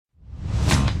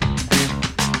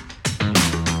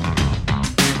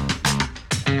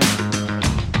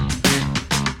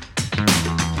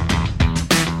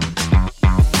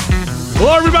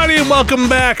Hello, everybody, and welcome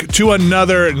back to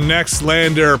another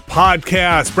Nextlander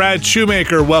podcast. Brad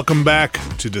Shoemaker, welcome back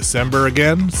to December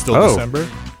again. Still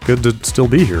December. Good to still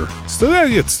be here.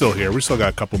 It's still here. We still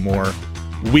got a couple more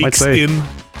weeks in.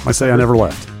 Might say I never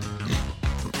left.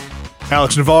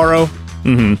 Alex Navarro.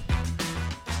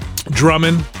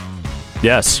 Drumming.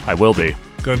 Yes, I will be.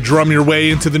 Gonna drum your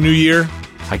way into the new year.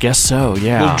 I guess so,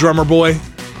 yeah. Little drummer boy.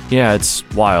 Yeah, it's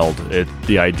wild.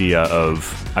 The idea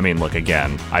of, I mean, look,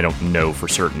 again, I don't know for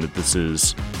certain that this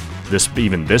is this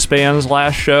band's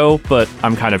last show, but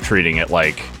I'm kind of treating it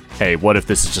like, hey, what if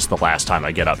this is just the last time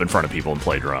I get up in front of people and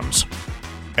play drums?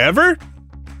 Ever?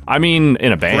 I mean,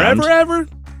 in a band. Forever?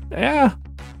 Yeah.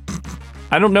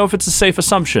 I don't know if it's a safe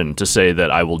assumption to say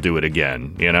that I will do it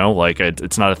again, you know? Like,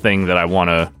 it's not a thing that I want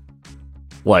to,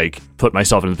 like, put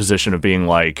myself in the position of being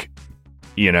like,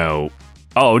 you know,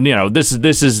 oh, you know, this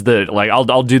is the, like,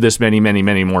 I'll do this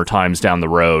many more times down the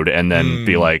road and then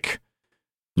be like,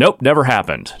 nope, never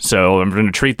happened. So I'm going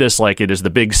to treat this like it is the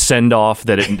big send-off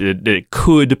that it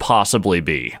could possibly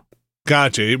be.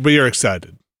 Gotcha, but you're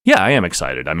excited. Yeah, I am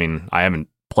excited. I mean, I haven't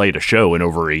played a show in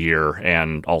over a year,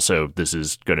 and also this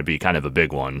is going to be kind of a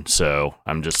big one, so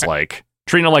I'm just like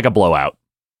treating it like a blowout.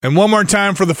 And one more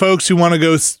time for the folks who want to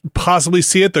go possibly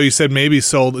see it, though you said maybe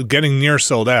getting near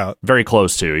sold out. Very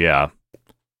close to, yeah.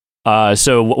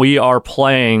 So we are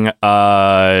playing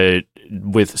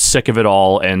with Sick of It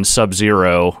All and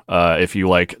Sub-Zero, if you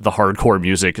like the hardcore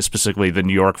music, specifically the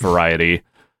New York variety.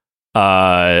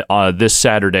 This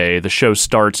Saturday, the show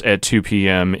starts at 2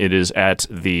 p.m. It is at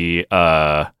the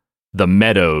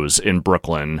Meadows in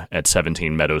Brooklyn at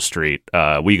 17 Meadow Street.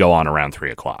 We go on around 3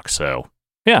 o'clock. So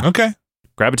yeah, okay.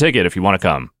 Grab a ticket if you want to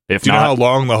come. If Do you know how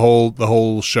long the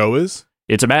whole show is?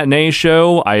 It's a matinee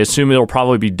show. I assume it'll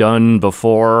probably be done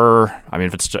before. I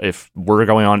mean, if we're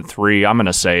going on at 3, I'm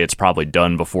gonna say it's probably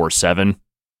done before 7.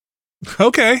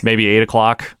 Okay, maybe 8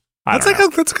 o'clock.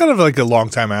 That's kind of like a long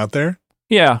time out there.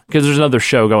 Yeah, because there's another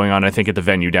show going on, I think, at the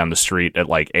venue down the street at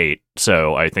like 8.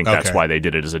 So I think that's why they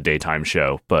did it as a daytime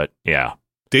show. But yeah,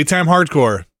 daytime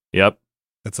hardcore. Yep.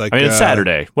 It's like, I mean, it's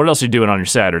Saturday. What else are you doing on your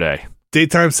Saturday?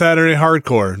 Daytime Saturday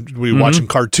hardcore. We watching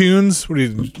cartoons? What do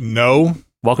you know?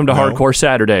 Welcome to Hardcore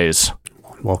Saturdays.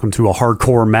 Welcome to a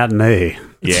hardcore matinee.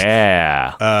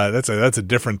 Yeah. That's a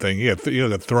different thing. You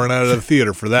got thrown out of the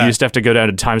theater for that. You used to have to go down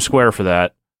to Times Square for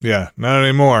that. Yeah, not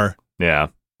anymore. Yeah.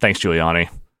 Thanks, Giuliani.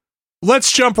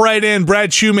 Let's jump right in.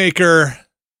 Brad Shoemaker.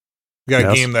 We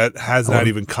got a game that has not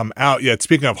even come out yet.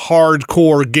 Speaking of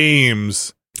hardcore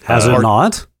games. Has it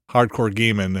not? Hardcore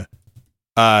gaming.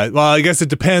 Well, I guess it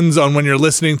depends on when you're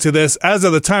listening to this. As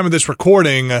of the time of this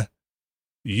recording,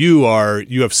 you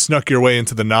have snuck your way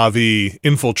into the Na'vi,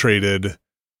 infiltrated.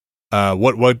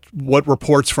 What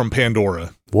reports from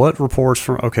Pandora? What reports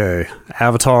from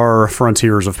Avatar: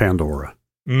 Frontiers of Pandora.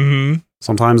 Mm-hmm.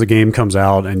 Sometimes a game comes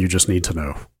out and you just need to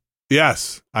know.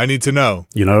 Yes, I need to know.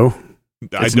 You know?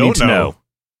 I don't know.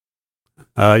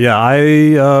 I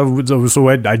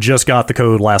just got the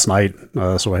code last night,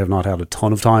 so I have not had a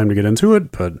ton of time to get into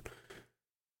it, but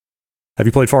have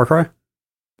you played Far Cry?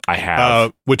 I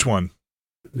have. Which one?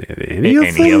 Any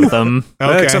of them?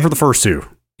 Okay. Except for the first 2.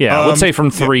 Yeah, let's say from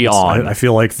 3 on. I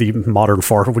feel like the modern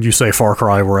would you say Far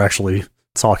Cry, we're actually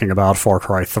talking about Far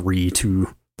Cry 3 to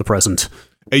the present.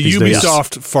 A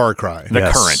Ubisoft Far Cry.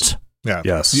 The current. Yeah.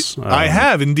 Yes. I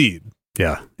have indeed.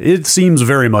 Yeah. It seems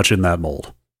very much in that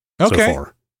mold so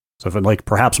far. So if like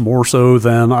perhaps more so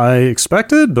than I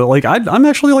expected, but like I'm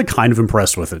actually like kind of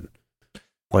impressed with it.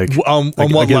 Like on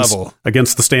what level?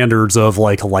 Against the standards of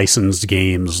like licensed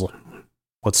games,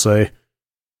 let's say.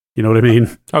 You know what I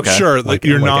mean? Okay. Sure, like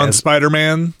your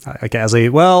non-Spider-Man?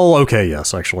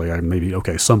 Yes,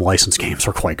 actually, some licensed games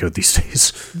are quite good these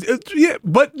days. Yeah,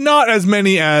 but not as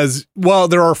many as,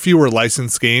 there are fewer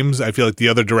licensed games. I feel like the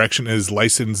other direction is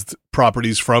licensed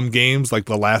properties from games, like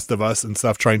The Last of Us and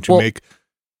stuff, trying to make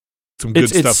some good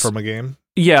stuff from a game.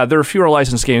 Yeah, there are fewer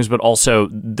licensed games, but also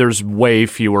there's way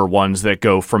fewer ones that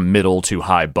go from middle to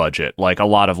high budget. Like a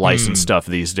lot of licensed stuff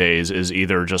these days is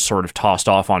either just sort of tossed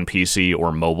off on PC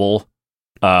or mobile.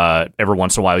 Every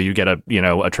once in a while you get a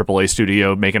AAA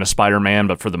studio making a Spider-Man,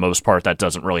 but for the most part that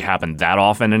doesn't really happen that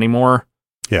often anymore.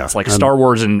 Yeah. It's like Star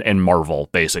Wars and Marvel,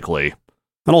 basically.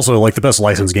 And also, like, the best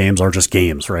licensed games are just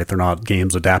games, right? They're not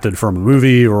games adapted from a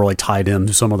movie or, like, tied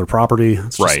into some other property.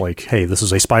 It's just like, hey, this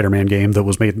is a Spider-Man game that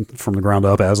was made from the ground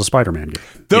up as a Spider-Man game.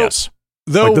 Yes.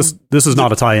 Like, this is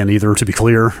not a tie-in either, to be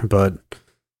clear, but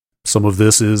some of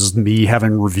this is me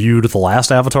having reviewed the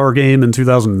last Avatar game in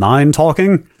 2009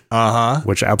 talking,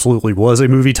 which absolutely was a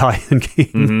movie tie-in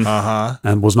game,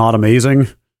 and was not amazing.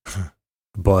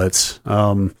 But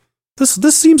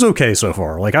this seems okay so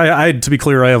far. Like I to be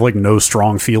clear, I have like no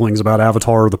strong feelings about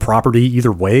Avatar, the property,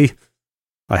 either way.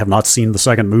 I have not seen the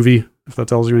second movie, if that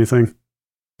tells you anything.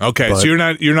 Okay, but, so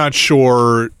you're not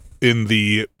sure in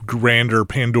the grander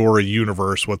Pandora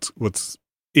universe what's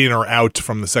in or out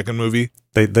from the second movie?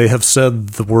 They have said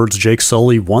the words Jake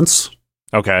Sully once.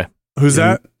 Okay. Who's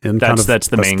that? That's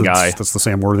the main guy. That's the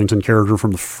Sam Worthington character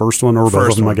from the first one, or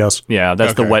both of them, I guess. Yeah,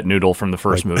 that's the wet noodle from the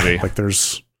first movie. Like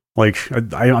there's like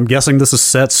I'm guessing this is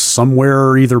set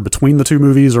somewhere either between the two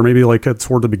movies or maybe like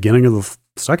toward the beginning of the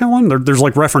second one. There's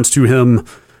like reference to him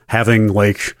having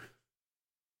like,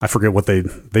 I forget what they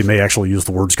may actually use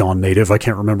the words "gone native." I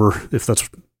can't remember if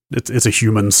it's a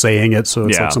human saying it, so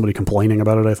it's like somebody complaining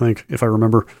about it, I think, if I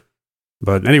remember.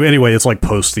 But anyway, it's like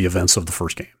post the events of the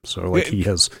first game. So like he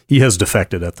has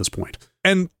defected at this point.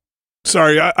 And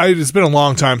sorry, it's been a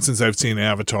long time since I've seen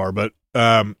Avatar, but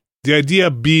the idea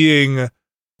being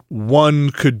one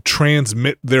could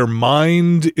transmit their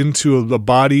mind into the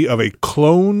body of a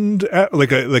cloned,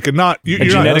 like a not a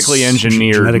genetically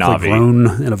engineered genetically Navi.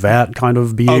 grown in a vat kind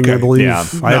of being, I believe. Yeah.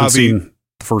 I haven't seen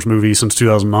the first movie since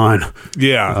 2009.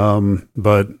 Yeah.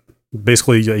 But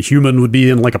basically a human would be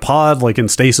in like a pod, like in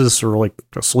stasis or like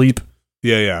asleep.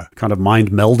 Yeah. Kind of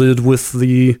mind melded with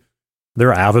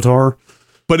their avatar.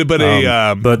 But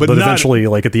eventually,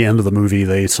 like at the end of the movie,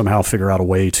 they somehow figure out a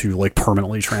way to like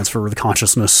permanently transfer the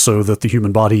consciousness so that the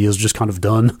human body is just kind of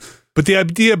done. But the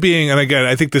idea being, and again,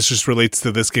 I think this just relates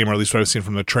to this game, or at least what I've seen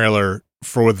from the trailer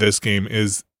for this game,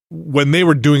 is when they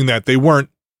were doing that, they weren't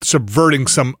subverting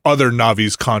some other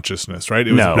Navi's consciousness, right?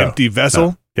 It was an empty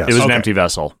vessel. No. Yes. It was an empty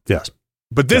vessel. Yes.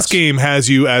 But this game has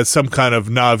you as some kind of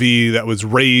Navi that was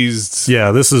raised.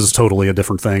 Yeah, this is totally a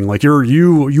different thing. Like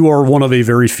you are one of a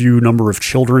very few number of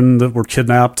children that were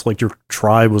kidnapped. Like your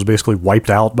tribe was basically wiped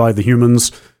out by the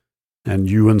humans, and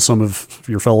you and some of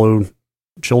your fellow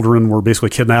children were basically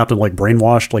kidnapped and like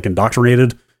brainwashed, like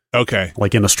indoctrinated. Okay.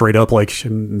 Like in a straight up like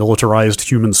militarized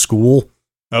human school.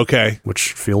 Okay.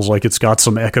 Which feels like it's got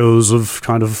some echoes of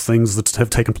kind of things that have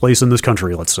taken place in this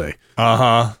country, let's say.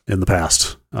 In the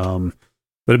past.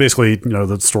 But basically,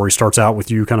 the story starts out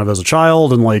with you kind of as a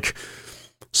child, and like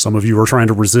some of you are trying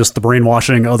to resist the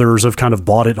brainwashing, others have kind of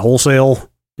bought it wholesale,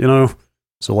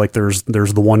 So like there's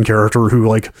the one character who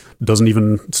like doesn't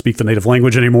even speak the native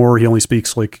language anymore. He only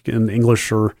speaks like in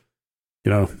English, or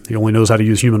he only knows how to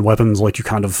use human weapons. Like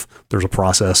there's a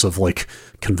process of like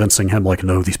convincing him like,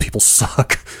 no, these people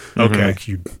suck. Okay. Like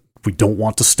we don't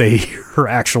want to stay here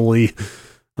actually.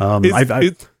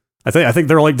 I think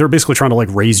they're basically trying to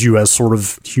like raise you as sort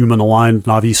of human aligned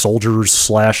Navi soldiers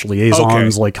 /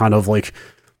 liaisons, like kind of like,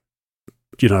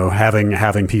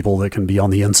 having people that can be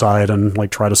on the inside and like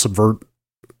try to subvert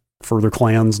further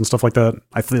clans and stuff like that.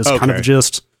 I think it's kind of the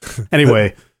gist.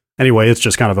 Anyway, it's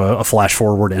just kind of a flash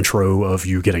forward intro of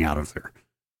you getting out of there.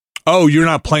 Oh, you're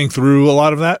not playing through a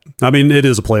lot of that? I mean, it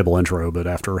is a playable intro, but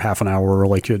after half an hour,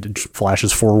 like it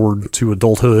flashes forward to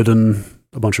adulthood and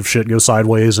a bunch of shit goes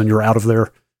sideways and you're out of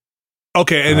there.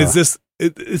 Okay, and is this...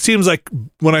 It seems like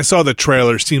when I saw the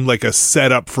trailer, it seemed like a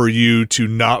setup for you to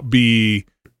not be...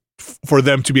 For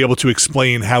them to be able to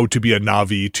explain how to be a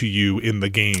Navi to you in the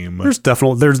game. There's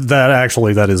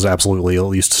that is absolutely, at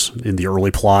least in the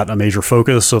early plot, a major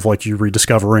focus of like you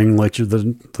rediscovering like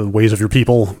the ways of your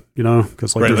people,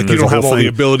 because like, you don't have all the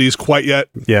abilities quite yet.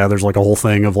 Yeah, there's like a whole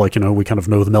thing of like, we kind of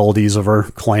know the melodies of our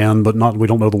clan, but we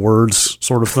don't know the words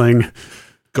sort of thing.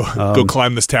 Go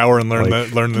climb this tower and learn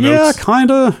the notes. Yeah,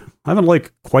 kind of. I haven't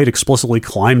like quite explicitly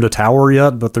climbed a tower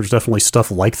yet, but there's definitely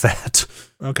stuff like that.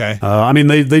 Okay. I mean,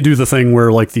 they do the thing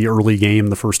where like the early game,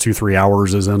 the first 2-3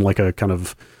 hours is in like a kind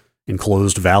of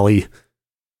enclosed valley.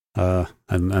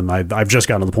 And I've just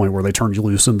gotten to the point where they turn you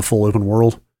loose in the full open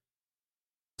world.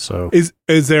 So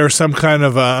is there some kind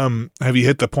of have you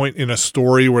hit the point in a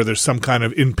story where there's some kind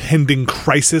of impending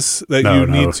crisis that you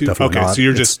need to? Okay, not. So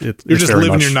you're just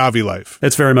living your Navi life.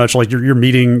 It's very much like you're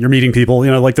meeting people.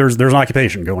 Like there's an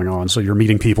occupation going on, so you're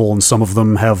meeting people, and some of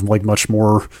them have like much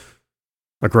more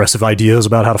aggressive ideas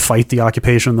about how to fight the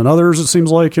occupation than others. It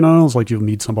seems like it's like you'll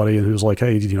meet somebody who's like,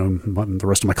 hey, the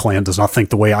rest of my clan does not think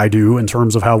the way I do in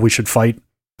terms of how we should fight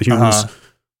the humans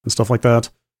and stuff like that.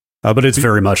 But it's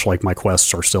very much like my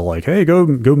quests are still like, hey, go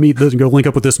meet this, go link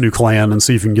up with this new clan and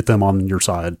see if you can get them on your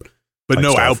side. But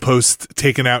no outpost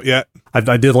taken out yet?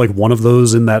 I did like one of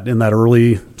those in that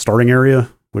early starting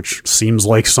area, which seems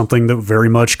like something that very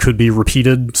much could be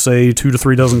repeated, say 2 to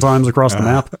 3 dozen times across the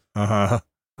map.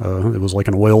 It was like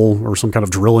an oil or some kind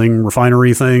of drilling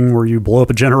refinery thing where you blow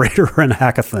up a generator and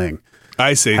hack a thing.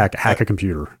 I see. Hack a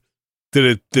computer.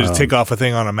 Did it take off a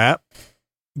thing on a map?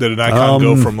 Did an icon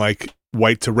go from like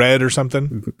white to red or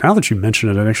something? Now that you mention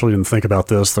it, I actually didn't think about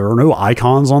this. There are no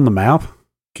icons on the map.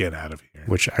 Get out of here.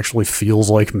 Which actually feels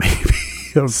like maybe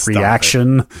a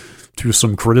reaction to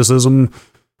some criticism.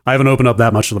 I haven't opened up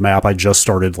that much of the map. I just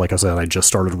started, like I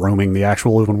said, roaming the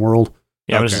actual open world.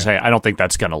 Yeah, I was just saying, I don't think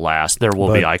that's going to last. There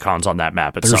will be icons on that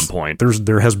map at some point.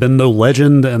 There has been no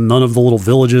legend, and none of the little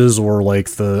villages or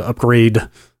like the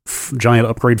giant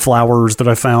upgrade flowers that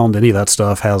I found, any of that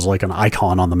stuff has like an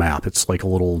icon on the map. It's like a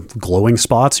little glowing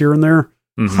spots here and there.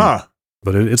 Mm-hmm. Huh.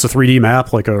 But it's a 3D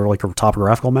map, like a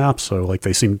topographical map. So like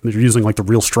they're using like the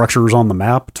real structures on the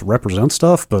map to represent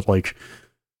stuff. But like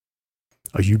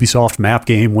a Ubisoft map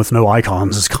game with no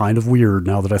icons is kind of weird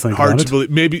now that I think about it. Hard to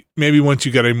believe. Maybe once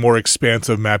you get a more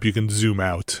expansive map, you can zoom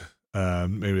out.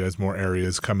 Maybe as more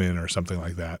areas come in or something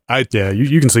like that.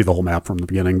 You can see the whole map from the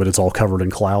beginning, but it's all covered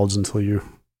in clouds until you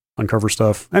uncover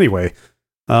stuff. Anyway,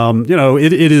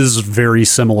 it is very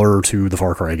similar to the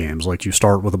Far Cry games. Like you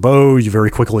start with a bow, you very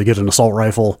quickly get an assault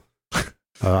rifle.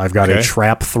 I've got a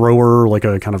trap thrower, like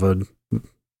a kind of a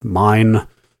mine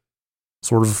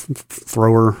sort of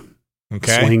thrower,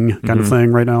 sling kind of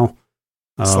thing right now.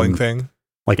 Sling thing.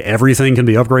 Like everything can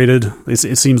be upgraded.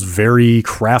 It seems very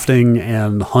crafting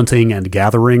and hunting and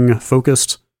gathering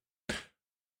focused.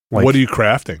 Like, what are you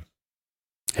crafting?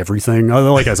 Everything.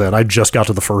 Like I said, I just got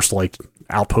to the first like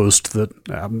outpost that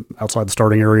outside the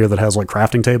starting area that has like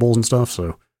crafting tables and stuff.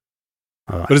 So,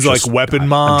 but is it like weapon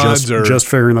mods or just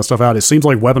figuring that stuff out? It seems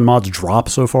like weapon mods drop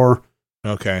so far.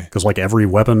 Okay, because like every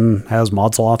weapon has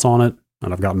mod slots on it,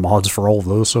 and I've gotten mods for all of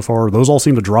those so far. Those all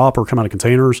seem to drop or come out of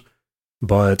containers,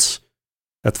 but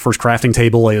at the first crafting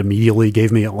table, it immediately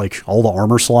gave me like all the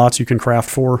armor slots you can craft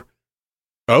for.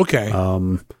 Okay.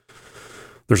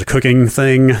 There's a cooking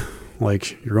thing.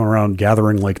 Like you're going around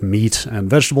gathering like meat and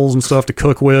vegetables and stuff to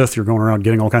cook with. You're going around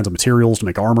getting all kinds of materials to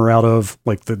make armor out of.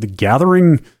 Like the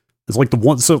gathering is like the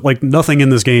one. So like nothing in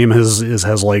this game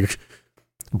has like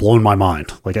blown my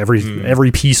mind. Like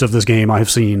every piece of this game I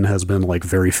have seen has been like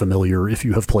very familiar if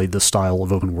you have played this style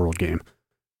of open world game.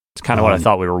 It's kind of what I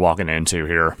thought we were walking into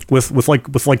here. With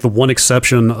the one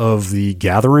exception of the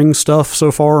gathering stuff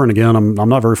so far. And again, I'm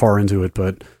not very far into it,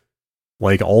 but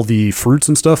like all the fruits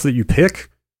and stuff that you pick.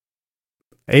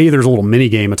 There's a little mini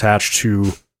game attached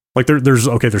to like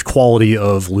there's quality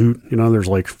of loot, there's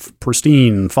like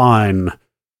pristine, fine,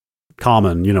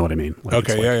 common, you know what I mean? Like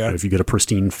yeah. If you get a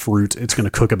pristine fruit, it's going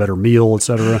to cook a better meal,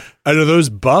 etc. Are those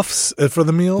buffs for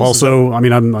the meals? Also,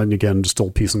 I'm again just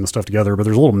still piecing the stuff together, but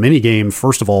there's a little mini game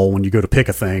first of all when you go to pick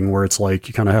a thing where it's like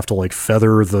you kind of have to like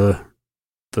feather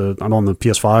I'm on the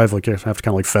PS5, like you have to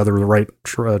kind of like feather the right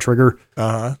trigger,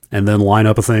 and then line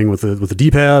up a thing with the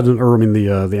D-pad,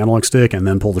 the analog stick, and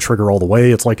then pull the trigger all the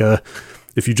way. It's like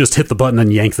if you just hit the button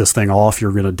and yank this thing off,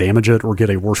 you're going to damage it or get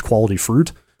a worse quality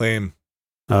fruit. Lame.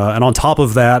 And on top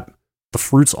of that, the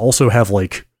fruits also have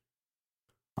like,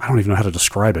 I don't even know how to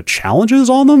describe it, challenges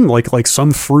on them. Like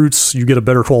some fruits, you get a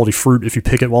better quality fruit if you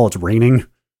pick it while it's raining.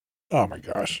 Oh my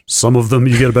gosh. Some of them,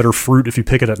 you get a better fruit if you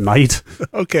pick it at night.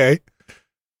 Okay.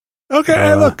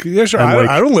 Look, yeah, sure.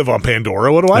 I don't live on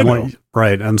Pandora. What do I know?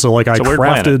 Right. And so like I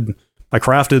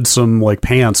crafted some like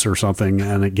pants or something,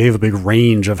 and it gave a big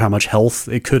range of how much health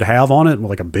it could have on it,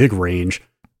 like a big range.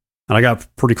 And I got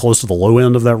pretty close to the low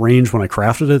end of that range when I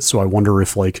crafted it. So I wonder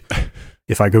if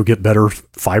I go get better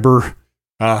fiber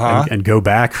and go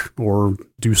back or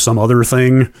do some other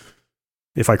thing.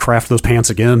 If I craft those pants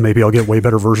again, maybe I'll get way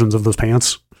better versions of those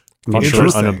pants. I'm not sure.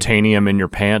 Unobtainium in your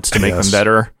pants to make them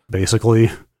better. Basically.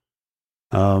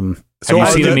 Have you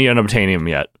seen any unobtainium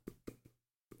yet?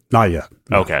 Not yet.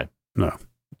 No. Okay. No.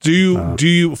 Do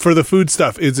you for the food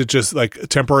stuff? Is it just like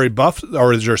temporary buff,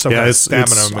 or is there some kind of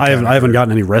stamina? I haven't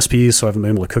gotten any recipes, so I haven't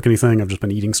been able to cook anything. I've just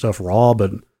been eating stuff raw.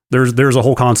 But there's a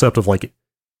whole concept of like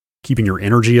keeping your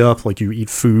energy up. Like you eat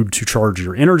food to charge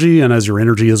your energy, and as your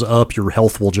energy is up, your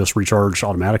health will just recharge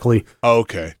automatically.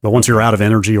 Okay. But once you're out of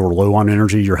energy or low on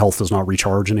energy, your health does not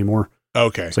recharge anymore.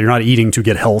 Okay. So you're not eating to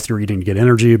get health, you're eating to get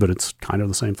energy, but it's kind of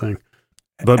the same thing.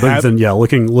 But then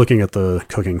looking at the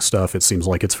cooking stuff, it seems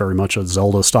like it's very much a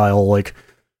Zelda style, like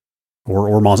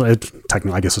or monster.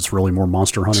 Technically, I guess it's really more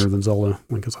Monster Hunter than Zelda,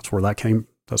 because that's where that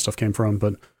stuff came from.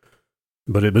 But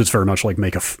it's very much like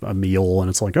make a meal, and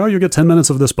it's like, oh, you get 10 minutes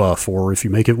of this buff, or if you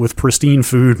make it with pristine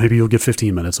food, maybe you'll get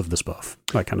 15 minutes of this buff,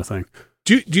 that kind of thing.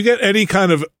 Do you get any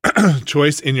kind of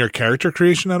choice in your character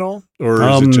creation at all, or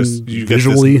is it just you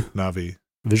visually get this Navi?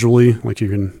 Visually, like you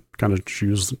can kind of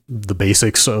choose the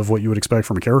basics of what you would expect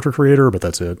from a character creator, but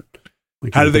that's it.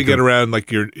 Like, how do they get around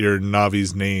like your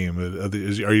Navi's name?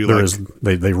 Are you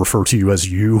they refer to you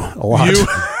as you a lot? You?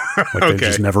 Like they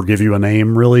just never give you a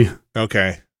name, really.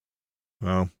 Okay.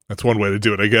 Well, that's one way to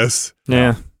do it, I guess.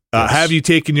 Yeah. Yes. Have you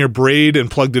taken your braid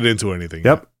and plugged it into anything?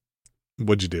 Yep.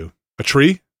 What'd you do? A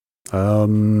tree?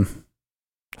 Flying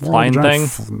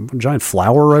Giant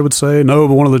flower, I would say. No,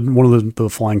 but one of the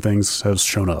flying things has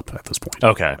shown up at this point.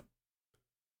 Okay.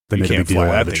 They You made a can't big deal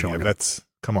fly out of that it thing showing yet. up. That's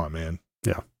come on, man.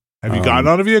 Yeah. Have you gotten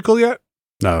on a vehicle yet?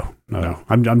 No.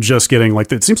 I'm just getting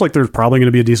like it seems like there's probably going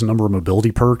to be a decent number of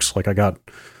mobility perks. Like I got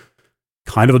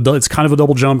it's kind of a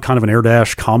double jump, kind of an air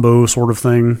dash combo sort of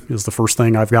thing is the first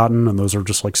thing I've gotten, and those are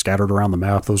just like scattered around the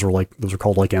map. Those are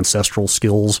called like ancestral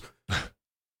skills.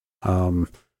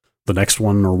 The next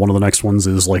one, or one of the next ones,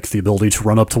 is like the ability to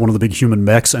run up to one of the big human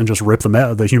mechs and just rip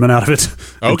the human out of it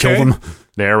and kill them.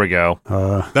 There we go.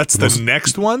 That's the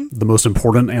next one? The most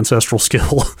important ancestral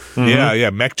skill. Yeah,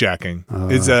 mech jacking.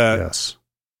 Yes.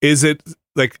 Is it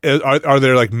like are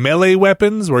there like melee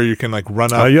weapons where you can like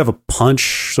run up? You have a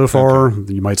punch so far.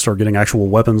 Okay. You might start getting actual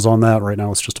weapons on that. Right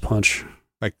now, it's just a punch.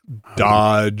 Like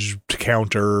dodge,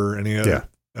 counter, any of that?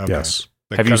 Yeah. Okay. Yes.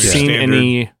 Like have you seen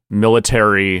any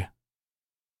military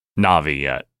Na'vi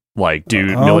yet? Like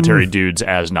military dudes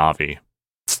as Na'vi?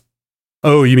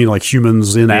 Oh, you mean like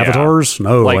humans in avatars?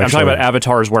 No, like I'm talking about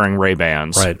avatars wearing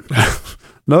Ray-Bans. Right.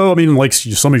 No, I mean like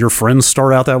some of your friends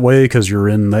start out that way because you're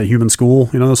in that human school,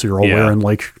 so you're all wearing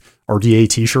like RDA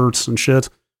t-shirts and shit.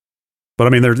 But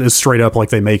I mean, it's straight up like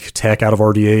they make tech out of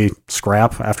RDA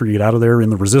scrap after you get out of there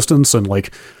in the Resistance, and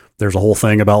like there's a whole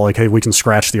thing about like, hey, we can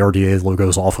scratch the RDA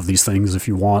logos off of these things if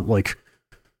you want, like,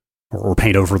 or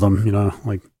paint over them,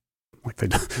 like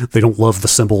they don't love the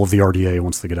symbol of the RDA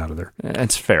once they get out of there.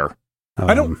 It's fair.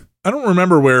 I don't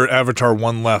remember where Avatar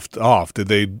 1 left off.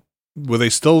 Were they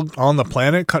still on the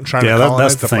planet trying to colonize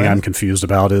that's the thing planet? I'm confused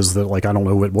about is that like I don't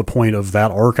know at what point of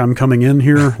that arc I'm coming in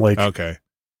here. Like okay.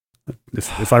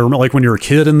 If I remember, like when you're a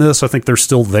kid in this, I think they're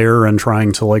still there and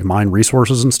trying to like mine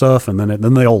resources and stuff, and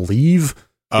then they all leave.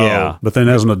 Oh. Yeah, but then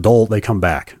as an adult, they come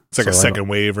back. It's like a second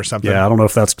wave or something. Yeah, I don't know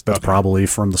if that's probably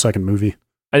from the second movie.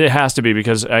 It has to be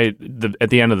because at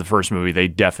the end of the first movie, they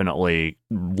definitely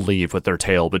leave with their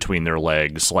tail between their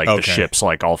legs, like the ships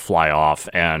like all fly off,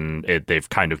 and they've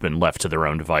kind of been left to their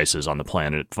own devices on the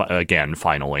planet again.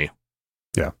 Finally,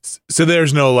 yeah. So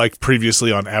there's no like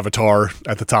previously on Avatar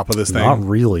at the top of this thing. Not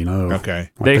really, no. Okay,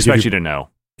 like, they expect you to know.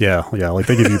 Yeah. Like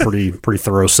they give you pretty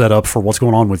thorough setup for what's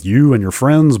going on with you and your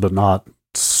friends, but not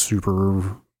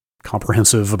super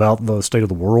comprehensive about the state of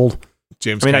the world.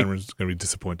 James Cameron's going to be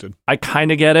disappointed. I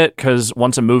kind of get it, because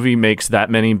once a movie makes that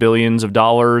many billions of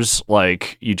dollars,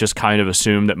 like, you just kind of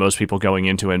assume that most people going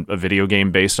into a video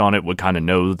game based on it would kind of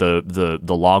know the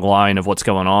log line of what's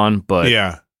going on. But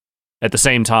at the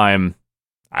same time,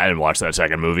 I didn't watch that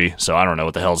second movie, so I don't know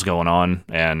what the hell's going on.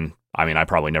 And, I mean, I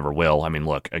probably never will. I mean,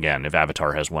 look, again, if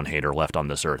Avatar has one hater left on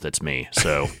this earth, it's me.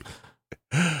 So...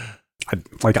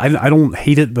 I don't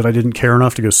hate it, but I didn't care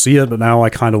enough to go see it. But now I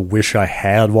kind of wish I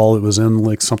had while it was in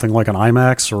like something like an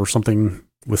IMAX or something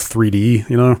with 3D.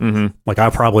 Mm-hmm. Like I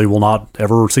probably will not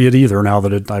ever see it either. Now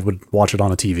that I would watch it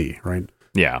on a TV, right?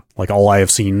 Yeah. Like all I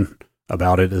have seen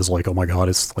about it is like, oh my god,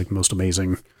 it's like the most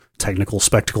amazing technical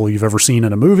spectacle you've ever seen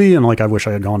in a movie, and like I wish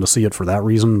I had gone to see it for that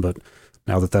reason. But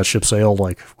now that ship sailed,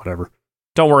 like whatever.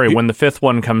 Don't worry, when the fifth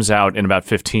one comes out in about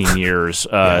 15 years,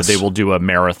 yes. They will do a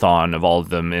marathon of all of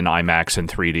them in IMAX and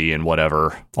 3D and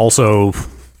whatever. Also,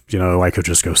 I could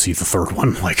just go see the third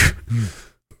one. Like,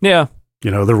 yeah.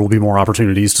 There will be more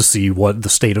opportunities to see what the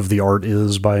state of the art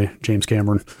is by James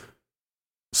Cameron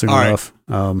soon enough.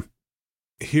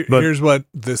 Here's what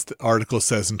this article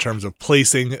says in terms of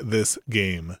placing this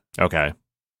game. Okay.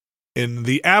 In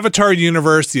the Avatar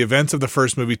universe, the events of the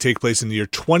first movie take place in the year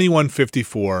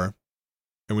 2154.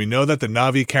 And we know that the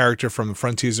Na'vi character from the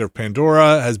Frontiers of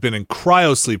Pandora has been in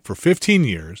cryosleep for 15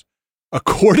 years.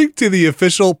 According to the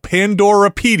official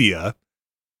Pandorapedia,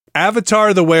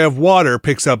 Avatar: The Way of Water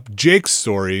picks up Jake's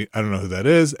story. I don't know who that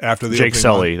is. After the Jake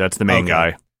Sully, that's the main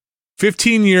guy.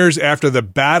 15 years after the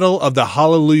Battle of the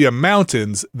Hallelujah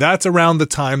Mountains, that's around the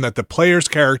time that the player's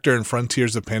character in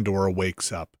Frontiers of Pandora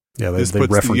wakes up. Yeah, this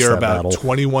puts the year about battle.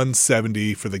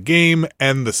 2170 for the game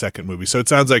and the second movie. So it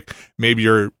sounds like maybe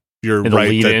you're It'll right.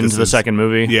 Lead into the second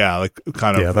movie. Yeah, like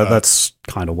kind of. Yeah, that's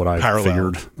kind of what I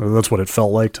figured. That's what it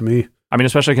felt like to me. I mean,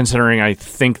 especially considering I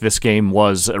think this game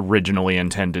was originally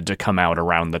intended to come out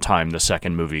around the time the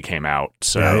second movie came out.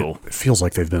 So yeah, it feels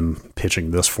like they've been pitching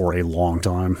this for a long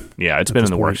time. Yeah, it's been in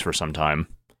the works for some time,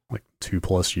 like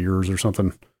 2+ years or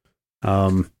something. I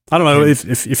don't know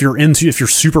if you're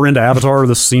super into Avatar,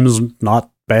 this seems not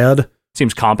bad.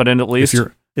 Seems competent at least.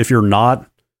 If you're not,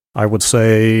 I would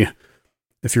say.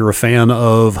 If you're a fan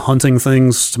of hunting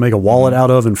things to make a wallet out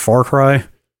of in Far Cry,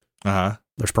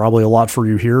 there's probably a lot for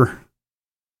you here.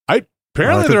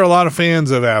 Apparently, there are a lot of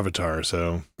fans of Avatar,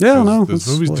 so yeah, those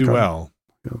movies do well.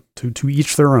 To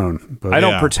each their own. But I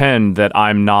don't pretend that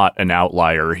I'm not an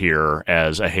outlier here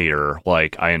as a hater.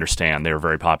 Like, I understand they were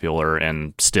very popular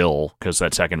and still, because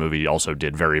that second movie also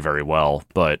did very, very well,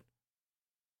 but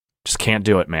just can't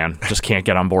do it, man. Just can't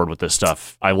get on board with this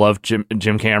stuff. I love Jim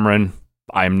Cameron.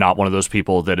 I'm not one of those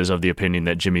people that is of the opinion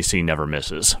that Jimmy C never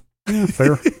misses. Yeah,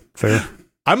 fair.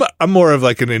 I'm more of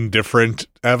like an indifferent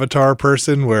Avatar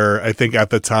person, where I think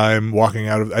at the time walking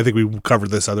out of, I think we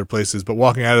covered this other places, but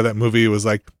walking out of that movie was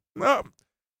like, oh,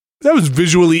 that was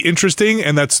visually interesting,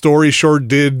 and that story sure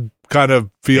did kind of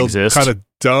feel kind of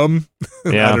dumb.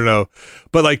 Yeah. I don't know,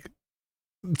 but like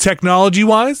technology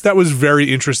wise, that was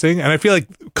very interesting, and I feel like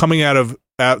coming out of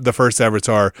the first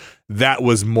Avatar, that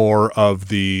was more of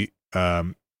the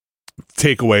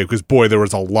takeaway, because boy, there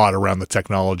was a lot around the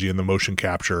technology and the motion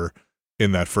capture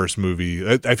in that first movie.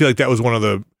 I feel like that was one of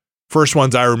the first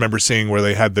ones I remember seeing where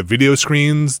they had the video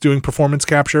screens doing performance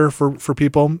capture for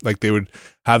people. Like they would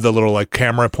have the little like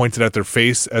camera pointed at their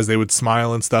face as they would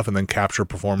smile and stuff, and then capture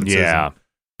performances and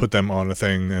put them on a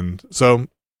thing. And so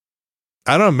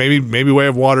I don't know, maybe Way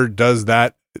of Water does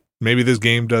that. Maybe this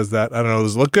game does that. I don't know.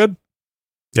 Does it look good?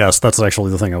 Yes, that's actually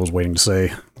the thing I was waiting to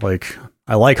say. Like,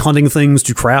 I like hunting things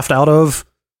to craft out of,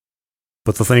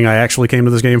 but the thing I actually came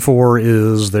to this game for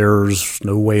is there's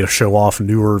no way to show off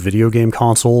newer video game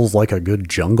consoles like a good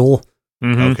jungle.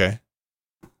 Mm-hmm. Okay.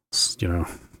 You know,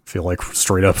 feel like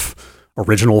straight up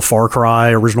original Far Cry,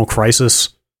 original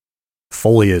Crysis,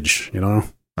 foliage, you know?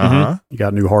 Uh-huh. You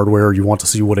got new hardware, you want to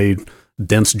see what a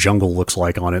dense jungle looks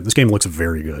like on it. This game looks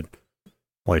very good.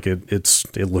 Like,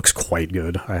 it looks quite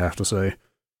good, I have to say.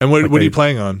 And what are you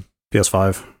playing on?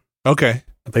 PS5. Okay.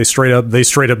 They straight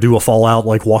up do a Fallout,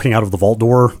 like walking out of the vault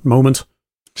door moment.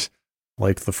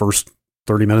 Like the first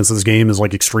 30 minutes of this game is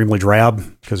like extremely drab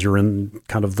because you're in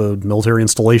kind of the military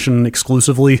installation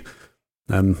exclusively,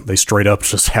 and they straight up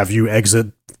just have you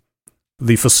exit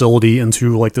the facility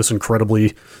into like this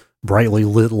incredibly brightly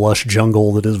lit, lush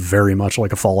jungle that is very much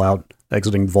like a Fallout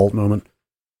exiting vault moment.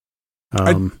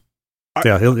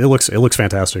 Yeah, it looks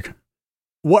fantastic.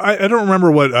 Well, I don't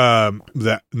remember what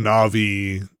that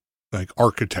Na'vi like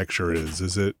architecture is.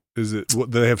 Is it what,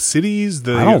 do they have cities?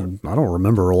 I don't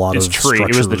remember a lot it's of tree.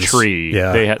 structures. It was the tree.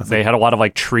 Yeah, they had a lot of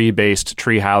like tree-based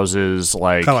tree houses,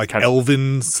 like kind of like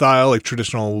elven style, like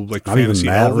traditional, like not even fantasy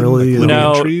that, elven, really. like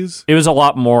No, trees. It was a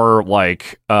lot more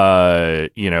like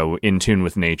in tune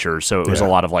with nature. So it was a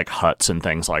lot of like huts and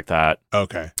things like that.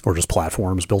 Okay, or just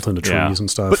platforms built into trees and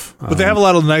stuff. But they have a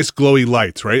lot of nice glowy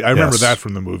lights, right? I remember that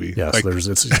from the movie. Yes, like,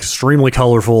 it's extremely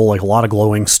colorful, like a lot of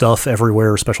glowing stuff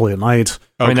everywhere, especially at night.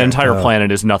 I mean, the entire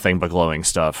planet is nothing but glowing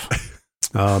stuff.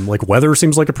 Like weather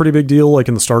seems like a pretty big deal. Like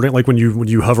in the starting, like when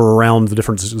you hover around the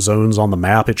different zones on the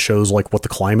map, it shows like what the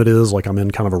climate is. Like I'm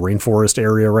in kind of a rainforest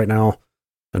area right now,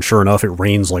 and sure enough, it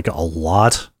rains like a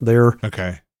lot there.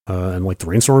 Okay, and like the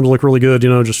rainstorms look really good. You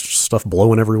know, just stuff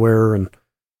blowing everywhere, and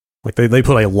like they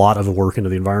put a lot of work into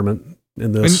the environment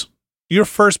in this. And you're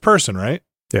first person, right?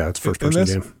 Yeah, it's first person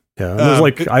game. Yeah, and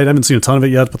there's I haven't seen a ton of it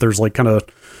yet, but there's like kind of.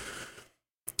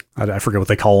 I forget what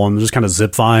they call them. Just kind of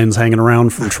zip vines hanging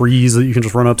around from trees that you can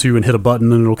just run up to and hit a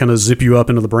button and it'll kind of zip you up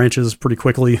into the branches pretty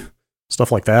quickly.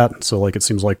 Stuff like that. So like it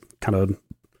seems like kind of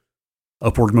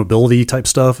upward mobility type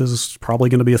stuff is probably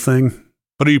going to be a thing.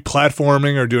 But are you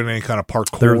platforming or doing any kind of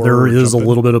parkour? There is a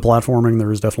little bit of platforming.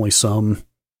 There is definitely some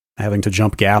having to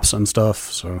jump gaps and stuff.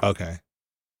 So okay,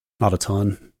 not a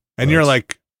ton. And you're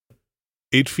like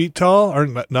 8 feet tall?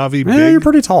 Aren't Na'vi big? Yeah, you're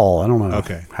pretty tall. I don't know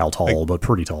how tall, like, but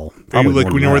pretty tall. Probably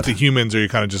like when you're with the humans, are you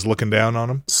kind of just looking down on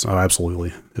them? So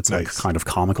absolutely. It's nice. Like kind of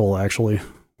comical, actually.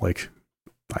 Like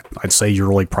I'd say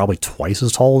you're like probably twice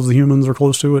as tall as the humans or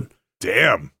close to it.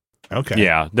 Damn. Okay.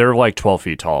 Yeah, they're like 12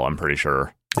 feet tall, I'm pretty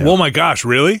sure. Yeah. Oh my gosh,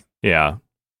 really? Yeah.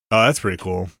 Oh, that's pretty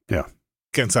cool. Yeah.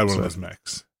 Get inside one of those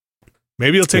mechs.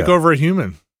 Maybe you'll take over a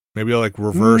human. Maybe you'll like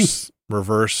reverse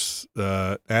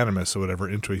animus or whatever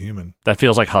into a human. That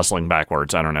feels like hustling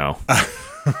backwards. I don't know.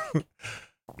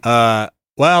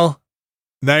 Well,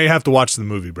 now you have to watch the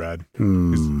movie, Brad.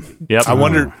 Yep. I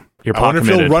wonder if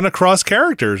you'll run across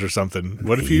characters or something.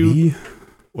 What if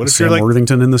you're like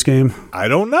Worthington in this game? I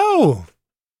don't know.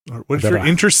 What if you're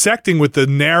intersecting with the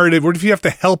narrative? What if you have to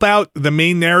help out the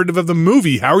main narrative of the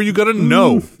movie? How are you going to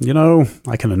know? You know,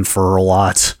 I can infer a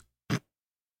lot.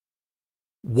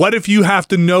 What if you have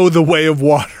to know the Way of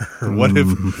Water?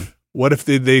 What if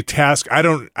they task?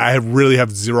 I really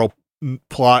have zero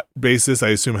plot basis. I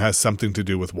assume it has something to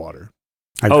do with water.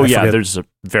 there's a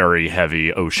very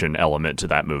heavy ocean element to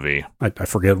that movie. I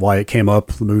forget why it came up.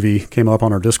 The movie came up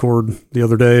on our Discord the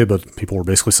other day, but people were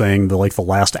basically saying that like the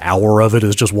last hour of it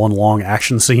is just one long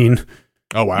action scene.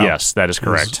 Oh, wow. Yes, that is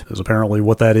correct. Is apparently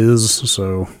what that is.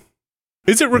 So,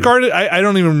 is it regarded? I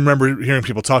don't even remember hearing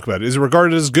people talk about it. Is it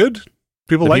regarded as good?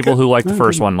 People who like the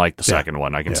first one like the second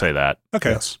one. I can say that.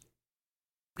 Okay. Yes.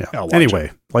 Yeah.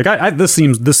 Anyway, like this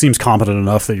seems competent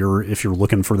enough that if you're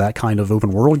looking for that kind of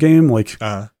open world game, like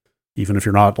even if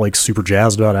you're not like super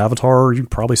jazzed about Avatar, you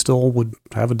probably still would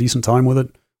have a decent time with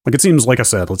it. Like it seems, like I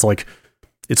said,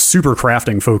 it's super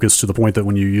crafting focused to the point that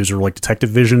when you use your like detective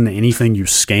vision, anything you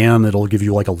scan, it'll give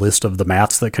you like a list of the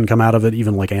mats that can come out of it,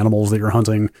 even like animals that you're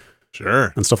hunting,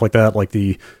 sure, and stuff like that. Like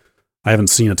I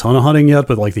haven't seen a ton of hunting yet,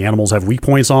 but like the animals have weak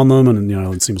points on them, and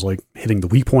it seems like hitting the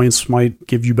weak points might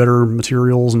give you better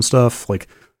materials and stuff. Like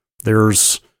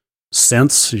there's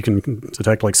scents, you can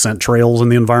detect like scent trails in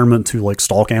the environment to like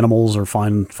stalk animals or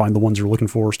find the ones you're looking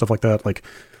for, stuff like that. Like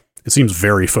it seems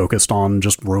very focused on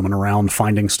just roaming around,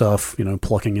 finding stuff,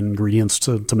 plucking ingredients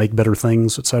to make better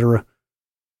things, etc.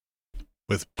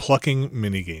 With plucking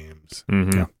mini games.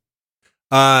 Mm-hmm.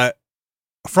 Yeah.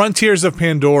 Frontiers of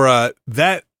Pandora,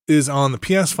 that is on the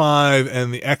PS5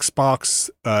 and the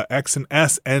Xbox X and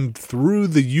S and through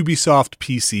the Ubisoft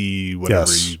PC, whatever.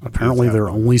 Yes, apparently they're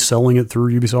only selling it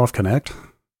through Ubisoft Connect.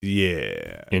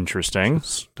 Yeah. Interesting.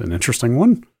 It's an interesting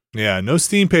one. Yeah, no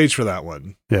Steam page for that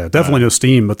one. Yeah, definitely no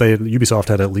Steam, but Ubisoft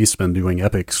had at least been doing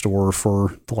Epic Store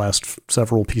for the last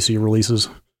several PC releases.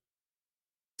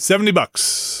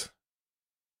 $70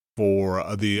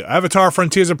 for the Avatar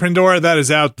Frontiers of Pandora. That is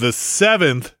out the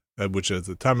 7th. Which is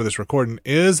the time of this recording,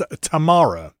 is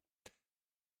tomorrow.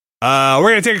 We're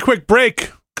going to take a quick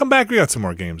break. Come back. We got some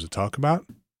more games to talk about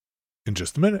in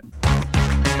just a minute.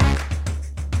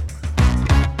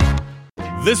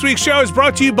 This week's show is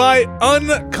brought to you by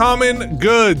Uncommon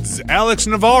Goods. Alex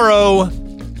Navarro,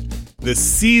 the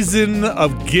season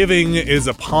of giving is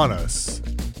upon us.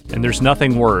 And there's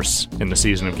nothing worse in the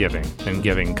season of giving than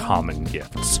giving common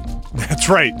gifts. That's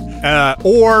right.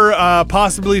 Or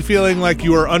possibly feeling like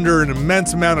you are under an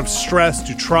immense amount of stress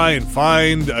to try and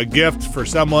find a gift for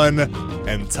someone,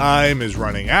 and time is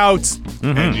running out,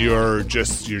 and you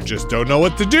just don't know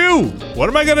what to do. What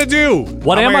am I going to do?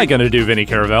 What am I going to do, Vinny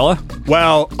Caravella?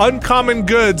 Well, Uncommon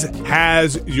Goods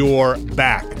has your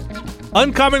back.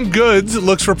 Uncommon Goods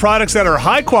looks for products that are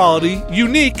high quality,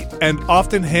 unique, and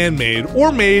often handmade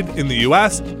or made in the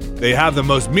U.S. They have the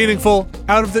most meaningful,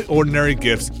 out-of-the-ordinary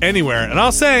gifts anywhere. And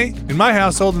I'll say, in my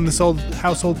household, in this old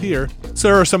household here, so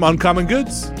there are some Uncommon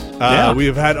Goods. We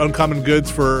have had Uncommon Goods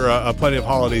for plenty of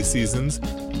holiday seasons.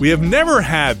 We have never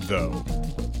had, though,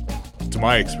 to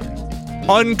my experience,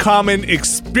 Uncommon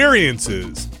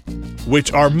Experiences,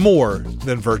 which are more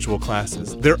than virtual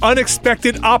classes. They're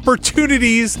unexpected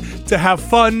opportunities to have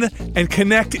fun and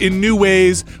connect in new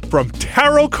ways, from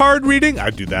tarot card reading,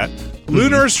 I'd do that,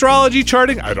 lunar astrology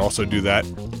charting, I'd also do that,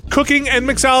 cooking and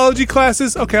mixology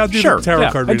classes, okay, I'll do the tarot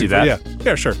card reading. I'd do that.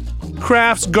 Yeah, sure.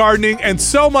 Crafts, gardening, and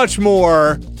so much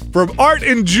more. From art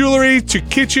and jewelry to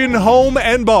kitchen, home,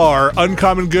 and bar,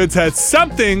 Uncommon Goods has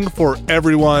something for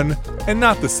everyone, and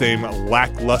not the same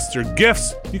lackluster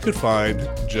gifts you could find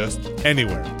just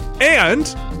anywhere. And,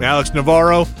 Alex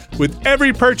Navarro, with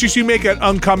every purchase you make at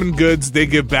Uncommon Goods, they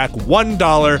give back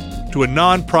 $1 to a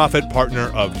nonprofit partner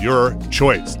of your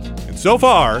choice. And so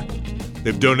far,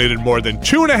 they've donated more than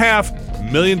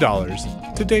 $2.5 million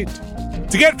to date.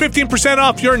 To get 15%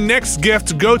 off your next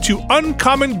gift, go to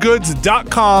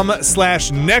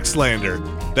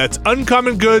uncommongoods.com/nextlander. That's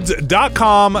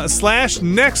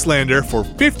uncommongoods.com/nextlander for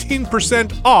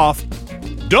 15% off.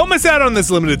 Don't miss out on this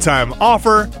limited time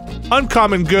offer.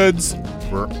 Uncommon Goods,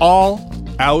 we're all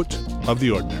out of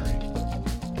the ordinary.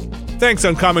 Thanks,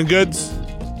 Uncommon Goods.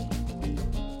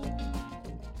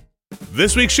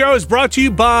 This week's show is brought to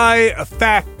you by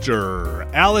Factor.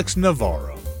 Alex Navarro.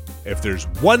 If there's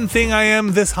one thing I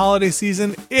am this holiday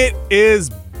season, it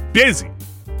is busy.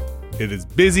 It is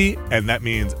busy, and that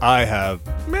means I have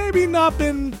maybe not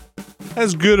been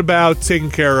as good about taking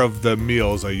care of the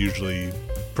meals I usually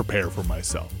prepare for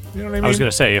myself. You know what I mean? I was going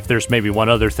to say, if there's maybe one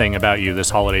other thing about you this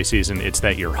holiday season, it's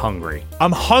that you're hungry.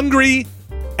 I'm hungry,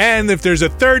 and if there's a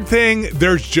third thing,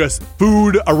 there's just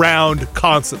food around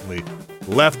constantly.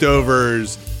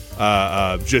 Leftovers,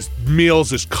 just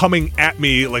meals just coming at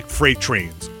me like freight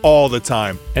trains all the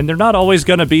time. And they're not always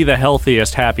going to be the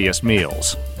healthiest, happiest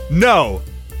meals. No,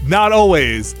 not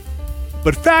always.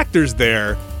 But Factor's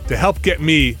there to help get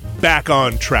me back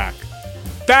on track.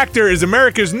 Factor is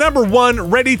America's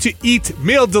 #1 ready-to-eat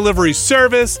meal delivery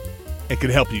service, and can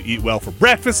help you eat well for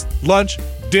breakfast, lunch,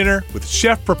 dinner with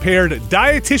chef-prepared,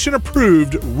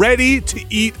 dietitian-approved,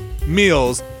 ready-to-eat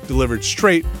meals delivered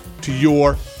straight to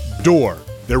your door.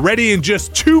 They're ready in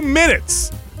just 2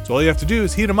 minutes. So all you have to do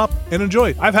is heat them up and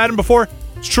enjoy. I've had them before.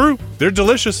 It's true. They're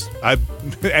delicious.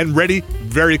 And ready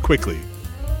very quickly.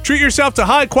 Treat yourself to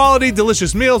high-quality,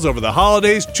 delicious meals over the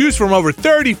holidays. Choose from over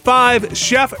 35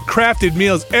 chef-crafted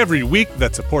meals every week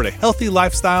that support a healthy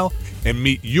lifestyle and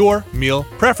meet your meal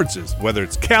preferences, whether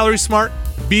it's Calorie Smart,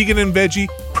 vegan and veggie,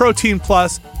 protein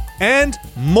plus, and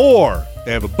more.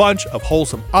 They have a bunch of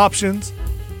wholesome options.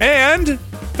 And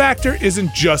Factor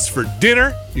isn't just for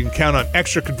dinner. You can count on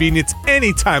extra convenience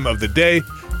any time of the day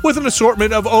with an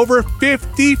assortment of over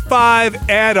 55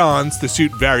 add-ons to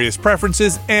suit various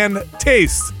preferences and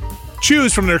tastes.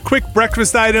 Choose from their quick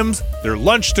breakfast items, their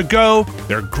lunch to go,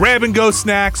 their grab-and-go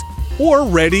snacks, or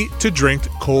ready-to-drink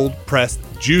cold-pressed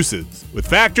juices. With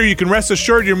Factor, you can rest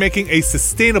assured you're making a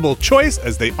sustainable choice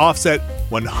as they offset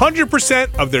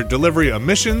 100% of their delivery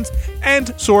emissions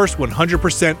and source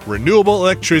 100% renewable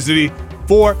electricity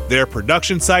for their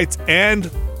production sites and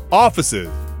offices.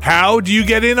 How do you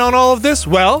get in on all of this?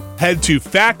 Well, head to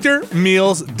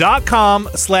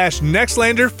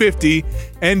factormeals.com/Nextlander50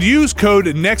 and use code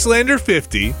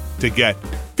Nextlander50 to get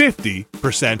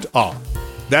 50% off.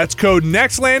 That's code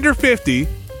Nextlander50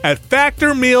 at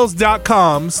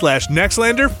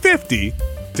factormeals.com/Nextlander50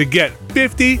 to get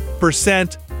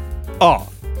 50%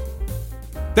 off.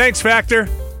 Thanks, Factor.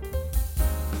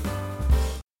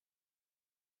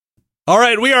 All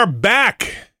right, we are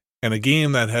back. And a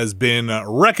game that has been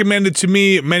recommended to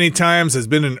me many times, has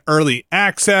been in early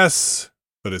access,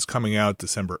 but is coming out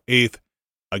December 8th,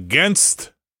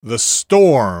 Against the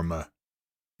Storm.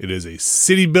 It is a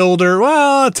city builder,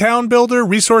 well, a town builder,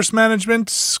 resource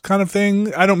management kind of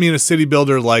thing. I don't mean a city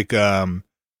builder like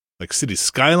city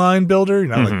skyline builder,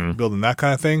 like building that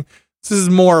kind of thing. This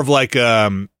is more of like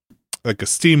a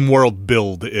Steam World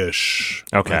build-ish.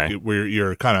 Okay. Like where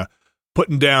you're kind of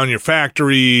putting down your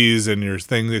factories and your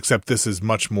things, except this is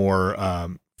much more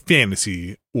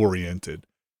fantasy oriented.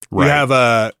 Right. You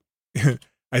have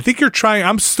I think you're trying,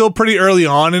 I'm still pretty early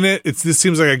on in it. This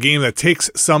seems like a game that takes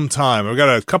some time. I've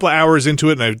got a couple of hours into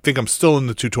it and I think I'm still in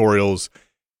the tutorials.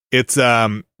 It's,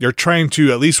 you're trying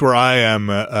to, at least where I am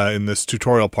in this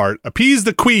tutorial part, appease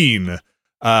the queen.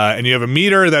 And you have a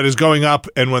meter that is going up,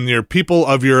 and when your people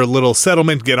of your little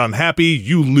settlement get unhappy,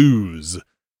 you lose.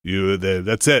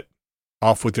 That's it.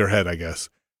 Off with your head, I guess.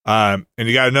 And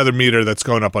you got another meter that's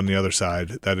going up on the other side.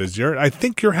 That is I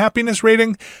think your happiness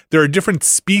rating. There are different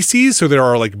species. So there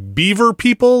are like beaver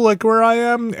people, like where I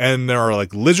am, and there are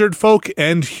like lizard folk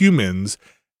and humans.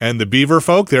 And the beaver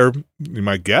folk, you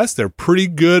might guess, they're pretty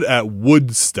good at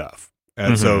wood stuff.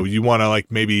 And so you want to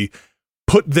like maybe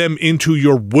put them into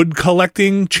your wood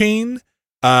collecting chain.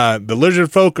 The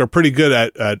lizard folk are pretty good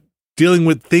at dealing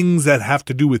with things that have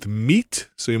to do with meat,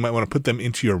 so you might want to put them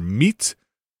into your meat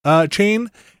chain.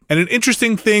 And an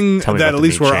interesting thing that at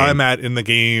least where I'm at in the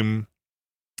game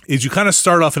is you kind of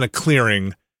start off in a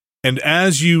clearing, and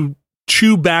as you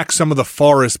chew back some of the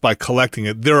forest by collecting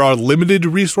it, there are limited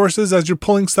resources as you're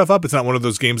pulling stuff up. It's not one of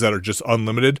those games that are just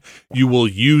unlimited. You will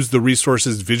use the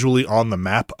resources visually on the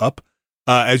map up.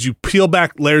 As you peel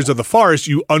back layers of the forest,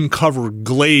 you uncover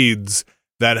glades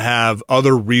that have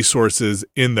other resources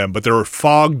in them, but they're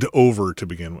fogged over to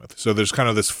begin with. So there's kind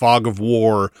of this fog of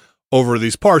war over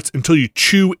these parts until you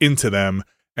chew into them,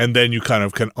 and then you kind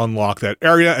of can unlock that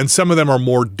area. And some of them are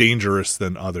more dangerous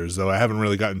than others, though I haven't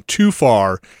really gotten too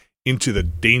far into the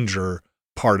danger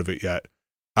part of it yet.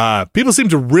 People seem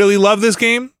to really love this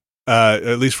game,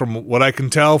 at least from what I can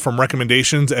tell from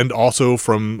recommendations and also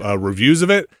from reviews of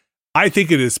it. I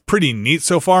think it is pretty neat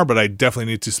so far, but I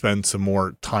definitely need to spend some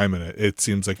more time in it. It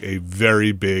seems like a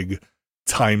very big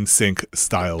time sink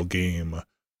style game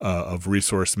of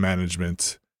resource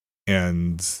management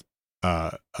and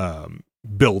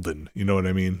building. You know what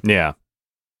I mean? Yeah.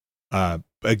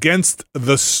 Against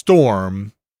the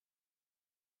Storm,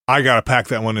 I gotta pack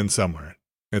that one in somewhere.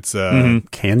 It's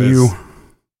Can you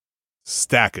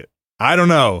stack it? I don't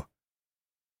know.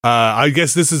 I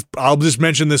guess I'll just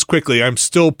mention this quickly. I'm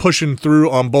still pushing through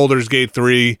on Baldur's Gate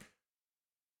 3.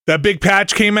 That big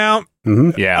patch came out.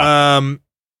 Yeah.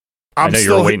 I know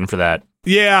you were waiting for that.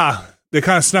 Yeah. They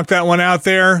kind of snuck that one out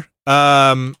there.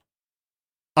 I'm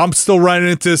still running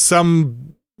into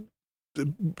some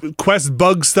quest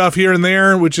bug stuff here and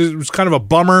there, which was kind of a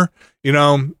bummer.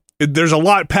 There's a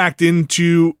lot packed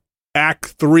into Act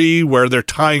 3 where they're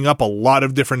tying up a lot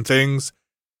of different things.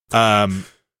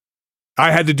 I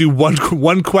had to do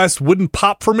one quest, wouldn't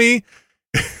pop for me.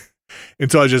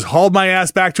 until I just hauled my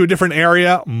ass back to a different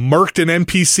area, murked an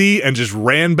NPC, and just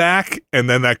ran back, and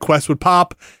then that quest would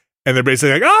pop, and they're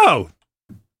basically like, oh,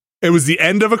 it was the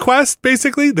end of a quest,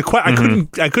 basically.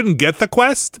 I couldn't get the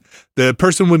quest. The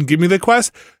person wouldn't give me the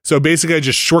quest. So basically I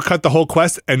just shortcut the whole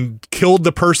quest and killed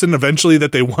the person eventually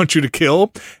that they want you to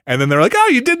kill. And then they're like, oh,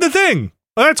 you did the thing.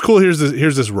 Well, that's cool. Here's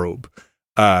this robe.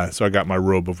 So I got my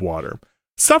robe of water.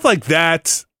 Stuff like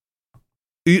that.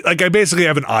 Like I basically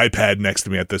have an iPad next to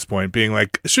me at this point being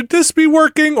like, should this be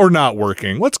working or not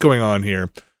working? What's going on here?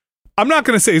 I'm not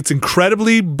going to say it's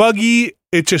incredibly buggy.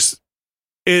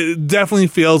 It definitely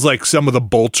feels like some of the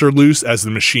bolts are loose as the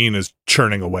machine is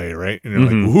churning away, right? And you're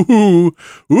like,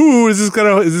 ooh, is this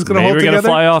gonna hold together? We're gonna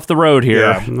fly off the road here.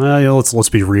 Yeah. Let's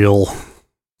be real.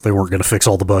 They weren't gonna fix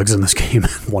all the bugs in this game in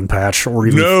one patch, or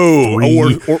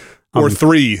even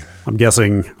three. I'm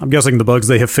guessing the bugs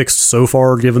they have fixed so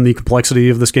far, given the complexity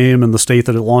of this game and the state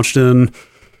that it launched in.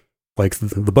 Like,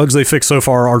 the bugs they fix so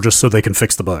far are just so they can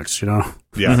fix the bugs, you know?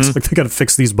 Yeah. It's like they got to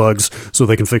fix these bugs so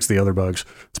they can fix the other bugs.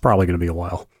 It's probably going to be a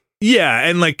while. Yeah,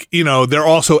 and like, you know, they're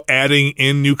also adding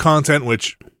in new content,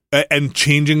 and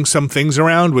changing some things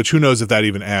around, which who knows if that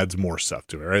even adds more stuff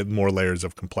to it, right? More layers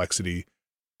of complexity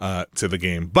to the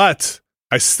game. But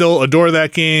I still adore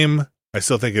that game. I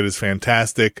still think it is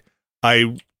fantastic.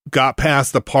 I got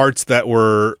past the parts that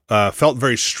were felt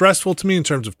very stressful to me in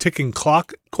terms of ticking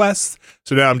clock quests.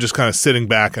 So now I'm just kind of sitting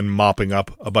back and mopping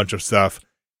up a bunch of stuff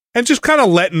and just kind of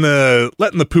letting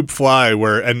the poop fly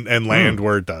and land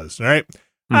where it does. Right?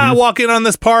 I walk in on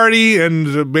this party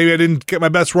and maybe I didn't get my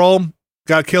best roll.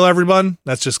 Got to kill everyone.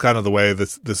 That's just kind of the way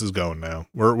this is going now.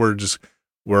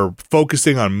 We're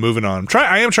focusing on moving on.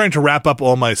 I am trying to wrap up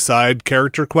all my side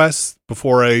character quests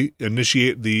before I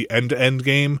initiate the end-to-end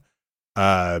game.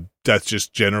 That's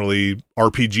just generally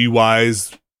RPG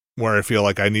wise where I feel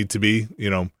like I need to be. You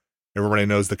know, everybody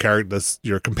knows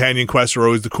your companion quests are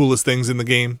always the coolest things in the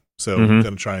game. So I'm going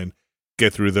to try and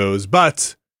get through those.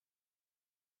 But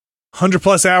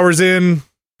 100+ hours in,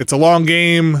 it's a long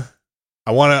game.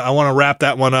 I want to wrap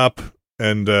that one up,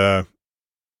 and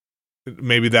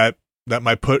maybe that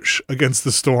might push Against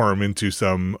the Storm into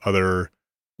some other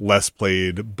less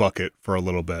played bucket for a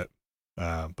little bit.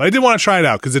 But I did want to try it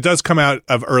out because it does come out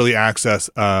of early access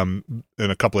in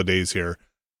a couple of days here.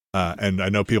 And I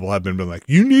know people have been like,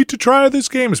 you need to try this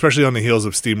game, especially on the heels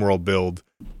of SteamWorld Build.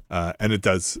 And it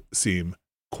does seem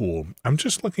cool. I'm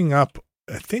just looking up,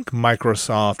 I think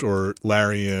Microsoft or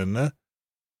Larian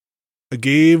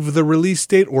gave the release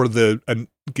date or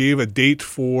gave a date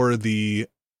for the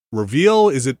reveal.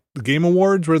 Is it the Game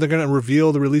Awards where they're going to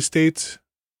reveal the release date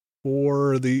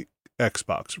for the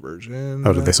Xbox version?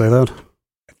 Oh, did they say that?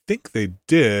 I think they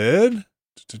did.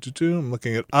 I'm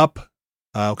looking it up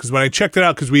because when I checked it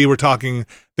out, because we were talking, I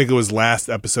think it was last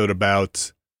episode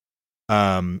about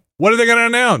what are they going to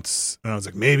announce? And I was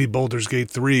like, maybe Baldur's Gate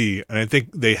 3. And I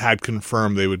think they had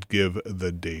confirmed they would give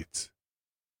the date.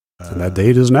 And that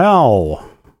date is now.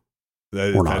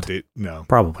 Or not. That date, no.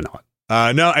 Probably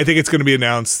not. No, I think it's going to be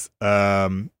announced at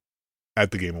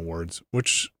the Game Awards,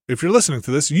 which, if you're listening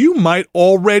to this, you might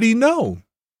already know.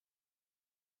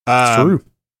 It's true.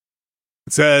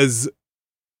 It says,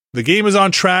 the game is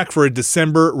on track for a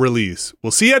December release.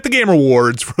 We'll see you at the Game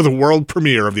Awards for the world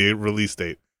premiere of the release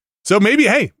date. So maybe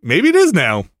it is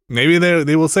now. Maybe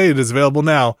they will say it is available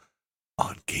now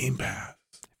on Game Pass.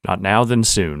 Not now, then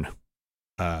soon.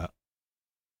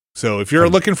 So if you're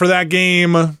looking for that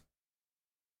game,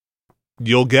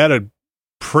 you'll get a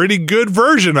pretty good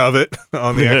version of it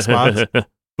on the Xbox,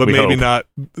 but maybe not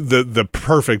the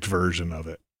perfect version of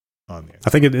it on the Xbox. I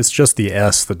think it's just the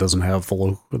S that doesn't have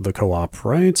the co-op,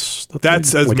 right?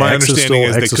 That's as my understanding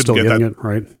is they couldn't get that, it,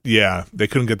 right? Yeah, they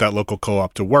couldn't get that local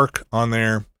co-op to work on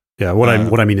there. Yeah, what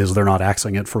I mean is they're not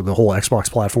axing it for the whole Xbox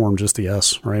platform, just the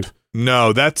S, right?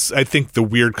 No, that's, I think, the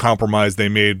weird compromise they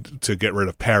made to get rid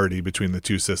of parity between the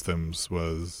two systems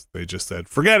was they just said,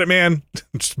 forget it, man.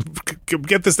 Just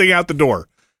get this thing out the door.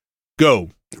 Go.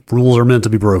 Rules are meant to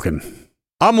be broken.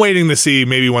 I'm waiting to see,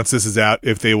 maybe once this is out,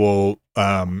 if they will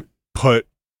put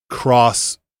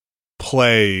cross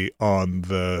play on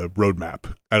the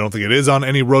roadmap. I don't think it is on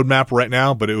any roadmap right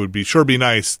now, but it would be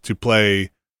nice to play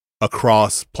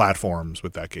across platforms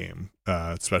with that game,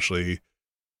 especially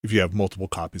if you have multiple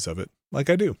copies of it, like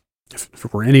I do. If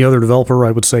it were any other developer,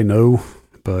 I would say no,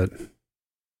 but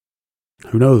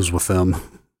who knows with them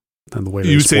and the way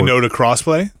you would say no to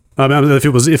crossplay. I mean, if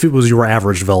it was your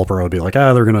average developer, I would be like,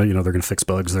 they're gonna fix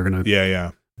bugs, they're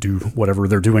gonna do whatever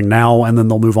they're doing now, and then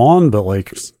they'll move on. But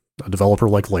like a developer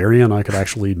like Larian, I could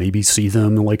actually maybe see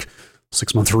them in like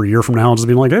 6 months or a year from now, just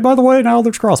being like, hey, by the way, now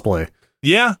there's crossplay.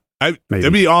 Yeah,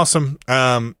 that'd be awesome.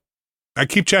 I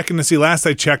keep checking to see. Last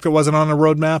I checked, it wasn't on a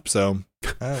roadmap, so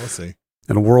we'll see.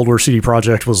 In a world where CD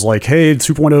Projekt was like, hey,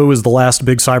 2.0 is the last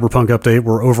big Cyberpunk update.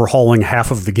 We're overhauling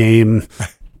half of the game.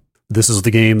 This is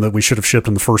the game that we should have shipped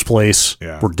in the first place.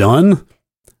 Yeah. We're done.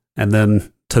 And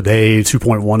then today,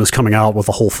 2.1 is coming out with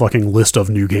a whole fucking list of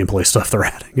new gameplay stuff they're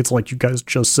adding. It's like, you guys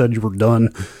just said you were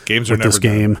done Games are with never this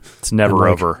game. done. It's never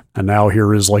over. And now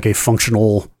here is like a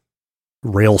functional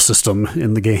rail system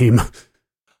in the game.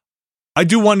 I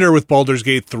do wonder with Baldur's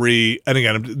Gate 3, and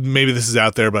again, maybe this is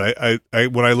out there, but I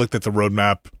when I looked at the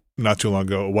roadmap not too long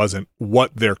ago, it wasn't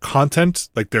what their content,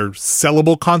 like their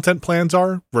sellable content plans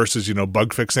are versus,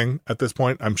 bug fixing at this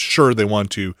point. I'm sure they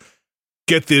want to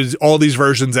get all these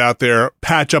versions out there,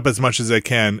 patch up as much as they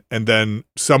can, and then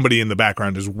somebody in the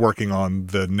background is working on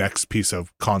the next piece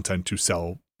of content to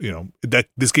sell. That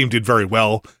this game did very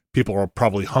well. People are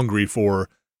probably hungry for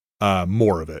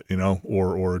more of it,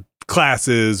 or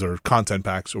classes or content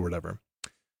packs or whatever.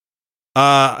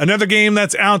 Another game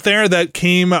that's out there that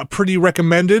came pretty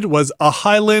recommended was A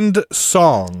Highland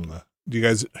Song. Do you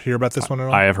guys hear about this one at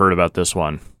all? I have heard about this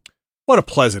one. What a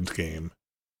pleasant game.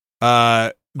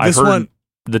 I've heard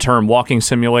the term walking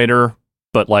simulator,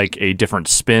 but like a different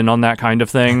spin on that kind of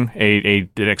thing. An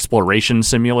exploration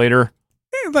simulator.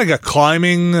 Like a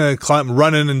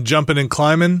running and jumping and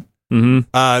climbing.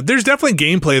 Mm-hmm. There's definitely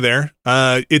gameplay there.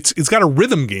 It's got a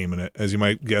rhythm game in it, as you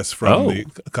might guess from the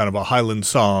kind of a Highland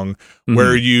Song,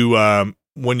 where you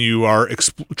when you are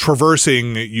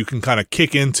traversing, you can kind of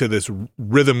kick into this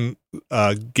rhythm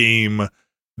game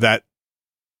that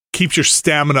keeps your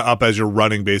stamina up as you're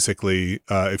running. Basically,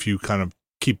 if you kind of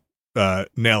keep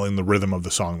nailing the rhythm of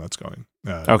the song that's going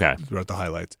throughout the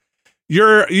highlights.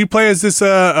 You play as this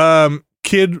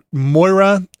kid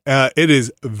Moira. It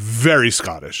is very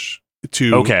Scottish.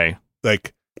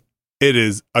 Like, it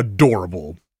is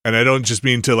adorable, and I don't just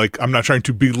mean to I'm not trying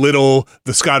to belittle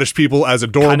the Scottish people as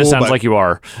adorable. Kind of sounds like you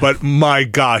are, but my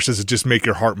gosh, does it just make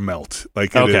your heart melt?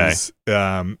 Like it is.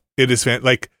 It is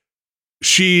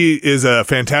she is a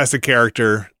fantastic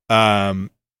character, and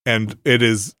it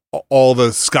is all the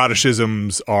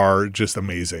Scottishisms are just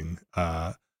amazing.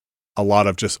 A lot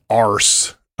of just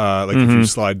arse. If you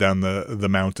slide down the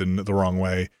mountain the wrong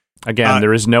way. Again,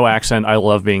 there is no accent I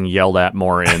love being yelled at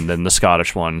more in than the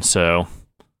Scottish one, so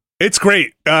it's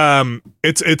great.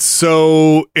 It's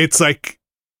like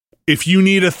if you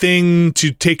need a thing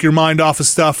to take your mind off of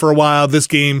stuff for a while, this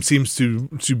game seems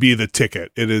to be the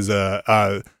ticket. It is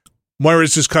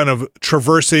Moira's just kind of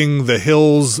traversing the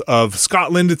hills of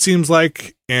Scotland, it seems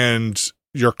like, and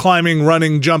you're climbing,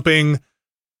 running, jumping,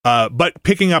 but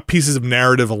picking up pieces of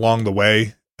narrative along the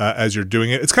way. As you're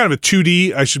doing it, it's kind of a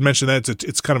 2D. I should mention that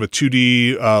it's kind of a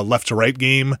 2D left to right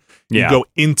game. You go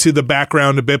into the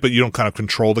background a bit, but you don't kind of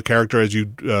control the character as you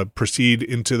proceed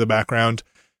into the background.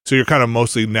 So you're kind of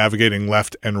mostly navigating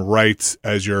left and right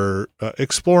as you're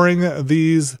exploring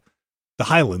the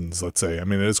Highlands. Let's say. I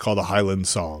mean, it is called a Highland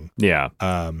Song. Yeah.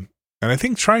 And I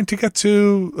think trying to get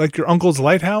to your uncle's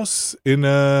lighthouse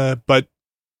but.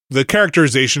 The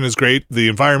characterization is great. The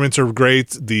environments are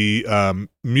great. The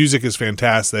music is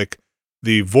fantastic.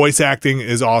 The voice acting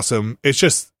is awesome. It's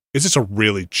just a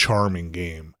really charming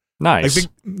game. Nice.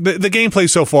 The gameplay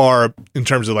so far, in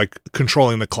terms of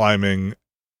controlling the climbing,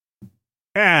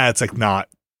 it's not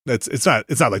like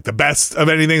the best of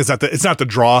anything. It's not the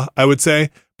draw, I would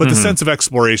say, but the sense of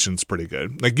exploration is pretty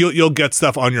good. Like you'll get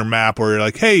stuff on your map where you're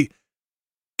like, hey,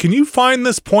 can you find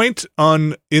this point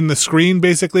in the screen?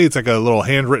 Basically, it's like a little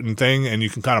handwritten thing, and you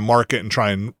can kind of mark it and try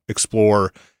and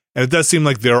explore. And it does seem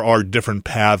like there are different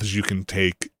paths you can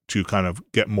take to kind of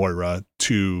get Moira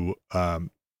to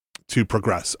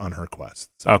progress on her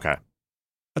quest. So okay,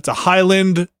 that's a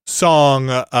Highland Song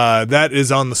that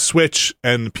is on the Switch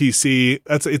and the PC.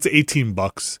 It's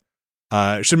 $18.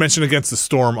 I should mention Against the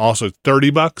Storm also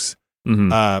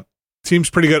 $30.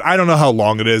 Seems pretty good. I don't know how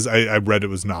long it is. I read it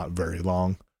was not very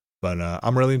long. But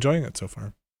I'm really enjoying it so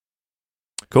far.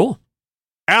 Cool.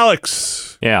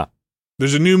 Alex. Yeah.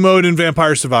 There's a new mode in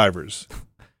Vampire Survivors.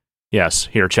 Yes,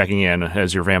 here checking in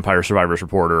as your Vampire Survivors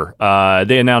reporter.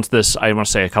 They announced this, I want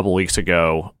to say a couple weeks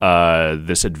ago,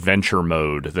 this adventure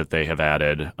mode that they have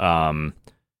added.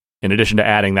 In addition to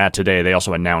adding that today, they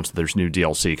also announced there's new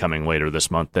DLC coming later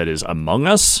this month that is Among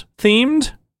Us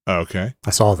themed. Okay. I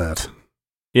saw that.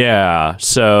 Yeah,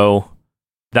 so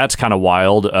that's kind of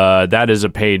wild. That is a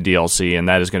paid DLC, and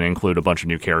that is going to include a bunch of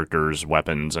new characters,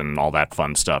 weapons, and all that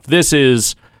fun stuff. This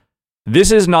is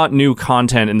not new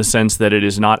content in the sense that it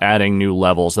is not adding new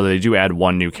levels, so they do add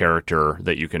one new character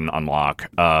that you can unlock.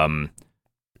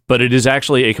 But it is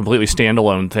actually a completely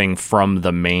standalone thing from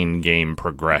the main game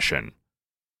progression.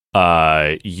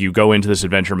 you go into this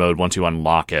adventure mode once you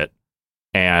unlock it,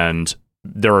 and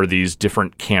there are these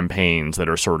different campaigns that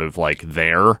are sort of like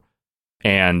there,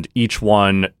 and each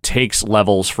one takes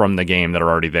levels from the game that are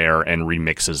already there and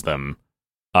remixes them.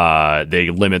 They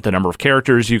limit the number of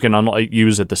characters you can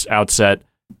use at this outset.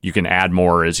 You can add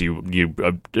more as you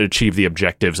achieve the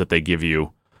objectives that they give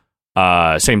you.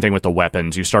 Same thing with the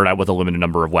weapons. You start out with a limited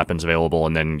number of weapons available,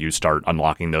 and then you start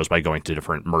unlocking those by going to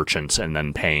different merchants and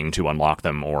then paying to unlock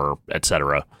them, or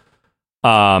etc.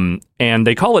 And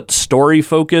they call it story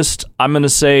focused. I'm going to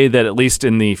say that at least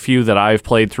in the few that I've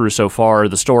played through so far,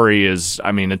 the story is,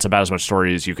 I mean, it's about as much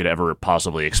story as you could ever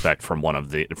possibly expect from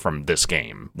from this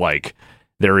game. Like,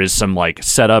 there is some like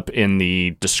setup in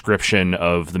the description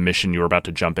of the mission you're about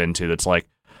to jump into that's like,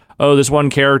 oh, this one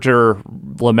character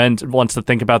wants to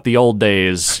think about the old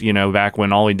days, back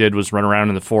when all he did was run around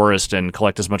in the forest and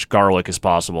collect as much garlic as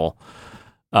possible.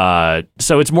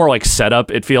 So it's more like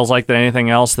setup, it feels like, than anything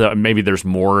else. That maybe there's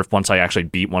more once I actually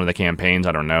beat one of the campaigns,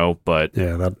 I don't know, but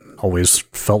yeah, that always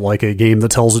felt like a game that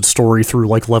tells its story through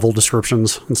like level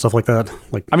descriptions and stuff like that.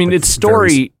 Like, I mean, like its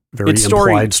story, very its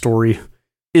implied story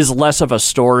is less of a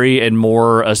story and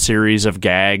more a series of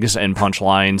gags and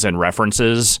punchlines and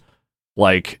references.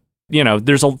 Like,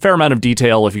 there's a fair amount of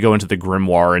detail if you go into the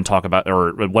grimoire and talk about,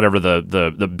 or whatever, the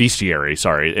bestiary,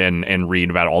 and read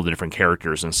about all the different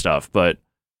characters and stuff. But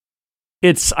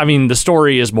the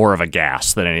story is more of a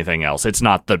gas than anything else. It's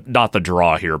not the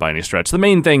draw here by any stretch. The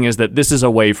main thing is that this is a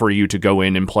way for you to go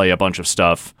in and play a bunch of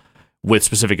stuff with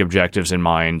specific objectives in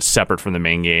mind, separate from the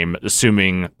main game,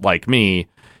 assuming, like me,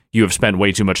 you have spent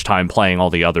way too much time playing all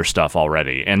the other stuff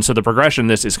already. And so the progression in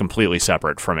this is completely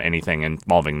separate from anything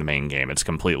involving the main game. It's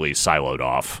completely siloed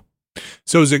off.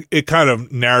 So is it kind of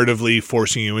narratively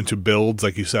forcing you into builds,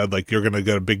 like you said, like you're going to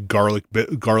get a big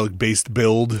garlic-based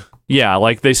build? Yeah,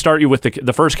 like they start you with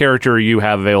the first character you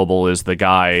have available is the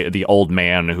guy, the old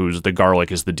man, who's the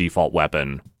garlic is the default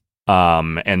weapon.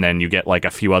 And then you get like a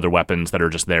few other weapons that are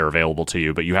just there available to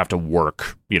you, but you have to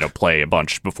work, play a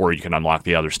bunch before you can unlock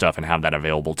the other stuff and have that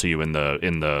available to you in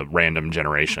the random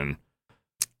generation.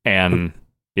 And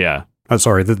yeah. I'm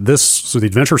sorry, so the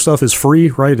adventure stuff is free,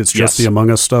 right? It's just the Among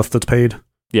Us stuff that's paid?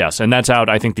 Yes, and that's out,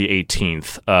 I think, the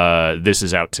 18th. This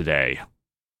is out today.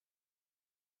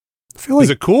 I feel like, is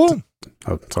it cool?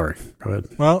 Oh, sorry. Go ahead.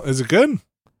 Well, is it good?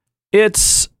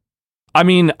 I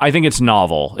think it's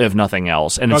novel, if nothing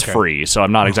else, and it's free, so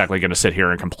I'm not exactly going to sit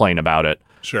here and complain about it.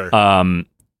 Sure.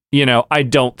 I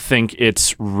don't think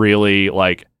it's really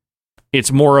like,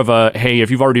 it's more of a, hey,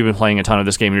 if you've already been playing a ton of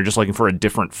this game and you're just looking for a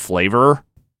different flavor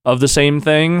of the same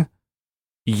thing,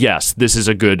 yes, this is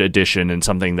a good addition and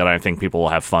something that I think people will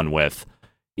have fun with.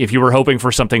 If you were hoping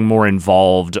for something more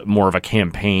involved, more of a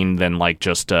campaign than like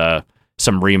just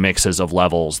some remixes of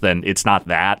levels, then it's not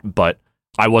that, but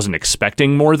I wasn't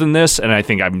expecting more than this, and I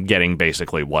think I'm getting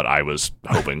basically what I was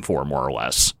hoping for, more or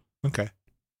less. Okay.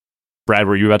 Brad,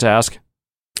 were you about to ask?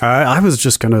 I was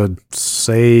just going to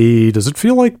say, does it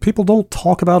feel like people don't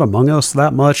talk about Among Us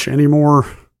that much anymore?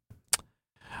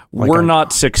 We're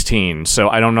not 16, so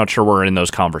I'm not sure we're in those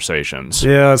conversations.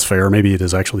 Yeah, that's fair. Maybe it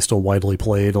is actually still widely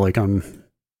played. Like, I'm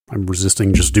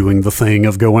resisting just doing the thing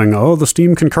of going, oh, the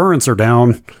Steam concurrents are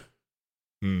down.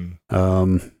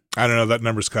 I don't know. That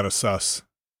number's kind of sus.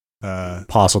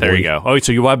 Possibly. There you go. Oh,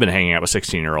 so you have been hanging out with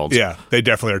 16-year-olds. Yeah, they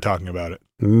definitely are talking about it.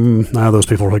 Those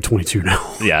people are like 22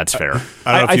 now. Yeah, it's fair.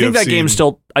 I think that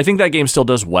game still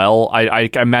does well. I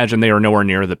imagine they are nowhere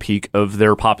near the peak of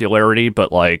their popularity,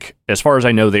 but like as far as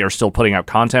I know, they are still putting out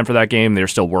content for that game. They're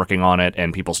still working on it,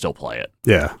 and people still play it.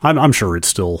 Yeah, I'm sure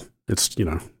it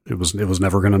was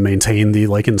never going to maintain the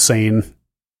like insane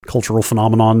cultural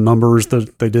phenomenon numbers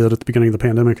that they did at the beginning of the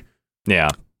pandemic. Yeah.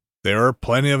 There are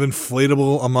plenty of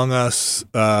inflatable Among Us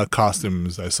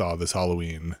costumes I saw this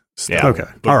Halloween. Yeah. Okay.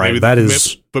 All right. Maybe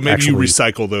you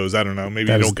recycle those. I don't know.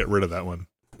 Maybe you don't get rid of that one.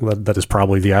 That is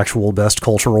probably the actual best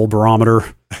cultural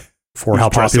barometer for how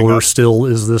popular still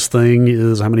is this thing,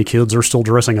 is how many kids are still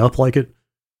dressing up like it.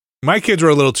 My kids were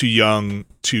a little too young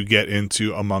to get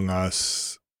into Among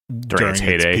Us during its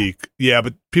heyday. peak. Yeah,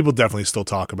 but people definitely still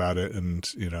talk about it, and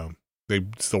they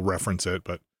still reference it,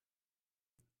 but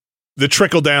the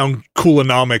trickle-down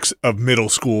coolenomics of middle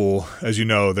school, as you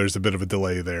know, there's a bit of a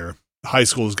delay there. High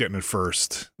school is getting it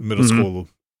first, middle school,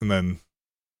 and then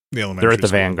the elementary They're at the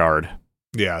school. vanguard.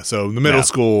 Yeah, so the middle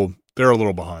school, they're a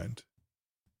little behind.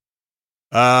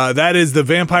 That is the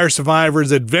Vampire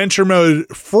Survivors Adventure Mode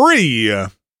free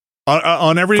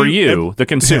on every... For you, the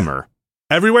consumer.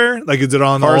 Everywhere? Like, is it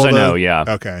on as far all as I know, yeah.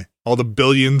 Okay. All the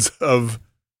billions of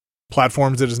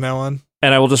platforms it is now on?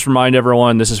 And I will just remind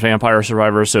everyone, this is Vampire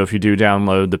Survivor, so if you do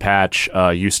download the patch,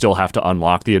 you still have to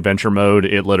unlock the adventure mode.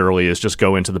 It literally is just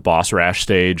go into the boss rash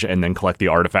stage and then collect the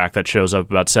artifact that shows up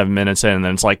about 7 minutes in, and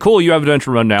then it's like, cool, you have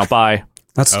adventure mode now, bye.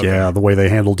 That's, the way they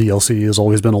handle DLC has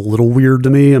always been a little weird to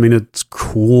me. I mean, it's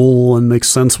cool and makes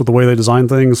sense with the way they design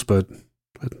things, but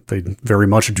they very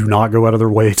much do not go out of their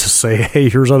way to say, hey,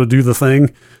 here's how to do the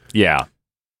thing. Yeah.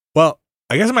 Well,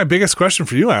 I guess my biggest question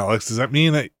for you, Alex, does that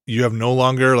mean that you have no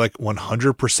longer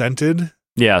 100%ed?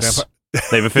 Yes.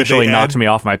 They've officially knocked me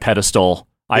off my pedestal.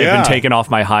 I have been taken off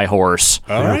my high horse.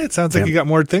 All right. Sounds like you got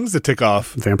more things to tick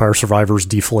off. Vampire Survivors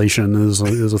deflation is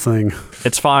a thing.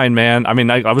 It's fine, man. I mean,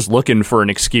 I was looking for an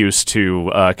excuse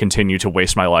to continue to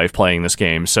waste my life playing this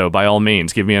game. So by all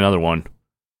means, give me another one.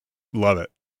 Love it.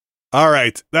 All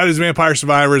right. That is Vampire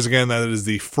Survivors. Again, that is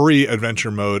the free adventure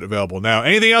mode available now.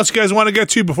 Anything else you guys want to get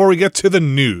to before we get to the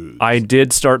news? I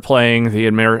did start playing the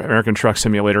American Truck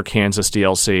Simulator Kansas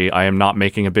DLC. I am not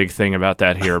making a big thing about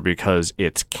that here because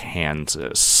it's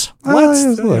Kansas.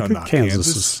 What? Look,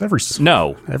 Kansas is every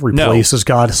place has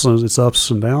got its ups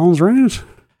and downs, right?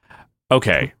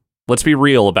 Okay. Let's be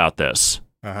real about this.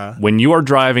 When you are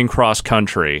driving cross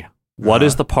country, what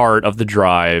is the part of the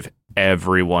drive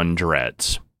everyone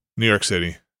dreads? New York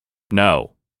City.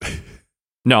 No,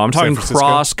 I'm talking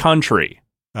cross country.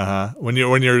 When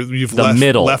you've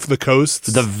left the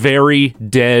coast, the very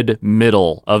dead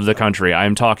middle of the country. I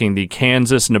am talking the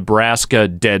Kansas-Nebraska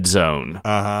dead zone.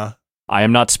 I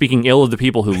am not speaking ill of the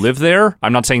people who live there.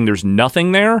 I'm not saying there's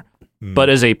nothing there, but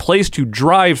as a place to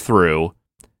drive through,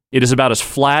 it is about as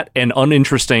flat and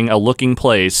uninteresting a looking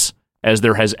place as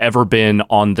there has ever been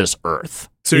on this earth.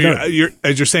 So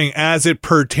you're saying, as it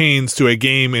pertains to a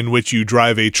game in which you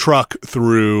drive a truck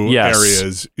through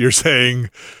areas, you're saying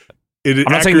it.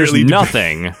 I'm not saying there's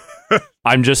nothing.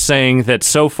 I'm just saying that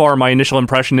so far my initial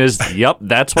impression is, yep,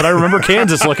 that's what I remember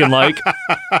Kansas looking like.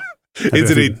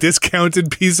 Is it a discounted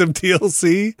piece of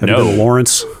DLC? Have you been to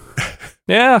Lawrence?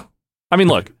 Yeah. I mean,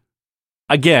 look.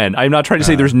 Again, I'm not trying to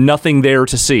say there's nothing there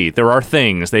to see. There are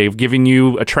things. They've given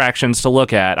you attractions to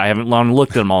look at. I haven't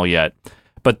looked at them all yet.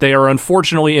 But they are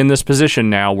unfortunately in this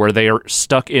position now where they are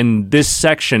stuck in this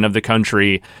section of the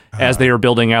country as they are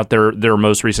building out their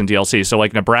most recent DLC. So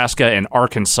like Nebraska and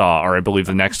Arkansas are, I believe,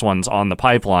 the next ones on the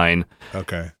pipeline.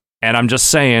 Okay. And I'm just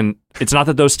saying, it's not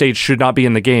that those states should not be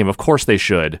in the game. Of course they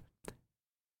should.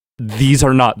 These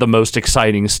are not the most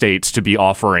exciting states to be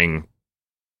offering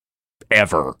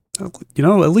ever. You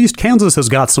know, at least Kansas has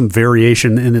got some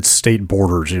variation in its state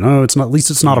borders. You know, at least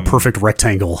it's not a perfect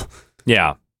rectangle.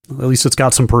 Yeah. At least it's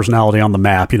got some personality on the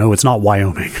map. You know, it's not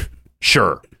Wyoming.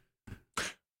 Sure.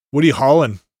 What are you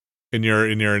hauling in your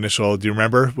initial? Do you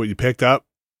remember what you picked up?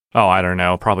 Oh, I don't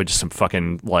know. Probably just some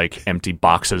fucking empty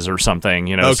boxes or something.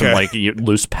 You know, some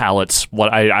loose pallets.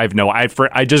 What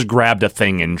I just grabbed a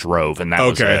thing and drove, and that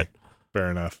was it. Fair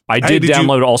enough. I did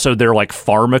download also their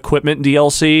farm equipment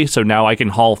DLC, so now I can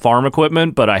haul farm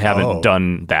equipment, but I haven't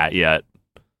done that yet.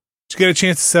 Did you get a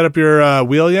chance to set up your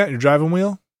wheel yet? Your driving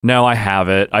wheel? No, I have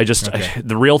it.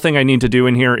 The real thing I need to do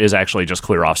in here is actually just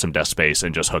clear off some desk space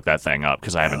and just hook that thing up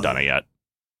because I haven't done it yet.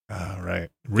 Right.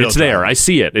 It's there. I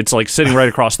see it. It's sitting right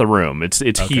across the room. It's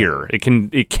here. It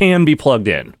can be plugged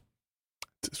in.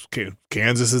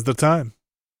 Kansas is the time.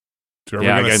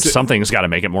 Something's got to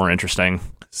make it more interesting.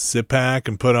 Sit back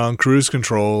and put on cruise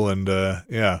control and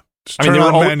just turn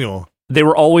on manual. They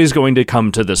were always going to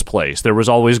come to this place. There was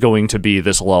always going to be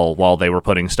this lull while they were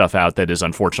putting stuff out that is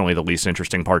unfortunately the least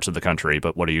interesting parts of the country,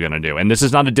 but what are you going to do? And this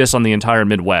is not a diss on the entire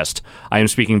Midwest. I am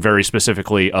speaking very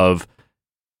specifically of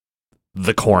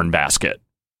the corn basket.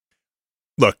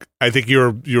 Look, I think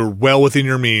you're well within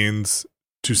your means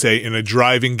to say in a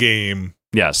driving game.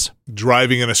 Yes.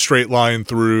 Driving in a straight line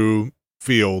through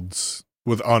fields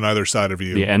on either side of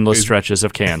you. The endless stretches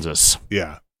of Kansas.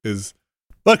 Yeah.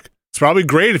 Look, it's probably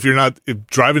great if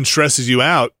driving stresses you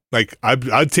out.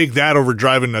 I'd take that over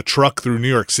driving a truck through New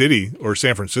York City or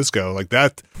San Francisco.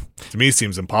 That, to me,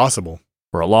 seems impossible.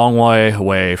 We're a long way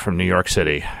away from New York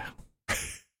City. A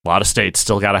lot of states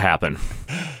still got to happen.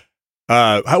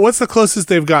 What's the closest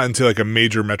they've gotten to a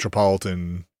major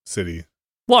metropolitan city?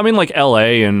 Well, I mean,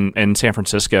 L.A. and San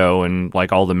Francisco and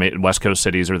all the West Coast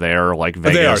cities are there, Vegas.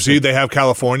 They are. So they have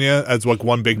California as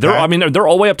one big. They're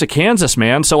all the way up to Kansas,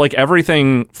 man. So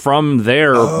everything from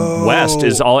there west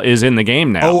is in the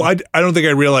game now. Oh, I don't think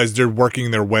I realized they're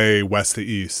working their way west to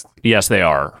east. Yes, they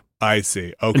are. I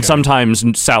see. Okay. And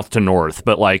sometimes south to north,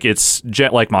 but it's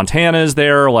Montana is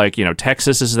there,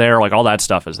 Texas is there, all that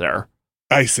stuff is there.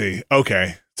 I see.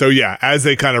 Okay. So yeah, as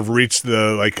they kind of reach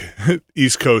the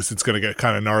East Coast, it's going to get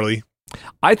kind of gnarly.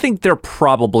 I think they're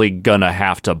probably gonna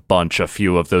have to bunch a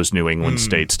few of those New England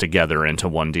states together into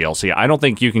one DLC. I don't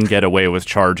think you can get away with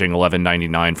charging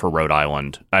 $11.99 for Rhode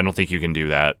Island. I don't think you can do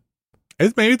that.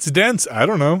 Maybe it's dense. I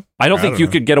don't know. I don't think you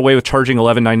could get away with charging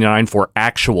 $11.99 for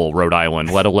actual Rhode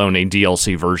Island, let alone a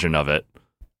DLC version of it.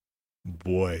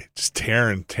 Boy, just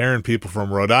tearing people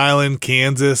from Rhode Island,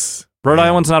 Kansas. Rhode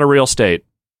Island's not a real state.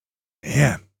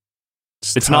 Man.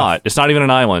 It's not. It's not even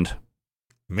an island.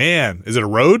 Man, is it a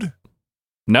road?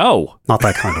 No. Not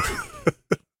that kind of.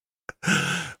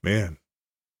 Man,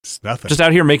 it's nothing. Just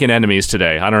out here making enemies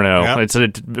today. I don't know.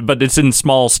 Yep. But it's in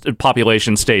small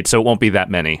population states, so it won't be that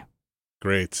many.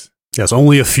 Great. Yes,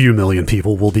 only a few million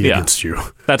people will be against you.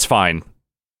 That's fine.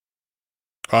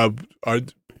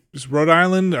 Is Rhode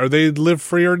Island, are they live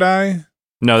free or die?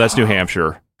 No, that's New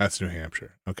Hampshire. That's New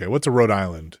Hampshire. Okay, what's a Rhode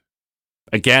Island?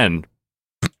 Again,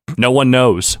 no one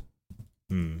knows.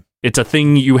 It's a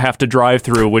thing you have to drive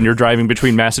through when you're driving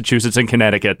between Massachusetts and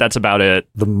Connecticut. That's about it.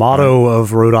 The motto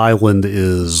of Rhode Island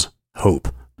is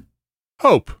hope.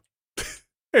 Hope.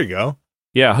 There you go.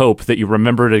 Yeah, hope that you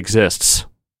remember it exists.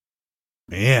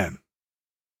 Man.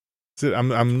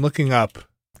 I'm looking up.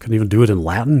 Couldn't even do it in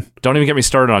Latin? Don't even get me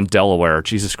started on Delaware.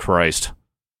 Jesus Christ.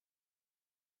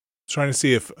 Trying to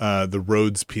see if the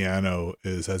Rhodes piano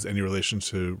has any relation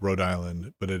to Rhode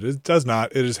Island, but it does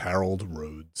not. It is Harold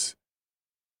Rhodes.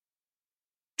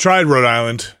 Tried Rhode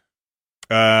Island.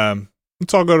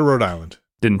 Let's all go to Rhode Island.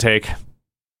 Didn't take.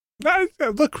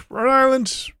 Look, Rhode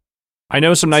Island. I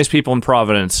know some nice people in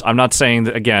Providence. I'm not saying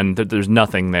that, again, that there's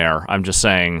nothing there. I'm just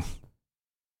saying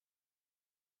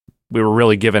we were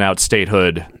really giving out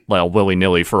statehood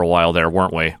willy-nilly for a while there,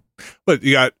 weren't we? But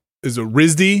you got, is it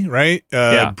RISD, right?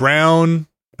 Brown.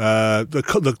 I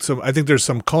think there's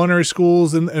some culinary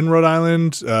schools in Rhode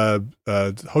Island.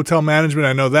 Hotel management,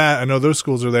 I know that. I know those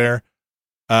schools are there.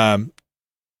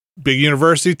 Big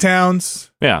university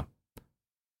towns. Yeah.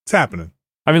 It's happening.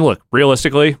 I mean, look,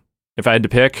 realistically, if I had to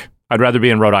pick, I'd rather be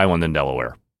in Rhode Island than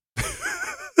Delaware.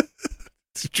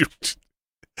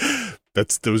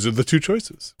 Those are the two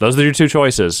choices. Those are your two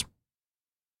choices.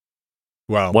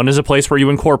 Wow. One is a place where you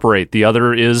incorporate. The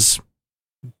other is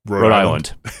Rhode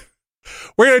Island.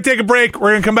 We're going to take a break.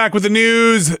 We're going to come back with the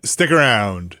news. Stick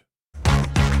around.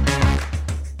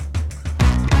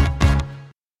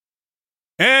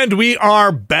 And we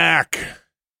are back.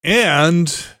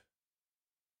 And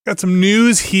got some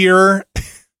news here.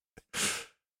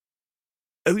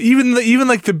 Even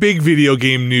like the big video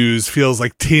game news feels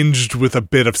like tinged with a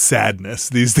bit of sadness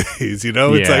these days, you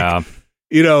know? It's like,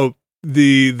 you know,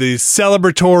 the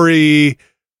celebratory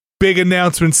big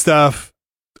announcement stuff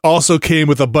also came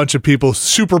with a bunch of people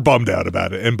super bummed out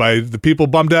about it. And by the people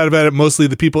bummed out about it, mostly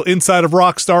the people inside of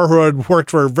Rockstar who had worked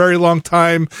for a very long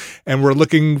time and were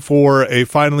looking for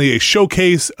finally a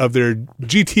showcase of their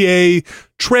GTA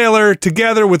trailer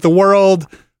together with the world.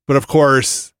 But of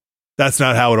course, that's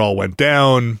not how it all went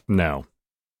down. No.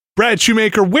 Brad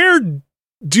Shoemaker,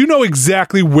 do you know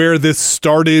exactly where this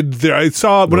started? I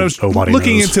saw when I was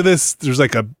looking into this, there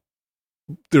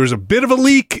was a bit of a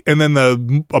leak and then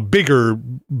a bigger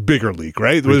leak,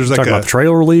 right? Are you talking about the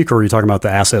trailer leak, or are you talking about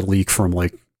the asset leak from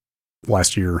like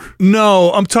last year?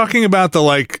 No, I'm talking about the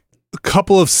like a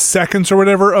couple of seconds or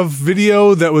whatever of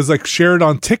video that was like shared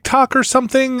on TikTok or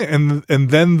something, and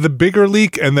then the bigger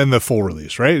leak and then the full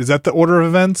release, right? Is that the order of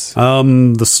events?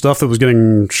 The stuff that was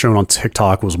getting shown on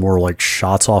TikTok was more like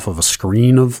shots off of a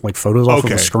screen of like photos off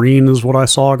of a screen is what I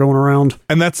saw going around.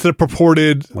 And that's the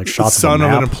purported like shots son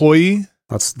of an employee?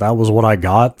 That was what I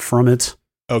got from it.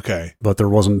 Okay. But there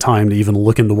wasn't time to even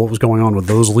look into what was going on with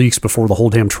those leaks before the whole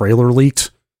damn trailer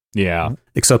leaked. Yeah.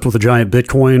 Except with a giant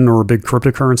Bitcoin or a big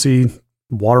cryptocurrency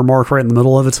watermark right in the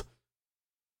middle of it.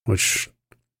 Which,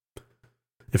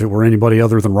 if it were anybody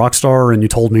other than Rockstar and you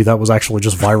told me that was actually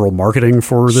just viral marketing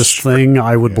for this thing,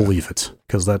 I would believe it.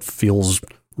 Because that feels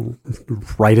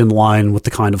right in line with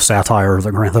the kind of satire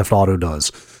that Grand Theft Auto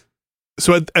does.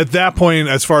 So at that point,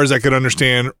 as far as I could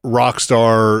understand,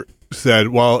 Rockstar said,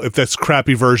 well, if this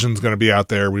crappy version's going to be out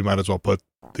there, we might as well put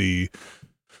the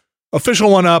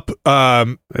official one up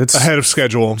ahead of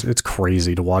schedule. It's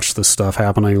crazy to watch this stuff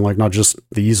happening, like not just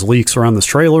these leaks around this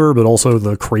trailer, but also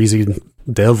the crazy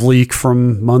dev leak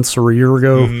from months or a year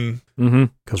ago.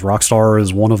 Because Rockstar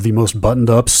is one of the most buttoned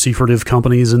up, secretive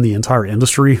companies in the entire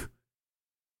industry.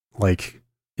 Like,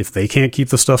 if they can't keep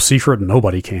the stuff secret,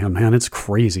 nobody can, man. It's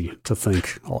crazy to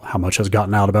think how much has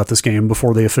gotten out about this game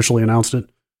before they officially announced it.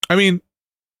 I mean,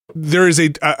 there is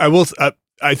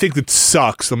I think it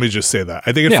sucks. Let me just say that.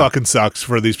 I think it fucking sucks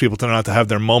for these people to not to have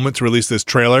their moment to release this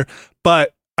trailer.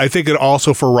 But I think it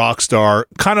also for Rockstar,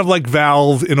 kind of like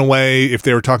Valve in a way, if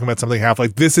they were talking about something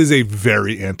Half-Life, this is a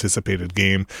very anticipated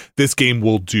game. This game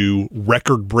will do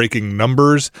record-breaking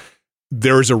numbers.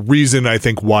 There's a reason, I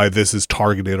think, why this is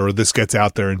targeted or this gets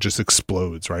out there and just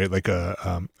explodes, right? Like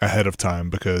ahead of time,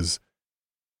 because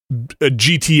a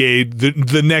GTA,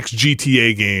 the next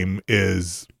GTA game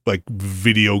is like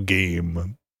video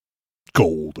game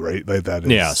gold, right? Like that is,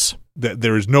 yes.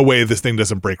 There is no way this thing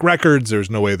doesn't break records. There's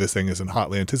no way this thing isn't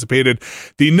hotly anticipated.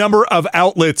 The number of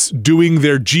outlets doing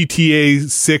their GTA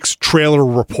 6 trailer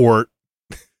report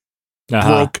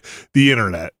broke the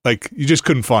internet. Like, you just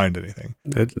couldn't find anything.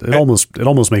 It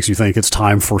almost makes you think it's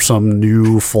time for some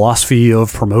new philosophy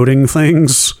of promoting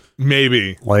things.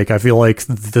 Maybe. Like, I feel like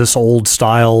this old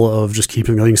style of just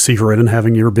keeping things secret and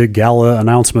having your big gala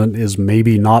announcement is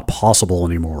maybe not possible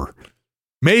anymore.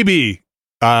 Maybe.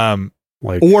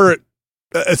 Or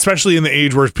especially in the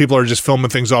age where people are just filming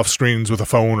things off screens with a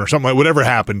phone or something, like whatever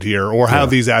happened here, or how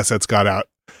these assets got out.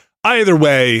 Either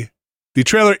way, the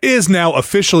trailer is now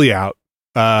officially out,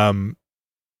 and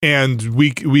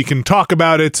we can talk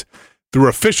about it through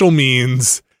official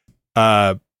means.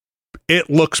 It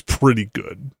looks pretty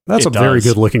good. That's very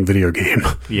good looking video game.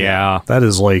 Yeah, that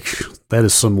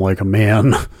is some like a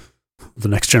man. The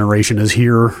next generation is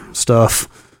here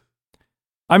stuff.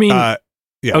 I mean.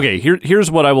 Yeah. Okay, here's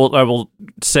what I will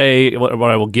say, what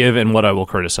I will give, and what I will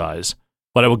criticize.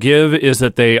 What I will give is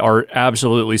that they are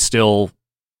absolutely still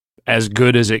as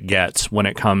good as it gets when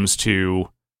it comes to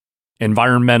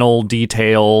environmental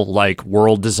detail, like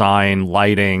world design,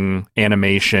 lighting,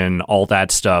 animation, all that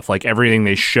stuff. Like, everything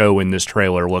they show in this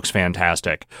trailer looks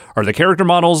fantastic. Are the character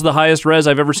models the highest res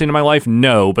I've ever seen in my life?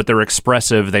 No, but they're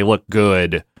expressive, they look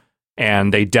good,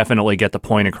 and they definitely get the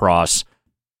point across.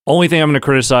 Only thing I'm going to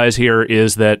criticize here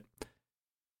is that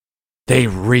they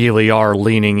really are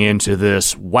leaning into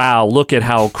this. Wow, look at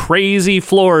how crazy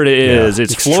Florida is.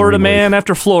 It's extremely. Florida man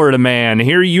after Florida man.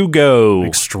 Here you go.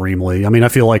 Extremely. I mean, I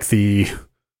feel like the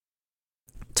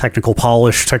technical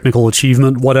polish, technical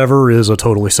achievement, whatever, is a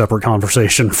totally separate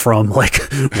conversation from,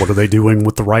 like, what are they doing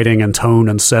with the writing and tone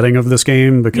and setting of this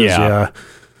game? Because,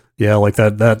 like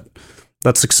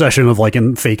that succession of like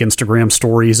fake Instagram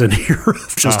stories in here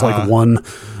of just like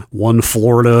one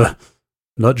Florida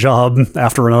nut job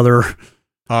after another.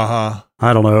 I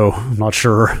don't know. I'm not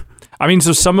sure. I mean,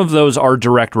 so some of those are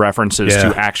direct references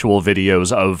to actual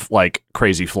videos of like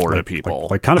crazy Florida people.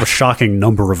 Like kind of a shocking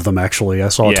number of them, actually. I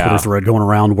saw a Twitter thread going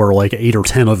around where like 8 or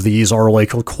 10 of these are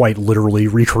like quite literally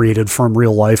recreated from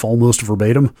real life, almost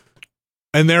verbatim.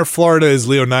 And their Florida is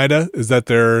Leonida? Is that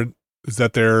their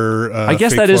I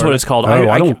guess that is what it's called. I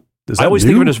always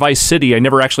think of it as Vice City. I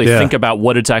never actually think about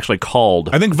what it's actually called.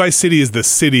 I think Vice City is the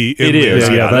city. It is.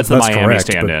 Yeah, that's the Miami correct,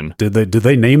 stand-in. Did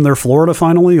they name their Florida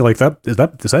finally? Like that is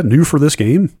that new for this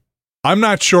game? I'm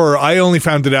not sure. I only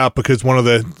found it out because one of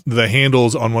the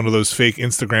handles on one of those fake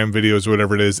Instagram videos or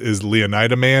whatever it is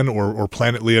Leonida Man or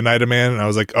Planet Leonida Man, and I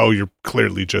was like, oh, you're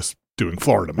clearly just doing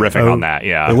Florida Man. Riffing on that,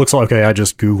 yeah. It looks like, I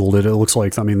just Googled it. It looks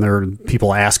like, I mean, there are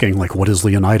people asking, like, what is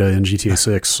Leonida in GTA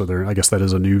 6? So I guess that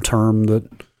is a new term that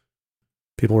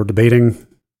people are debating.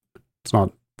 It's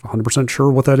not 100%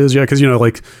 sure what that is yet, because, you know,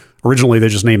 like, originally they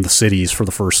just named the cities for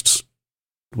the first,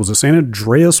 was it San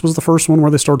Andreas was the first one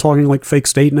where they started talking, like, fake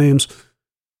state names?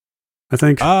 I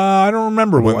think. I don't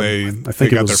remember when they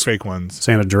got their fake ones.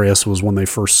 San Andreas was when they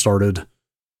first started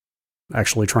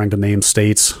actually trying to name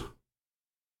states.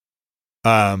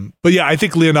 But yeah, I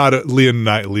think Leonida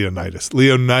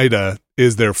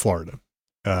is their Florida.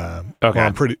 Okay,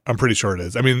 well, I'm pretty sure it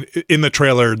is. I mean, in the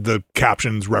trailer, the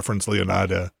captions reference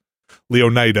Leonida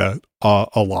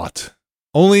a lot.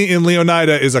 Only in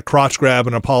Leonida is a crotch grab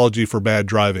and apology for bad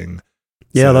driving.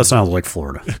 Yeah, so, that sounds like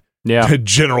Florida. Yeah,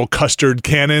 General Custard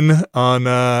Cannon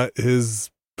on his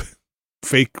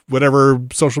fake whatever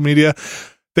social media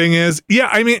thing is. Yeah,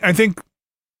 I mean, I think.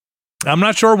 I'm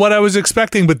not sure what I was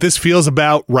expecting, but this feels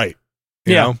about right.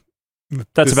 You know?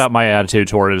 That's about my attitude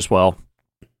toward it as well.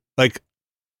 Like,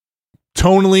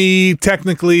 tonally,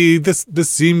 technically, this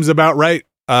seems about right.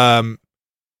 I'm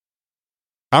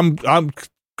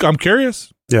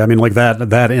curious. Yeah, I mean, like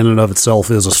that in and of itself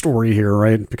is a story here,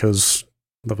 right? Because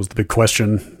that was the big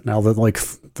question. Now that like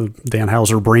the Dan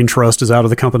Houser brain trust is out of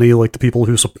the company, like the people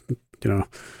who, you know,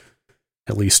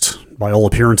 at least by all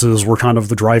appearances, were kind of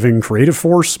the driving creative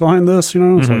force behind this, you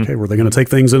know? It's like, hey, were they going to take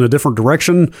things in a different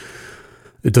direction?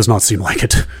 It does not seem like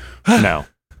it. No.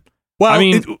 Well, I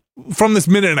mean, from this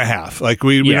minute and a half. Like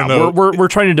we don't know. We're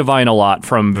trying to divine a lot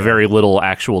from very little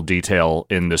actual detail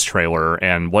in this trailer,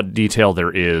 and what detail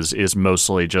there is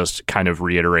mostly just kind of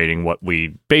reiterating what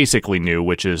we basically knew,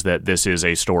 which is that this is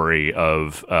a story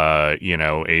of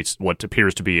what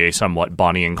appears to be a somewhat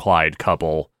Bonnie and Clyde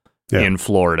couple in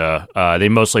Florida. They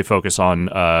mostly focus on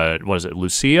what is it,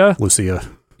 Lucia? Lucia.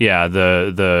 Yeah,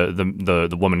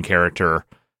 the woman character.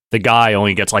 The guy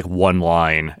only gets like one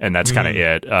line, and that's kind of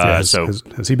it.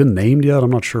 Has he been named yet? I'm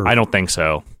not sure. I don't think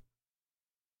so.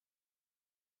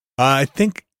 I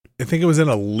think it was in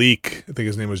a leak. I think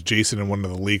his name was Jason in one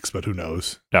of the leaks, but who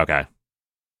knows? Okay.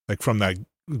 Like from that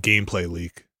gameplay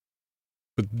leak.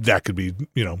 But that could be,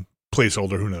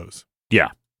 placeholder, who knows? Yeah.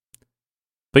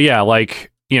 But yeah,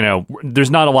 like,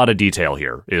 there's not a lot of detail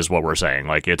here, is what we're saying.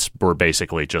 Like, we're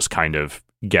basically just kind of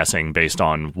guessing based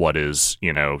on what is,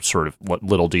 sort of what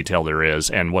little detail there is.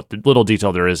 And what the little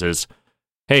detail there is,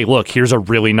 hey, look, here's a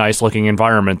really nice looking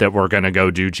environment that we're going to go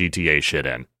do GTA shit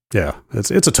in. Yeah, it's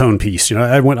a tone piece.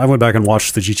 I went back and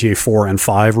watched the GTA 4 and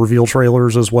 5 reveal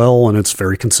trailers as well, and it's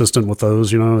very consistent with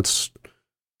those. It's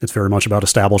very much about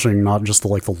establishing not just the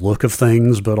look of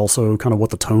things, but also kind of what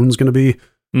the tone's going to be.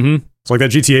 Mm-hmm. It's like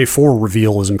that GTA 4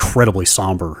 reveal is incredibly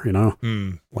somber.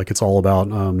 Like it's all about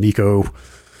Nico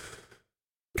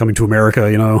coming to America,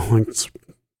 like it's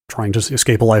trying to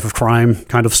escape a life of crime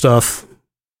kind of stuff.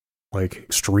 Like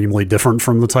extremely different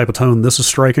from the type of tone this is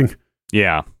striking.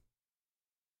 Yeah.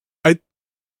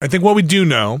 I think what we do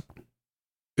know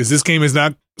is this game is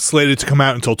not slated to come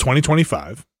out until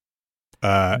 2025.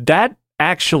 That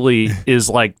actually is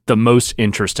like the most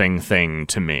interesting thing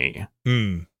to me.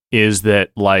 Is that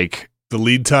like the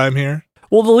lead time here?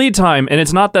 Well, the lead time, and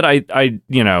it's not that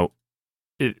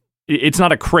it's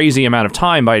not a crazy amount of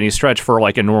time by any stretch for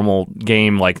like a normal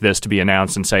game like this to be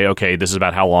announced and say, okay, this is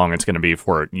about how long it's going to be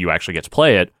before you actually get to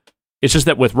play it. It's just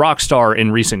that with Rockstar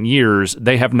in recent years,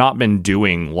 they have not been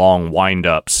doing long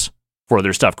wind-ups for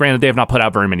their stuff. Granted, they have not put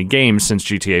out very many games since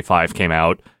GTA 5 came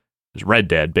out. It's Red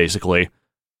Dead, basically.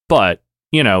 But,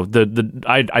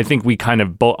 I think we kind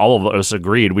of, all of us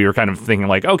agreed, we were kind of thinking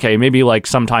like, okay, maybe like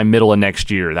sometime middle of next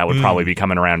year, that would probably be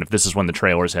coming around if this is when the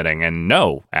trailer's hitting. And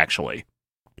no, actually.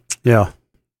 Yeah.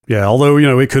 Yeah, although,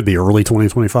 it could be early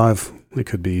 2025. It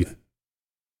could be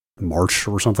March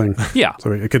or something. Yeah.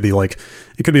 So it could be like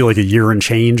a year and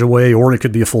change away, or it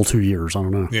could be a full 2 years. I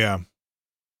don't know. Yeah.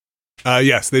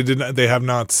 Yes, they have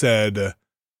not said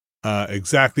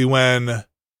exactly when.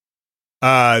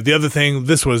 The other thing,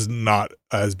 this was not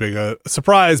as big a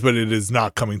surprise, but it is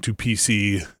not coming to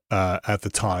PC at the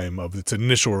time of its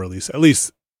initial release. At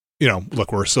least,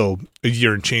 look, we're still a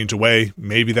year and change away.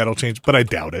 Maybe that'll change, but I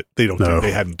doubt it. They don't.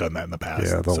 They hadn't done that in the past.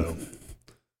 Yeah,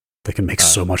 they can make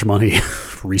so much money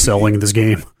reselling this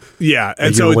game. Yeah,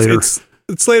 and so it's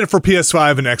slated for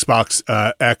PS5 and Xbox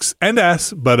X and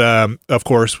S, but of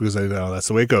course, because I know that's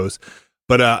the way it goes.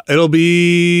 But it'll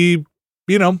be,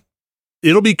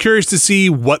 it'll be curious to see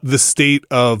what the state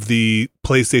of the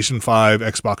PlayStation 5,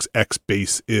 Xbox X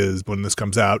base is when this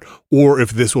comes out, or if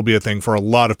this will be a thing for a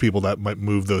lot of people that might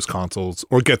move those consoles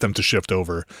or get them to shift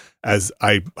over, as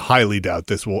I highly doubt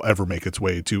this will ever make its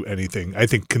way to anything. I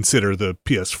think consider the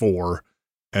PS4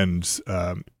 and,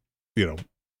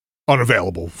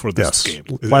 unavailable for this game.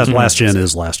 Last gen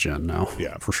is last gen now.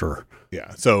 Yeah. For sure.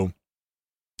 Yeah. So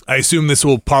I assume this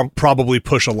will probably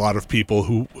push a lot of people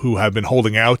who have been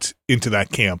holding out into that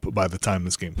camp by the time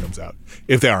this game comes out,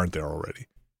 if they aren't there already.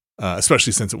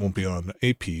 Especially since it won't be on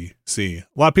a PC. A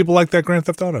lot of people like that Grand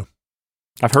Theft Auto.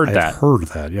 I've heard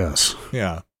that, yes.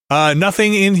 Yeah.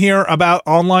 Nothing in here about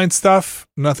online stuff.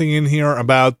 Nothing in here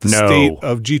about the state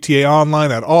of GTA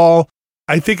Online at all.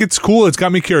 I think it's cool. It's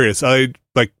got me curious.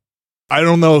 I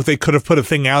don't know if they could have put a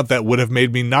thing out that would have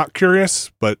made me not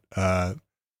curious, but I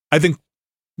think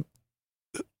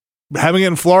having it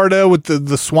in Florida with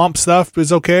the swamp stuff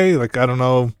is okay. Like, I don't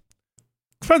know.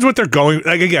 Depends what they're going.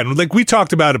 Like, again, like we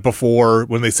talked about it before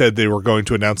when they said they were going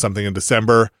to announce something in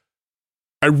December.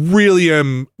 I really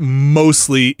am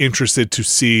mostly interested to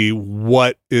see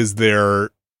what is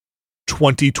their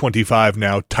 2025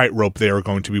 now tightrope they are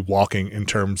going to be walking in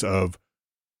terms of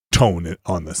tone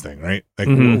on this thing, right? Like,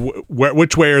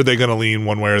 which way are they going to lean,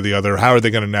 one way or the other? How are they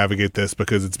going to navigate this?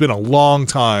 Because it's been a long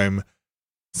time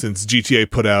since GTA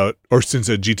put out, or since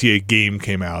a GTA game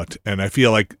came out, and I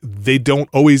feel like they don't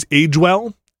always age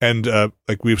well. And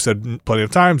like we've said plenty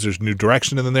of times, there's new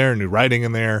direction in there, new writing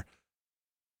in there.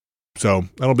 So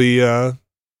that'll be I,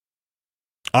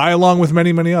 along with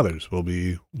many, many others, will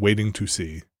be waiting to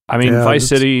see. I mean, Vice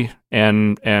City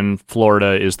and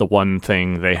Florida is the one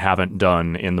thing they haven't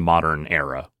done in the modern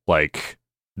era. Like,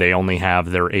 they only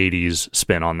have their 80s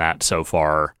spin on that so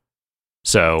far.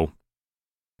 So,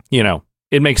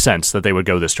 it makes sense that they would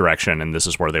go this direction and this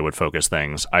is where they would focus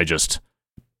things.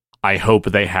 I hope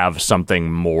they have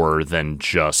something more than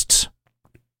just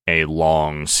a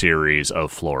long series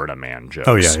of Florida Man jokes.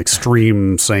 Oh yeah,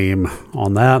 extreme same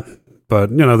on that.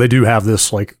 But, they do have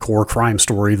this like core crime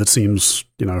story that seems,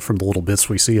 from the little bits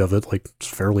we see of it, like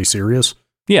fairly serious.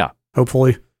 Yeah.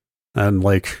 Hopefully. And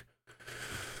like,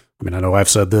 I know I've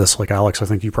said this, like Alex, I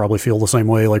think you probably feel the same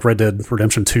way. Like Red Dead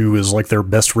Redemption 2 is like their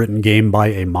best written game by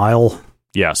a mile.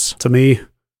 Yes. To me.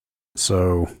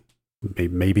 So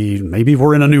maybe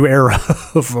we're in a new era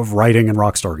of writing in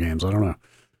Rockstar games. I don't know.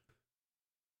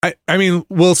 I mean,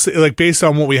 we'll see, like based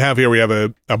on what we have here, we have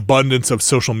a abundance of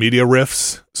social media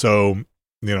riffs. So,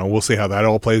 we'll see how that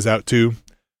all plays out too.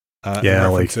 Yeah,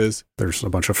 like there's a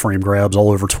bunch of frame grabs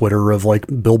all over Twitter of like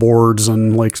billboards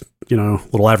and like,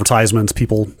 little advertisements,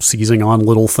 people seizing on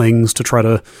little things to try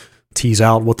to tease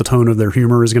out what the tone of their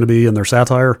humor is going to be and their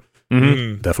satire.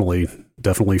 Mm-hmm.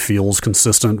 Definitely feels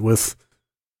consistent with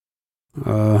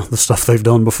the stuff they've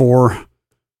done before.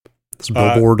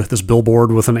 This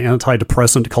billboard with an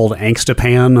antidepressant called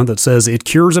Angstapan that says it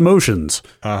cures emotions.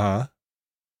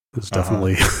 It's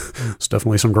definitely it's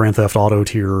definitely some Grand Theft Auto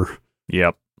tier.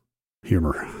 Yep.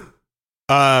 Humor.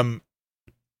 Well,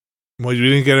 you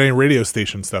didn't get any radio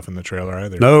station stuff in the trailer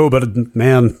either. No, but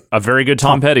man, a very good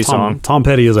Tom Petty song. Tom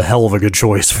Petty is a hell of a good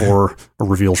choice for a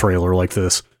reveal trailer like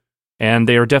this. And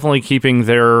they are definitely keeping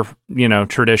their,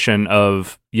 tradition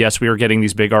of, yes, we are getting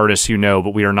these big artists,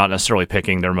 but we are not necessarily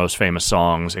picking their most famous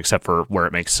songs, except for where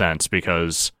it makes sense,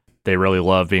 because they really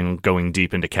love going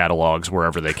deep into catalogs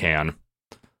wherever they can.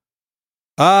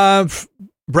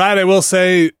 Brad, I will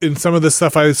say in some of the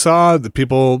stuff I saw, the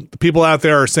people out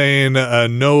there are saying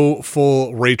no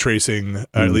full ray tracing,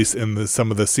 at least in some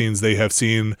of the scenes they have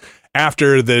seen.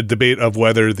 After the debate of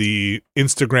whether the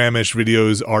Instagram-ish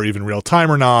videos are even real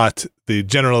time or not, the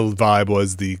general vibe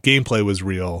was the gameplay was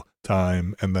real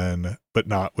time, and then but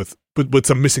not with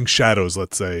some missing shadows,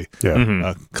 let's say, kind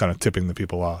of tipping the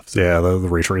people off. So. Yeah, the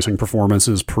ray tracing performance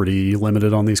is pretty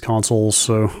limited on these consoles,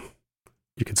 so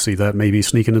you could see that maybe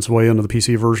sneaking its way into the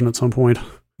PC version at some point.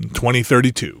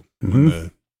 2032 when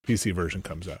the PC version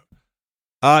comes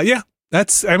out. Yeah,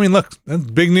 that's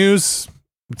big news.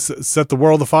 Set the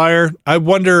world afire. I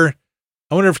wonder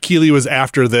if Keighley was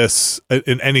after this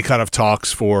in any kind of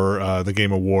talks for the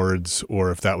Game Awards,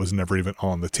 or if that was never even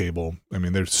on the table. I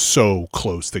mean, they're so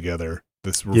close together.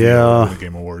 This reveal of the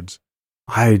Game Awards.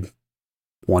 I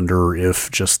wonder if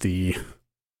just the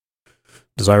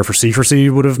desire for secrecy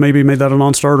would have maybe made that a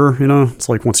non-starter. It's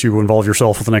like once you involve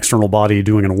yourself with an external body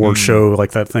doing an award show,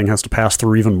 like that thing has to pass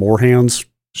through even more hands.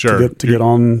 Sure, to get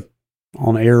on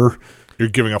air. You're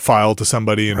giving a file to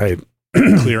somebody and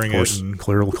clearing it. And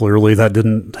clearly, that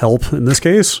didn't help in this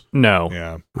case. No.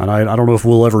 Yeah. And I don't know if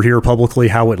we'll ever hear publicly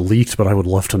how it leaked, but I would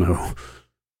love to know.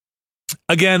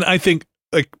 Again, I think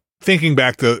thinking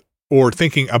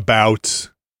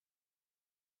about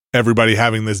everybody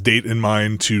having this date in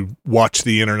mind to watch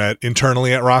the internet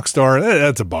internally at Rockstar,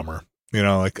 that's a bummer.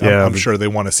 I'm sure they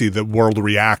want to see the world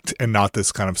react and not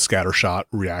this kind of scattershot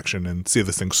reaction, and see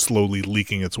this thing slowly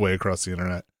leaking its way across the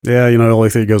internet. Yeah,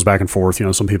 like it goes back and forth.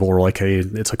 Some people are like, hey,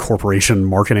 it's a corporation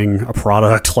marketing a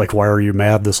product. Like, why are you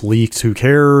mad this leaked? Who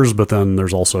cares? But then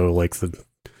there's also like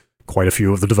quite a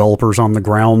few of the developers on the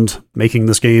ground making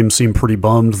this game seem pretty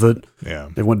bummed that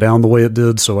it went down the way it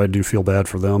did. So I do feel bad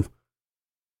for them.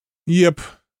 Yep.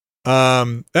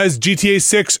 As GTA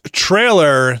 6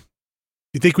 trailer,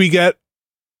 you think we get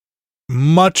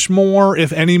much more,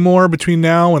 if any more, between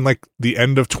now and like the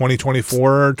end of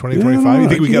 2024 or 2025? You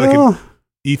think we get like an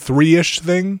E3-ish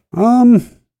thing?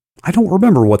 I don't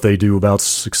remember what they do about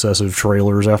successive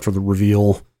trailers after the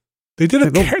reveal. They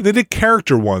did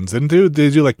character ones, and they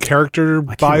do like character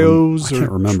bios. I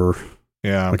can't remember.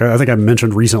 Yeah, like I think I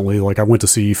mentioned recently, like I went to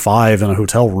see 5 in a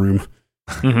hotel room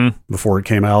before it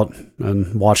came out,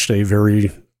 and watched a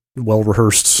very well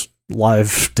rehearsed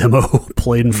live demo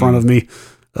played in front of me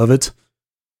of it.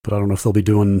 But I don't know if they'll be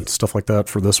doing stuff like that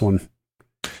for this one.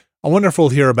 I wonder if we'll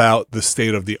hear about the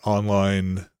state of the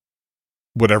online,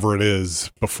 whatever it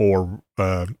is, before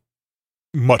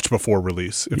much before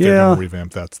release. If they're going to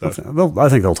revamp that stuff, I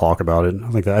think they'll talk about it.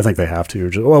 I think they have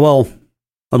to. Well,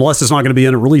 unless it's not going to be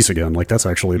in a release again. Like that's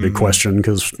actually a big question,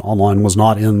 because online was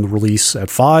not in the release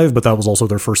at 5, but that was also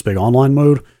their first big online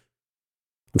mode.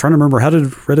 I'm trying to remember, how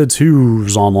did Red Dead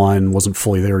 2's online wasn't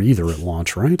fully there either at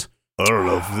launch, right? I don't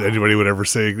know if anybody would ever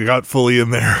say they got fully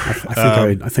in there.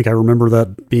 I think I remember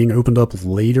that being opened up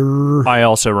later. I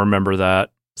also remember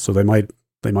that. So they might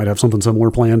have something similar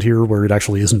planned here where it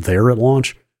actually isn't there at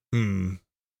launch.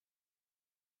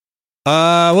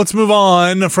 Let's move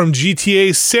on from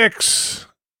GTA 6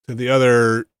 to the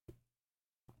other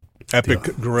epic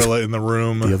gorilla in the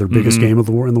room. The other biggest game in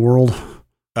the world.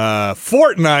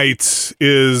 Fortnite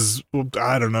is,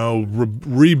 I don't know,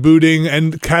 rebooting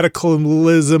and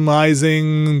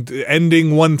cataclysmizing,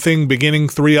 ending one thing, beginning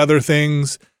three other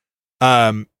things.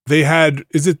 They had,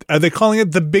 are they calling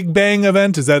it the Big Bang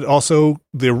event? Is that also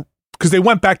because they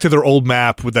went back to their old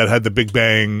map that had the Big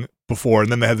Bang before,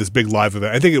 and then they had this big live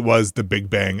event. I think it was the Big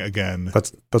Bang again.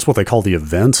 That's what they call the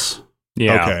events.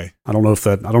 Yeah. Okay. I don't know if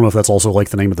that's also like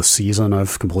the name of the season.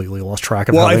 I've completely lost track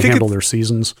of how they handle their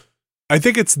seasons. I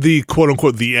think it's the quote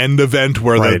unquote the end event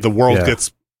where the world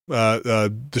gets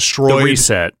destroyed. The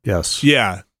reset. Yes.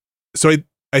 Yeah. So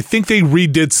I think they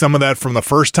redid some of that from the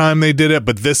first time they did it,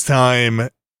 but this time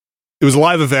it was a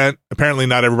live event. Apparently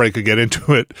not everybody could get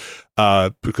into it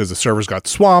because the servers got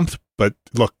swamped. But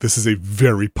look, this is a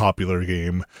very popular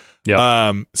game.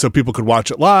 Yeah. So people could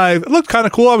watch it live. It looked kind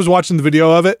of cool. I was watching the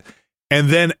video of it. And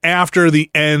then after the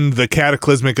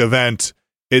cataclysmic event,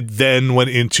 it then went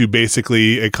into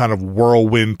basically a kind of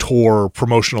whirlwind tour,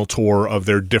 promotional tour of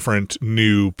their different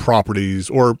new properties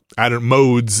or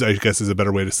modes, I guess is a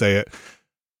better way to say it.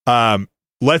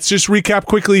 Let's just recap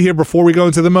quickly here before we go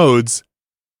into the modes.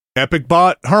 Epic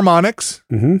bought Harmonix.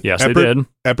 Mm-hmm. Yes, they did.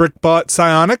 Epic bought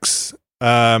Psyonix.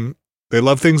 They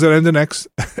love things that end in X,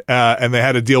 and they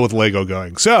had a deal with Lego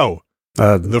going. So,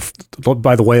 by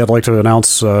the way, I'd like to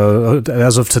announce,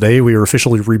 as of today, we are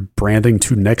officially rebranding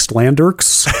to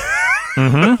Nextlanders.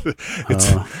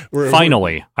 Mm-hmm.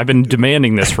 Finally, I've been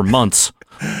demanding this for months.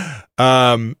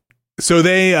 So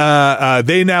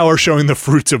they now are showing the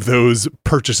fruits of those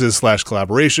purchases /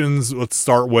 collaborations. Let's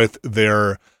start with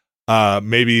their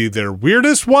maybe their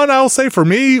weirdest one, I'll say for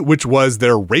me, which was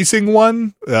their racing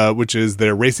one, which is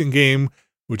their racing game,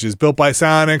 which is built by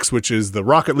Psyonix, which is the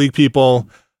Rocket League people.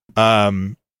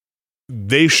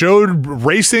 They showed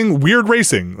weird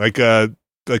racing, like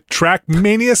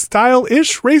Trackmania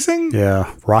style-ish racing.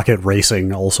 Yeah, Rocket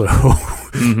Racing also.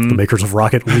 The makers of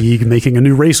Rocket League making a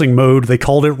new racing mode. They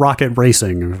called it Rocket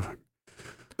Racing.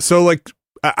 So, like,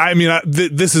 I mean,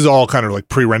 this is all kind of like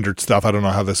pre-rendered stuff. I don't know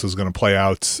how this is going to play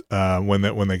out when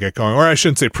they get going. Or I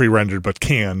shouldn't say pre-rendered, but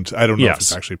canned. I don't know if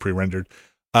it's actually pre-rendered.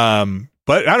 But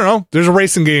I don't know. There's a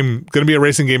racing game, going to be a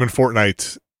racing game in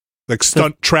Fortnite, like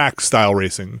stunt track style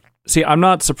racing. See, I'm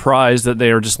not surprised that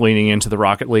they are just leaning into the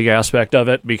Rocket League aspect of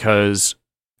it, because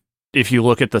if you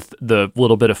look at the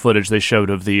little bit of footage they showed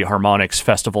of the Harmonix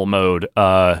festival mode,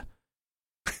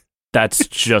 that's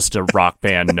just a Rock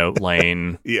Band note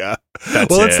lane. Yeah.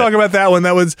 Let's talk about that one.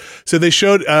 That was, so they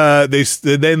showed, they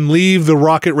then leave the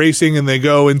Rocket Racing and they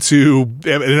go into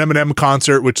an Eminem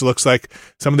concert, which looks like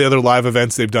some of the other live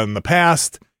events they've done in the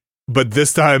past. But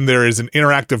this time there is an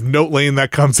interactive note lane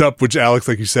that comes up, which Alex,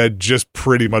 like you said, just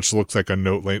pretty much looks like a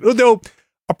note lane. Although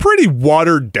a pretty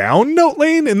watered down note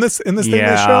lane in this thing they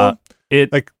show.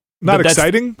 Not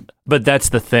exciting. But that's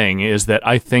the thing, is that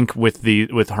I think with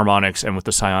Harmonix and with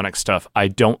the Psyonix stuff, I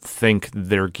don't think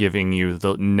they're giving you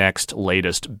the next,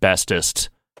 latest, bestest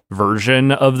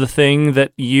version of the thing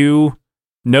that you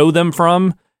know them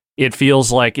from. It feels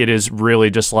like it is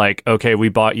really just like, okay, we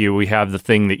bought you, we have the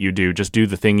thing that you do, just do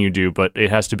the thing you do, but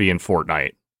it has to be in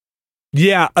Fortnite.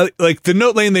 Yeah, like the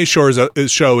note lane they show is a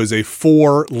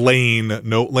 4-lane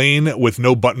note lane with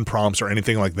no button prompts or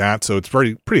anything like that, so it's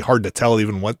pretty hard to tell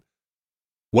even what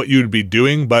you'd be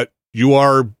doing, but you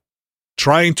are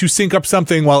trying to sync up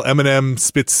something while Eminem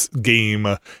spits game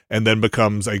and then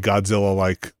becomes a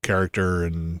Godzilla-like character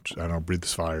and, I don't know,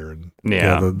 breathes fire. And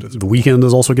the Weeknd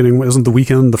is also isn't the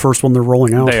Weeknd the first one they're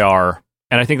rolling out? They are.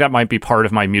 And I think that might be part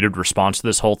of my muted response to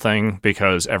this whole thing,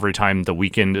 because every time the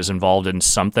Weeknd is involved in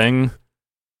something,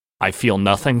 I feel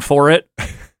nothing for it.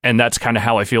 And that's kind of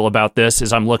how I feel about this,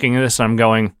 is I'm looking at this and I'm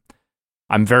going,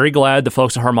 I'm very glad the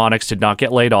folks at Harmonix did not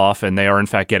get laid off and they are in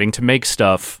fact getting to make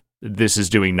stuff. This is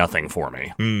doing nothing for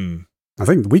me. I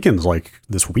think the Weeknd's like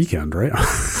this weekend, right?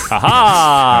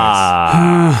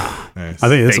 Aha! Nice. I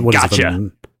think it's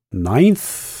the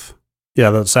 9th? Yeah,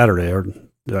 that's Saturday, or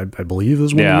I believe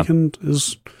is when the weekend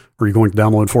is. Are you going to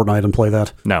download Fortnite and play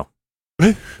that? No.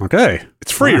 Okay.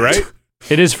 It's free, right?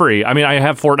 It is free. I mean, I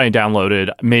have Fortnite downloaded.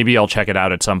 Maybe I'll check it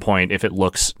out at some point if it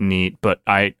looks neat, but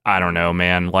I don't know,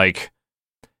 man. Like,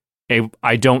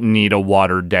 I don't need a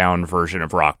watered down version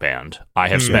of Rock Band. I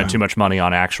have spent too much money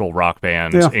on actual Rock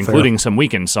Band, including some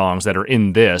Weeknd songs that are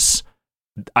in this.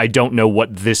 I don't know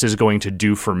what this is going to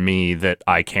do for me that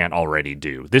I can't already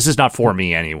do. This is not for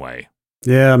me anyway.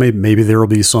 Yeah, maybe there will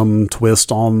be some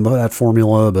twist on that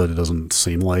formula, but it doesn't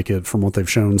seem like it from what they've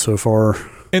shown so far.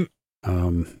 And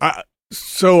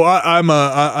So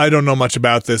I don't know much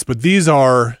about this, but these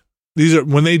are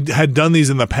when they had done these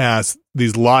in the past,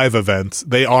 these live events,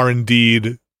 they are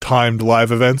indeed timed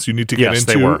live events you need to get into.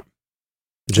 They were.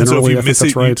 Generally, I think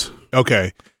that's right.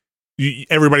 Okay.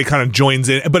 Everybody kind of joins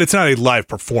in, but it's not a live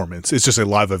performance. It's just a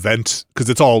live event because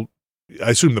it's all,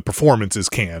 I assume the performance is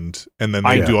canned and then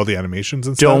they do all the animations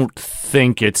and stuff. Don't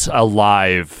think it's a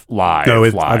live. No,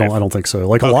 I don't think so.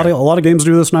 Like a lot of games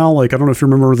do this now. Like, I don't know if you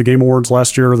remember the Game Awards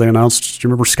last year, they announced, do you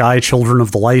remember Sky Children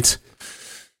of the Light?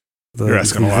 You're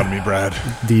asking a lot of me, Brad.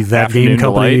 That game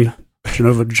company,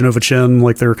 Genova Chin,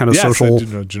 like they're kind of social.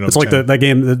 It's like that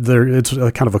game. It's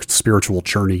a kind of a spiritual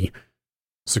journey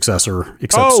successor,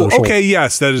 except social. Okay,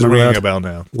 yes, that is ringing a bell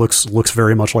now. Looks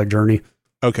very much like Journey.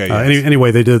 Okay. Yes.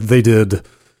 Anyway, they did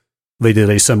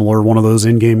a similar one of those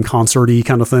in-game concert-y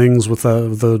kind of things with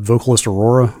the vocalist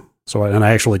Aurora. So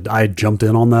I jumped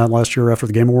in on that last year after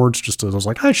the Game Awards. I was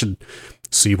like, I should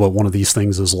see what one of these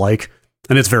things is like,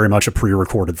 and it's very much a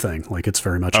pre-recorded thing. Like it's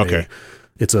very much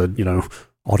it's a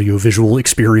audio-visual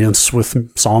experience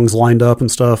with songs lined up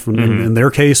and stuff. And in their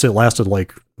case, it lasted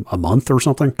like a month or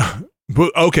something.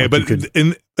 But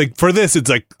in like for this, it's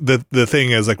like the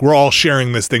thing is like we're all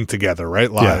sharing this thing together,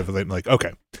 right? Live, like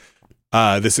okay,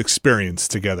 this experience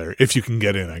together. If you can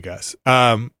get in, I guess.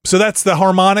 So that's the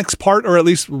harmonics part, or at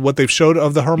least what they've showed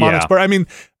of the harmonics part. I mean,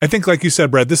 I think like you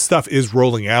said, Brad, this stuff is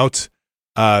rolling out.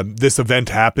 This event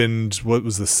happened. What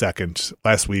was the second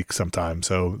last week sometime?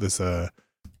 So this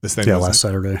thing last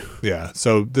Saturday. Yeah.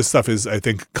 So this stuff is, I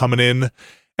think, coming in,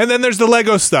 and then there's the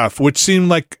Lego stuff, which seemed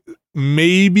like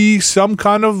maybe some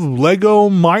kind of Lego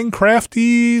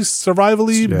Minecrafty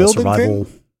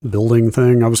building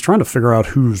thing. I was trying to figure out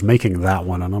who's making that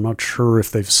one, and I'm not sure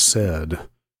if they've said.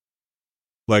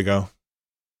 Lego.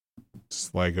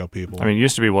 It's Lego people. I mean, it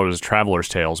used to be what was Traveler's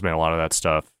Tales made a lot of that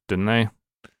stuff, didn't they?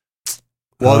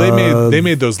 Well, they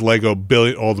made those Lego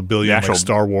all the billion actual, like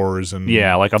Star Wars and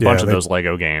like a bunch of those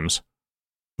Lego games.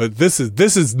 But this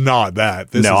is not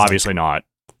that. This no, is obviously not.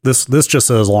 This just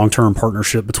says long-term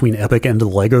partnership between Epic and the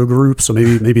Lego group, so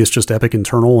maybe it's just Epic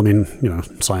internal. I mean,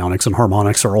 Psionics and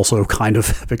Harmonix are also kind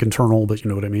of Epic internal, but you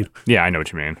know what I mean. Yeah, I know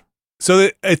what you mean.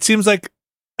 So it seems like,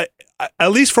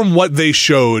 at least from what they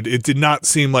showed, it did not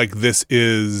seem like this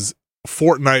is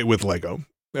Fortnite with Lego.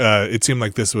 It seemed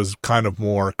like this was kind of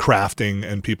more crafting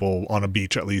and people on a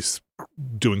beach at least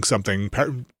doing something.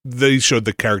 They showed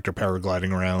the character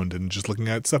paragliding around and just looking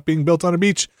at stuff being built on a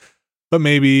beach. But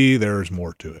maybe there's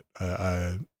more to it.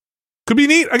 Could be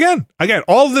neat. Again,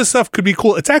 all of this stuff could be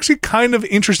cool. It's actually kind of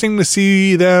interesting to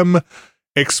see them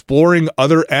exploring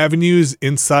other avenues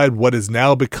inside what is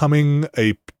now becoming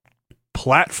a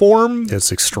platform.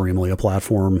 It's extremely a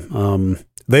platform.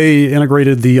 They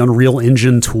integrated the Unreal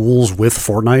Engine tools with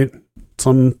Fortnite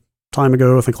some time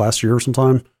ago, I think last year or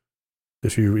sometime.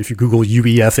 If you Google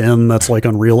UEFN, that's like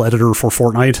Unreal Editor for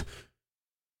Fortnite.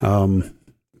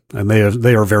 And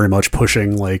they are very much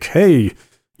pushing like, hey,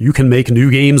 you can make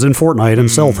new games in Fortnite and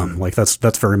sell them. Like that's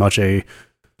very much a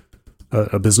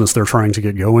business they're trying to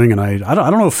get going. And I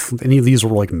don't know if any of these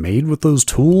were like made with those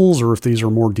tools or if these are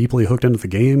more deeply hooked into the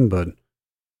game, but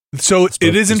so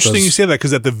it is interesting you say that,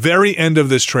 because at the very end of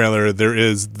this trailer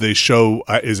they show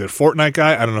is it Fortnite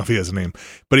guy? I don't know if he has a name,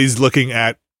 but he's looking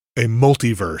at a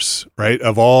multiverse, right,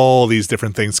 of all these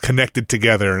different things connected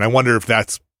together, and I wonder if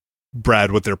that's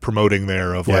Brad what they're promoting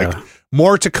there of like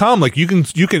more to come. Like you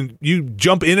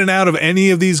jump in and out of any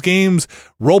of these games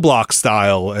Roblox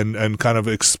style and kind of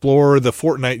explore the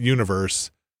Fortnite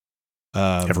universe.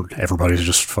 Everybody's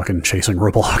just fucking chasing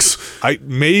Roblox.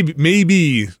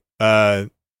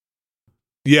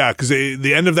 Because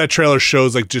the end of that trailer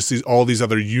shows like just all these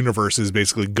other universes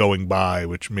basically going by,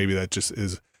 which maybe that just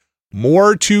is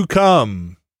more to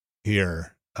come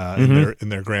here in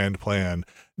their grand plan.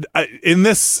 In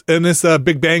this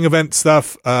Big Bang event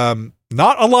stuff,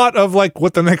 not a lot of like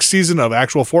what the next season of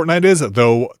actual Fortnite is,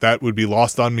 though that would be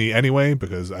lost on me anyway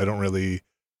because I don't really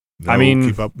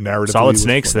keep up narratively. Solid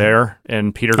Snake's there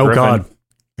and Peter Griffin. Oh God,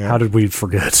 how did we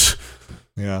forget?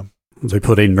 Yeah, they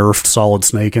put a nerfed Solid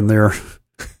Snake in there.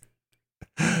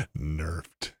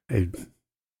 Nerfed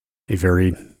a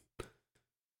very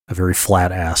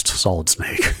flat-assed Solid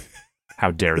Snake.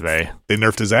 How dare they? They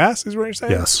nerfed his ass, is what you're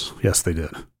saying? Yes, they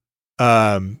did.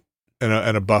 And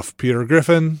a buff Peter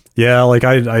Griffin. Yeah, like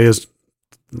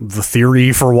the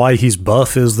theory for why he's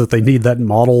buff is that they need that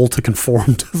model to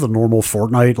conform to the normal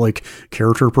Fortnite like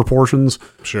character proportions.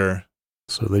 Sure.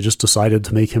 So they just decided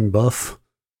to make him buff.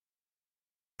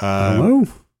 I don't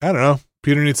know.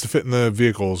 Peter needs to fit in the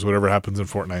vehicles, whatever happens in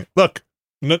Fortnite. Look,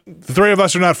 the three of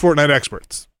us are not Fortnite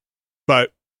experts,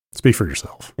 but speak for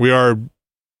yourself. We are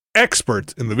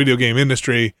experts in the video game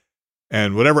industry,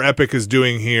 and whatever Epic is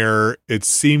doing here, it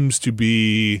seems to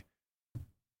be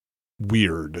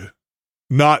weird.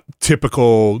 Not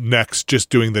typical just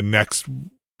doing the next,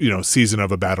 season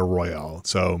of a battle royale.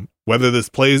 So whether this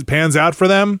pans out for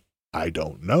them, I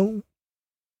don't know.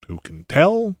 Who can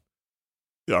tell?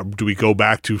 Do we go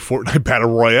back to Fortnite Battle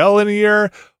Royale in a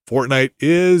year? Fortnite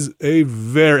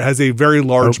has a very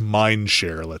large mind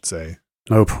share, let's say.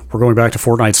 Nope. We're going back to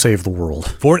Fortnite Save the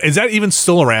World. Is that even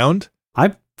still around?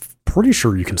 I'm pretty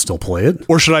sure you can still play it.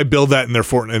 Or should I build that in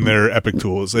their Epic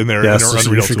tools, in their yes,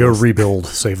 Unreal you should tools? go rebuild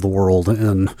Save the World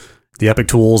in the Epic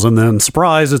tools, and then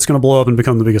surprise, it's going to blow up and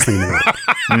become the biggest thing in the world.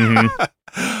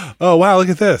 Mm-hmm. Oh wow, look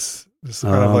at this! This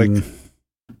kind of like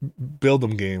build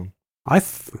them game. I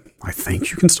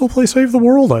think you can still play Save the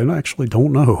World. I actually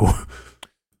don't know.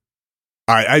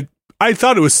 I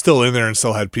thought it was still in there and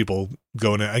still had people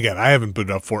going in. Again, I haven't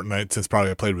booted up Fortnite since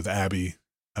probably I played with Abby.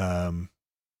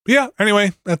 Yeah.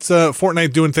 Anyway, that's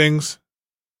Fortnite doing things,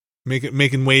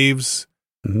 making waves.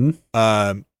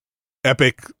 Mm-hmm.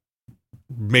 Epic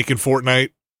making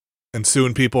Fortnite and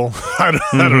suing people. I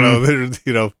don't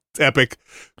know. Epic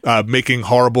making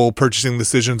horrible purchasing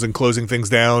decisions and closing things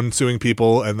down, suing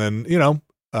people, and then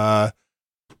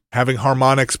having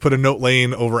Harmonix put a note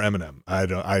lane over Eminem.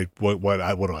 What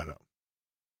do I know?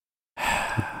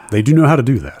 They do know how to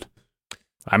do that.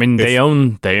 I mean, they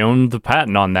own the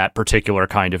patent on that particular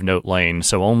kind of note lane,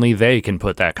 so only they can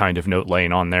put that kind of note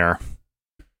lane on there.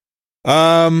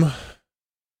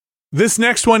 This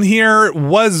next one here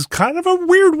was kind of a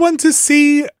weird one to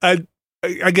see.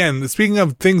 Again, speaking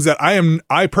of things that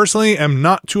I personally am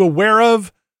not too aware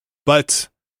of, but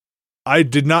I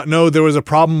did not know there was a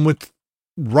problem with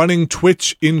running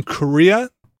Twitch in Korea.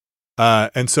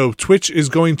 And so Twitch is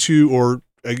going to,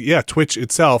 Twitch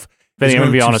itself. Benny, I'm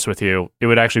going to be honest with you. It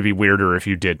would actually be weirder if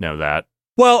you did know that.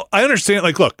 Well, I understand.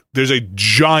 Like, look, there's a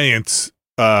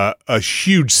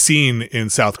huge scene in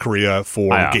South Korea for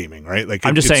gaming, right? Like,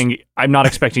 I'm just saying, I'm not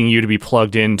expecting you to be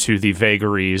plugged into the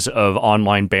vagaries of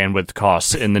online bandwidth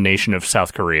costs in the nation of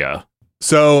South Korea.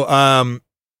 So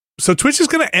Twitch is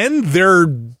going to end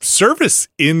their service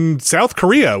in South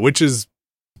Korea, which is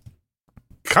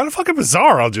kind of fucking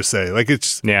bizarre. I'll just say, like,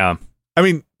 it's I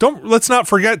mean, let's not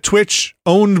forget Twitch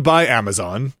owned by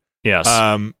Amazon. Yes.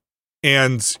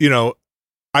 And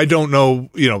I don't know,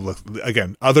 look,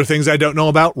 again, other things I don't know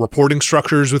about, reporting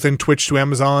structures within Twitch to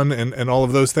Amazon and all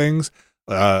of those things.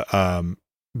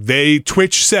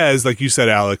 Twitch says, like you said,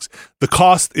 Alex, the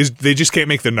cost is, they just can't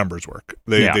make the numbers work.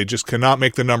 They just cannot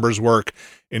make the numbers work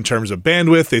in terms of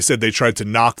bandwidth. They said they tried to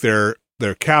knock their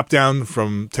cap down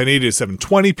from 1080 to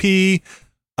 720p.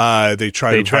 They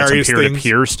tried various some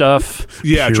peer-to-peer stuff.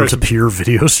 Yeah. Peer-to-peer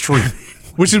video streaming.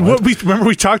 Which is what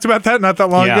we talked about that not that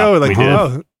long ago. Like, we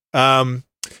did.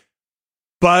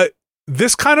 But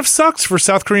this kind of sucks for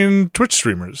South Korean Twitch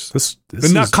streamers.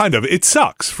 It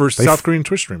sucks for South Korean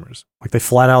Twitch streamers. Like, they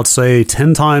flat out say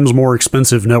 10 times more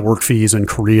expensive network fees in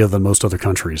Korea than most other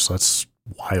countries. That's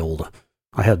wild.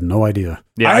 I had no idea.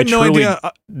 Yeah, I had no idea.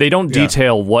 They don't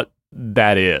detail what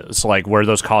that is, like where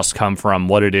those costs come from,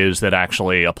 what it is that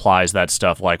actually applies that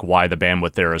stuff, like why the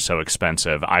bandwidth there is so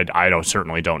expensive. I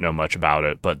certainly don't know much about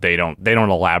it, but they don't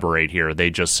elaborate here. They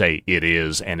just say it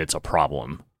is, and it's a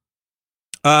problem.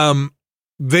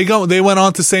 They went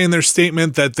on to say in their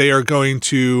statement that they are going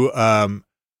to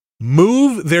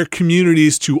move their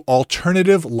communities to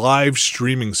alternative live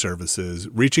streaming services,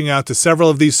 reaching out to several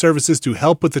of these services to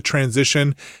help with the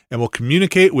transition, and will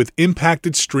communicate with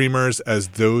impacted streamers as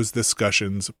those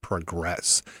discussions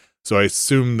progress. So I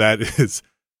assume that is,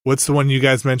 what's the one you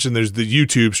guys mentioned? There's the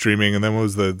YouTube streaming, and then what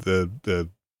was the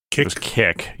Kick? It was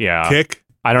Kick, yeah. Kick?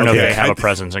 I don't know if they have a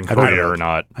presence in Korea or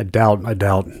not. I doubt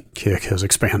Kick has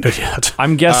expanded yet.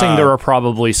 I'm guessing there are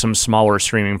probably some smaller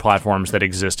streaming platforms that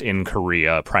exist in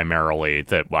Korea primarily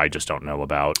that I just don't know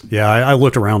about. Yeah, I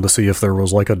looked around to see if there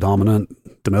was like a dominant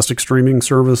domestic streaming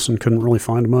service and couldn't really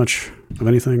find much of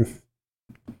anything.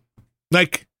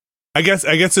 Like, I guess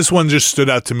this one just stood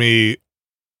out to me,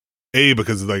 A,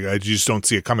 because like I just don't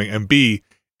see it coming, and B,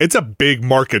 it's a big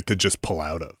market to just pull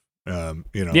out of.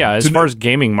 As far as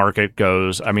gaming market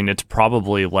goes, I mean, it's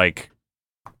probably like,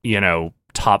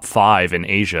 top 5 in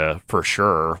Asia for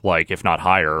sure, like if not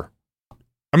higher.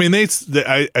 I mean,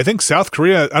 I think South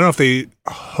Korea, I don't know if they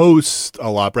host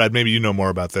a lot, Brad, maybe you know more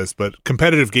about this, but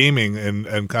competitive gaming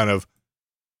and kind of,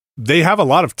 they have a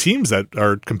lot of teams that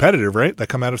are competitive, right? That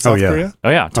come out of South Korea.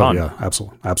 Oh yeah, ton. Oh yeah,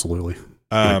 absolutely.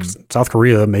 Like South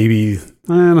Korea, maybe,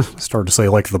 it's hard to say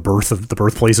like the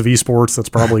birthplace of esports. That's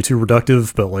probably too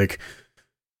reductive, but like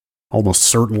almost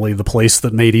certainly the place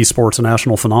that made esports a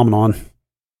national phenomenon.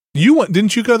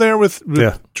 Didn't you go there with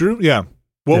Drew? Yeah.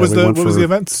 What was the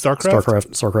event?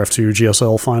 StarCraft 2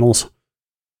 GSL finals.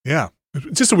 Yeah.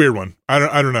 It's just a weird one.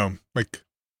 I don't know. Like,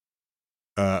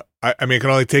 I mean, I can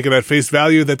only take it at face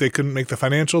value that they couldn't make the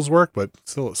financials work, but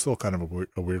still kind of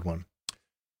a weird one.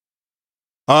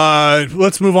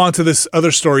 Let's move on to this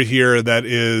other story here that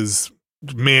is,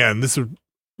 man, this is,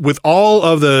 with all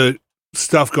of the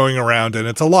stuff going around, and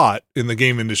it's a lot in the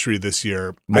game industry this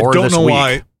year. I don't know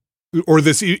why, or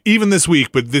even this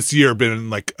week, but this year been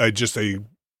like just a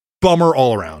bummer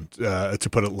all around, to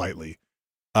put it lightly.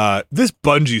 This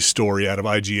Bungie story out of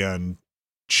IGN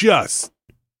just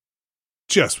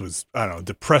was, I don't know,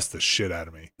 depressed the shit out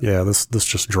of me. Yeah, this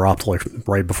just dropped like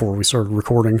right before we started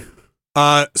recording.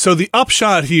 So the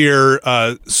upshot here,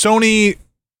 Sony,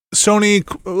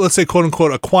 let's say, quote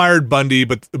unquote, acquired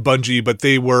Bungie, but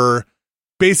they were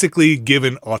basically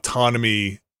given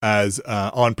autonomy as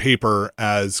on paper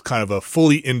as kind of a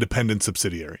fully independent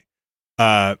subsidiary.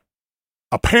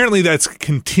 Apparently that's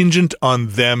contingent on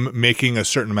them making a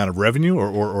certain amount of revenue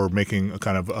or making a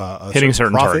kind of hitting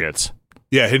certain targets.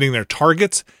 Yeah, hitting their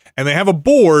targets. And they have a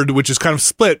board which is kind of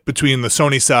split between the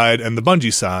Sony side and the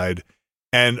Bungie side.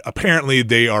 And apparently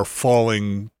they are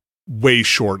falling way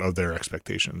short of their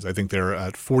expectations. I think they're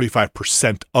at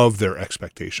 45% of their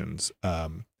expectations,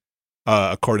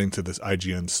 according to this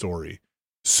IGN story.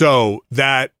 So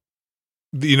that,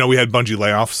 we had Bungie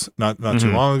layoffs not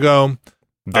too long ago.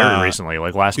 Very recently,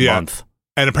 like last month.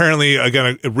 And apparently,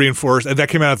 again, it reinforced, and this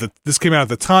came out at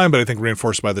the time, but I think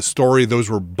reinforced by the story. Those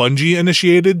were Bungie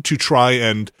initiated to try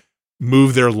and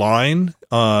move their line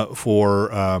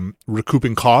for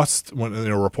recouping costs when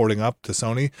they're reporting up to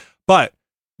Sony. But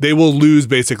they will lose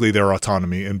basically their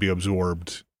autonomy and be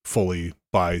absorbed fully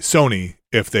by Sony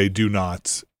if they do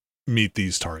not meet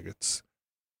these targets.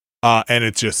 And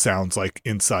it just sounds like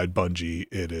inside Bungie,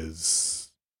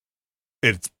 it's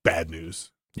bad news.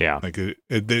 Yeah. Like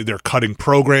they're cutting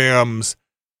programs.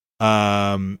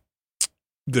 There's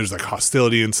like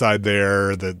hostility inside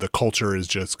there. The culture is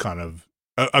just kind of,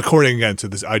 according again to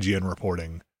this IGN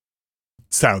reporting,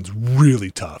 sounds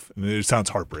really tough, and it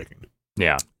sounds heartbreaking.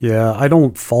 Yeah. Yeah, I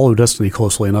don't follow Destiny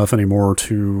closely enough anymore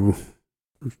to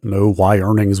know why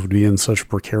earnings would be in such a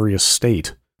precarious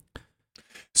state.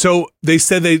 So they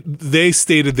said they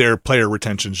stated their player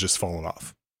retention's just fallen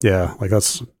off. Yeah, like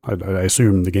I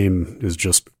assume the game is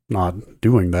just not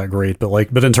doing that great,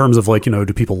 but in terms of do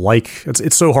people like,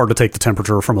 it's so hard to take the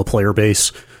temperature from a player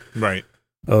base. Right.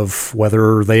 Of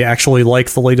whether they actually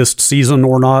like the latest season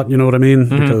or not, you know what I mean?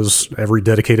 Mm-hmm. Because every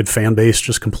dedicated fan base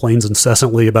just complains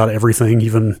incessantly about everything,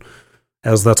 even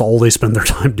as that's all they spend their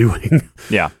time doing.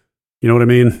 Yeah. You know what I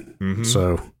mean? Mm-hmm.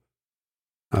 So,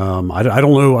 I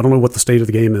don't know what the state of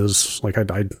the game is. Like,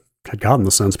 I had gotten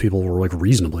the sense people were like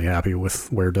reasonably happy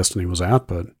with where Destiny was at,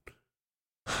 but.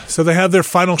 So they had their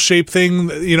final shape thing,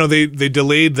 they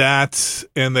delayed that,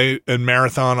 and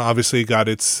Marathon obviously got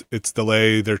its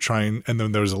delay. They're trying, and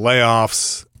then there was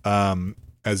layoffs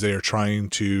as they are trying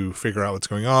to figure out what's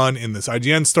going on. In this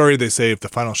IGN story, they say if the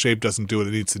final shape doesn't do what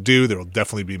it needs to do, there will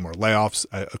definitely be more layoffs,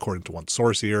 according to one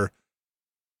source here.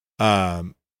 Yeah,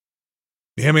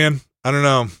 man, I don't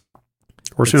know.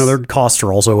 Of course, their costs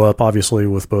are also up, obviously,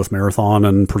 with both Marathon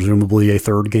and presumably a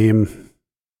third game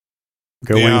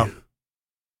going. Yeah.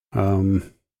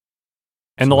 And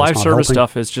the live service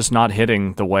stuff is just not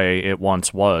hitting the way it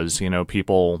once was.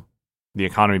 People, the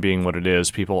economy being what it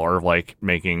is, people are like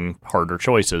making harder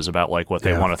choices about like what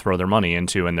they want to throw their money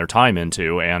into and their time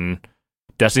into. And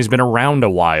Destiny's been around a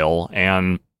while,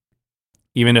 and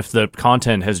even if the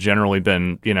content has generally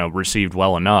been, received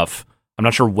well enough, I'm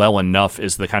not sure well enough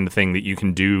is the kind of thing that you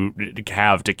can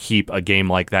have to keep a game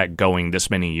like that going this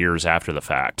many years after the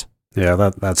fact. Yeah,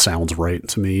 that sounds right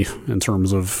to me in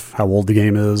terms of how old the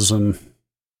game is, and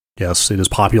yes, it is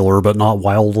popular, but not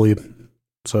wildly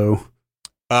so.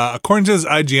 According to his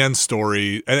IGN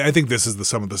story, I think this is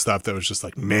some of the stuff that was just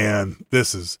like, man,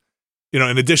 this is, in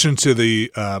addition to the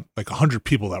 100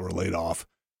 people that were laid off,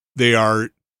 they're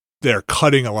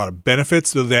cutting a lot of benefits.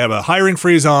 So they have a hiring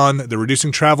freeze on. They're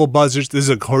reducing travel budgets. This is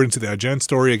according to the IGN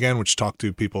story again, which talked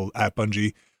to people at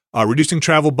Bungie. Reducing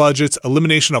travel budgets,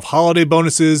 elimination of holiday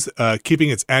bonuses, keeping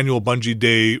its annual Bungie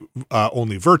Day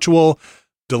only virtual,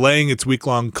 delaying its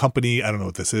week-long company, I don't know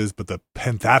what this is, but the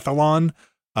pentathlon,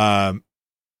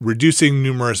 reducing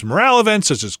numerous morale events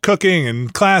such as cooking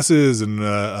and classes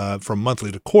and from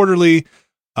monthly to quarterly,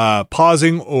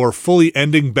 pausing or fully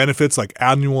ending benefits like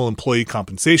annual employee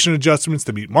compensation adjustments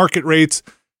to meet market rates,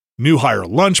 new hire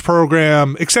lunch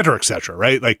program, et cetera,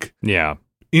 right? Like, yeah.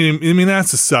 I mean,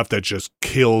 that's the stuff that just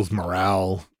kills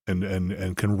morale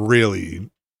and can really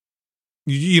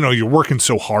you're working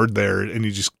so hard there, and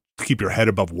you just keep your head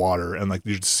above water, and like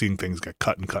you're just seeing things get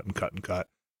cut and cut and cut and cut.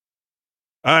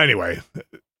 Anyway,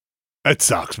 it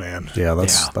sucks, man. Yeah,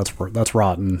 that's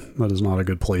rotten. That is not a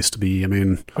good place to be. I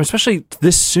mean, especially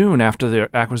this soon after the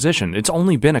acquisition. It's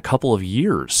only been a couple of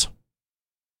years.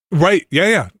 Right.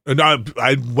 Yeah.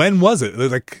 When was it?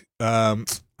 Like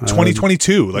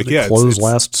 2022. Like, yeah. Closed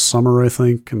last summer, I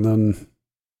think, and then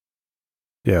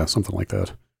something like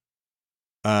that.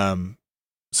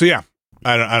 So yeah,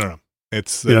 I don't know.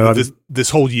 It's this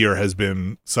whole year has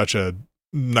been such a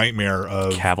nightmare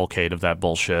of cavalcade of that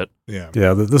bullshit. Yeah.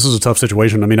 This is a tough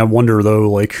situation. I mean, I wonder though,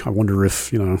 like,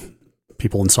 if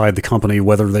people inside the company,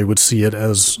 whether they would see it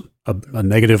as a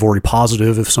negative or a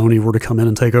positive if Sony were to come in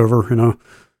and take over.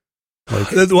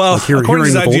 Like, according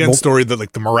to the IGN story, that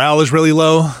like the morale is really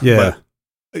low. Yeah.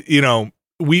 But,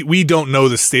 we don't know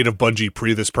the state of Bungie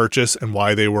pre this purchase and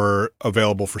why they were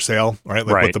available for sale, right?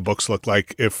 Like what the books look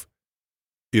like if,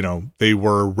 they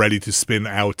were ready to spin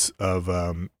out of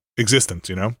existence,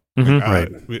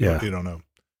 Mm-hmm. We don't know.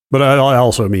 But I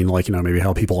also mean, like, maybe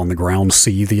how people on the ground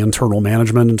see the internal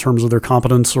management in terms of their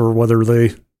competence, or whether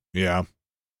they,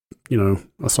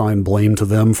 assign blame to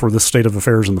them for this state of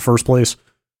affairs in the first place.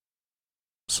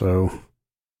 So,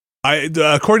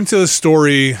 according to the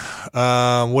story,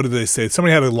 what did they say?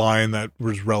 Somebody had a line that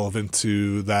was relevant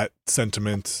to that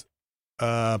sentiment.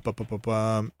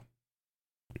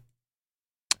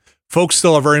 Folks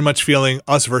still are very much feeling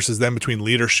us versus them between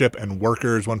leadership and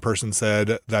workers. One person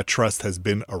said that trust has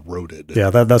been eroded. Yeah,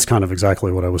 that's kind of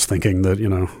exactly what I was thinking. That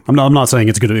I'm not saying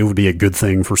it would be a good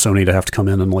thing for Sony to have to come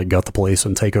in and like gut the place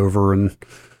and take over and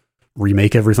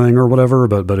remake everything or whatever.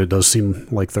 But it does seem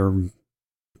like there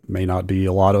may not be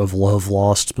a lot of love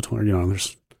lost between.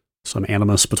 There's some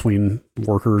animus between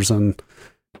workers and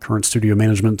current studio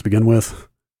management to begin with.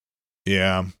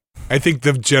 Yeah. I think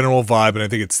the general vibe, and I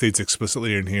think it states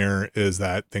explicitly in here, is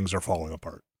that things are falling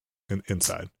apart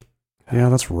inside. Yeah,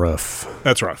 that's rough.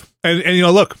 That's rough. And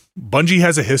look, Bungie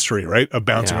has a history, right, of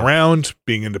bouncing around,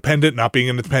 being independent, not being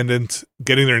independent,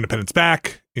 getting their independence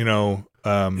back. I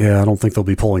don't think they'll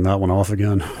be pulling that one off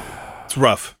again. It's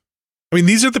rough. I mean,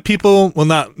 these are the people. Well,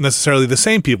 not necessarily the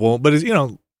same people, but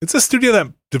it's a studio that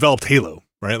developed Halo,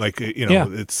 right? Like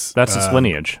that's its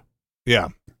lineage. Yeah,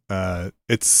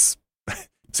 it's.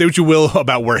 Say what you will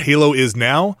about where Halo is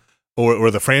now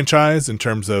or the franchise in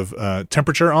terms of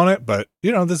temperature on it, but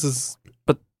this is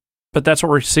but that's what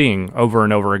we're seeing over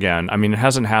and over again. I mean, it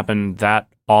hasn't happened that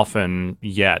often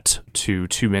yet to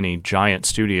too many giant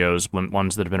studios,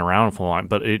 ones that have been around for a long,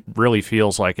 but it really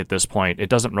feels like at this point it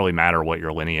doesn't really matter what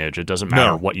your lineage, it doesn't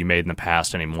matter what you made in the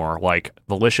past anymore. Like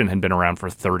Volition had been around for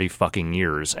 30 fucking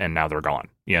years and now they're gone.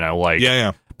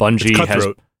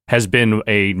 Bungie has been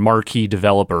a marquee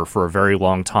developer for a very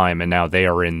long time, and now they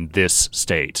are in this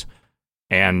state.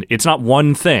 And it's not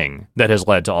one thing that has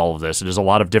led to all of this. It is a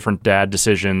lot of different bad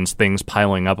decisions, things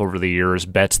piling up over the years,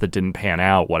 bets that didn't pan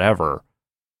out, whatever.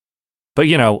 But,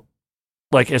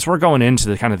 as we're going into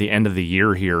the kind of the end of the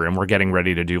year here, and we're getting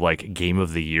ready to do, like, Game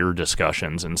of the Year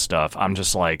discussions and stuff, I'm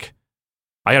just like,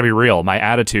 I gotta be real. My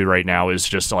attitude right now is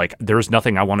just like, there's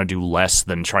nothing I want to do less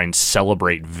than try and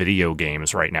celebrate video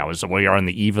games right now. As we are on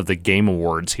the eve of the Game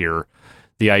Awards here,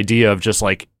 the idea of just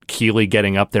like Keighley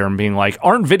getting up there and being like,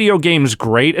 aren't video games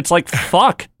great? It's like,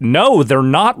 fuck, no, they're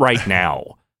not right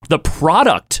now. The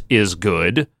product is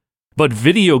good, but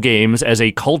video games as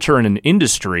a culture and an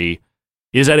industry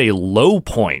is at a low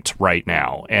point right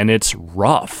now, and it's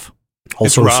rough.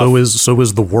 Also, so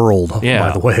is the world,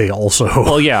 by the way, also.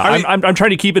 Well, yeah, I'm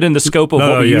trying to keep it in the scope of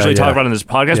what we usually talk about in this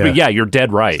podcast, but you're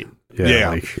dead right.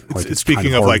 Yeah. It's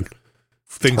speaking of like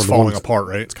things falling apart,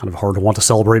 right? It's kind of hard to want to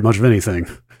celebrate much of anything.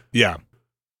 Yeah.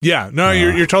 Yeah. No,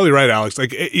 you're totally right, Alex.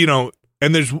 Like,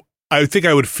 and I think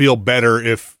I would feel better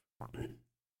if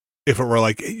it were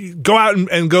like, go out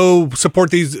and go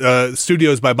support these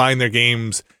studios by buying their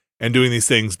games and doing these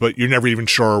things, but you're never even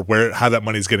sure how that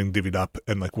money's getting divvied up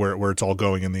and like where it's all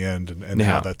going in the end and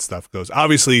how that stuff goes.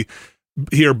 Obviously,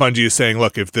 here Bungie is saying,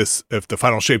 look, if the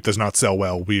final shape does not sell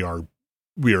well, we are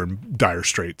in dire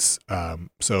straits.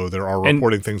 So there are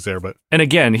reporting things there, and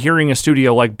again, hearing a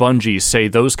studio like Bungie say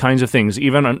those kinds of things,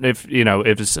 even if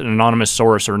it's an anonymous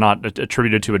source or not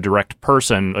attributed to a direct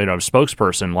person,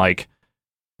 spokesperson, like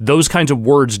those kinds of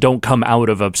words don't come out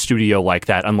of a studio like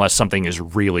that unless something is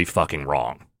really fucking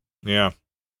wrong. Yeah.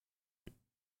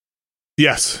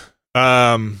 Yes.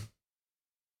 I don't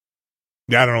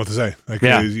know what to say. Like,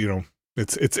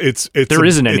 it's there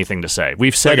isn't anything to say.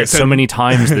 We've said it so many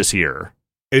times this year.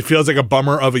 It feels like a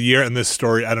bummer of a year, and this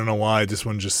story, I don't know why, this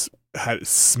one just had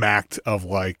smacked of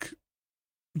like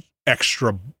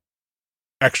extra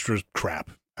extra crap.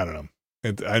 I don't know.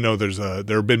 I know there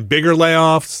have been bigger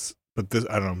layoffs, but this,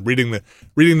 I don't know.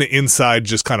 Reading the inside,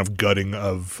 just kind of gutting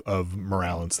of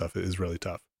morale and stuff is really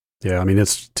tough. Yeah, I mean,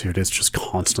 it's just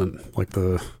constant. Like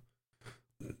the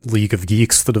League of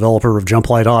Geeks, the developer of Jump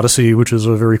Light Odyssey, which is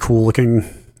a very cool looking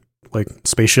like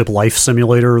spaceship life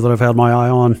simulator that I've had my eye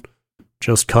on,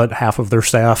 just cut half of their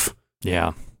staff.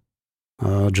 Yeah.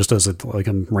 Just as a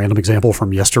random example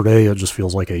from yesterday, it just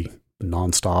feels like a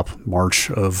nonstop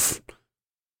march of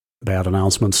bad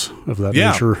announcements of that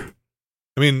nature.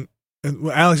 I mean,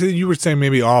 Alex, you were saying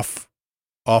maybe off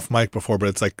mic before, but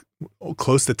it's like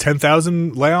close to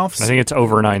 10,000 layoffs. I think it's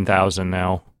over 9,000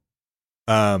 now.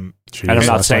 And I'm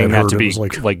not saying that to be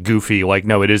like goofy. Like,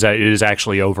 no, it is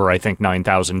actually over. I think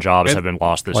 9,000 jobs have been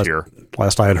lost this year.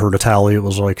 Last I had heard a tally, it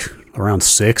was like around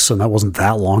 6, and that wasn't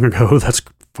that long ago. That's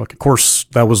of course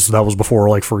that was before,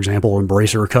 like, for example,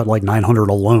 Embracer cut like 900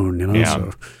 alone. You know, yeah.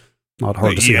 So not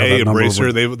hard to see how that number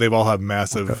Embracer, they've all had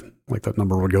massive like that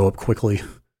number would go up quickly.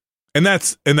 And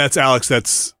that's Alex.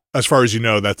 That's, as far as you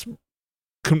know, that's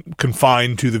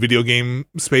confined to the video game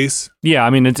space. Yeah, I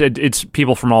mean, it's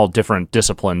people from all different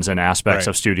disciplines and aspects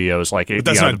of studios. Like, but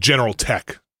that's not general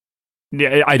tech.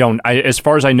 Yeah, as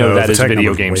far as I know, that is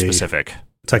video game specific.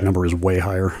 Tech number is way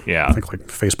higher. Yeah, I think like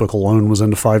Facebook alone was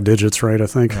into 5 digits, right? I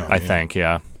think. I think,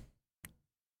 yeah.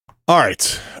 All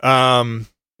right.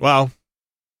 Well,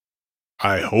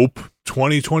 I hope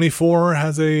 2024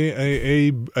 has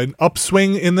an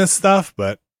upswing in this stuff,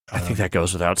 but I think that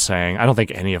goes without saying. I don't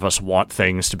think any of us want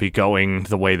things to be going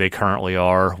the way they currently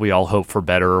are. We all hope for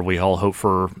better. We all hope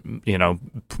for,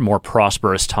 more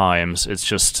prosperous times. It's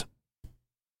just,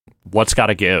 what's got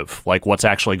to give? Like, what's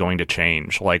actually going to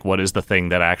change? Like, what is the thing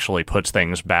that actually puts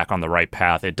things back on the right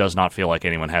path? It does not feel like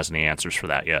anyone has any answers for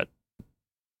that yet.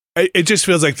 It just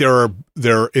feels like they're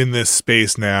in this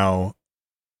space now.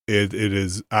 It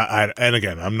is, and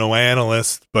again, I'm no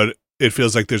analyst, but it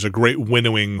feels like there's a great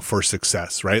winnowing for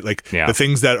success, right? Like, the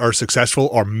things that are successful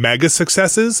are mega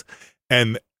successes,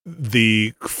 and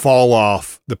the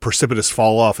precipitous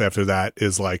fall off after that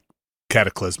is like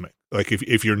cataclysmic. Like,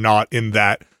 if you're not in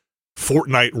that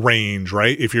Fortnite range,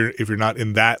 right? If you're not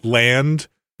in that land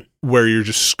where you're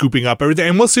just scooping up everything,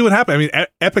 and we'll see what happens. I mean,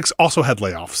 Epic's also had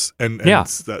layoffs, and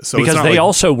so because they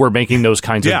also were making those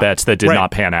kinds of bets that did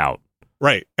not pan out,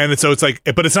 right? And so it's like,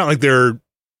 but it's not like they're.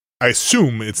 I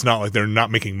assume it's not like they're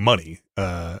not making money.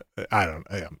 I don't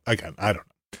know.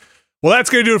 Well,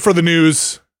 that's going to do it for the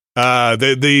news.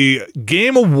 The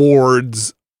Game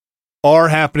Awards are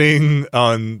happening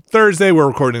on Thursday. We're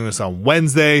recording this on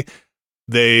Wednesday.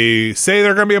 They say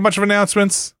there are going to be a bunch of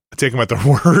announcements. I take them at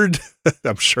their word.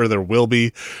 I'm sure there will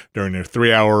be during their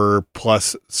 3-hour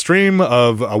plus stream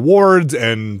of awards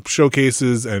and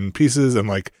showcases and pieces, and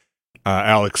like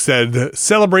Alex said,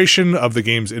 celebration of the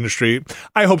games industry.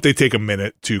 I hope they take a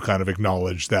minute to kind of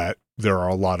acknowledge that there are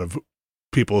a lot of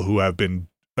people who have been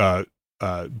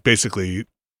basically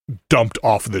dumped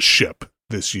off the ship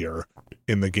this year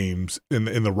in the games,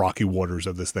 in the rocky waters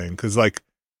of this thing, because like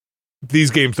these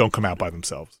games don't come out by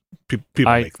themselves.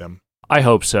 People make them. I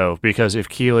hope so, because if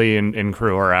Keeley and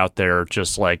crew are out there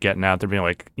just like getting out there being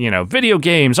like, video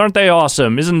games, aren't they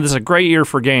awesome? Isn't this a great year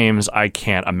for games? I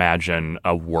can't imagine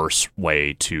a worse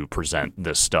way to present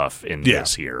this stuff in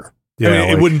this year. Yeah,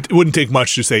 I mean, it wouldn't take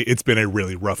much to say it's been a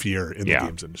really rough year in the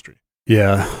games industry.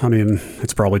 Yeah, I mean,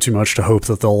 it's probably too much to hope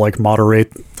that they'll like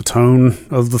moderate the tone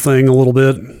of the thing a little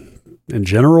bit in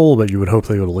general, but you would hope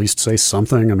they would at least say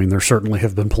something. I mean, there certainly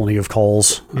have been plenty of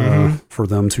calls for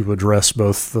them to address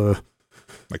both the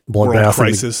like bloodbath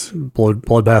crisis,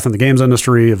 bloodbath in the games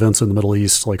industry, events in the Middle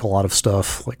East, like a lot of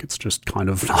stuff. Like, it's just kind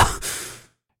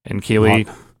of. And Keeley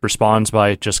responds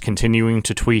by just continuing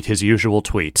to tweet his usual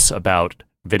tweets about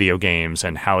video games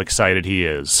and how excited he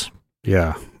is.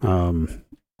 Yeah.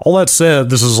 All that said,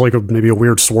 this is like maybe a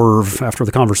weird swerve after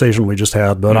the conversation we just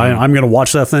had, but I'm going to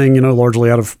watch that thing, largely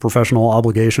out of professional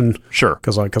obligation. Sure.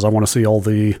 Because I want to see all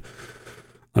the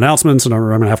announcements, and I'm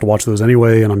going to have to watch those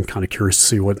anyway, and I'm kind of curious to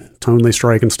see what tone they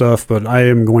strike and stuff, but I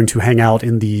am going to hang out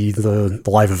in the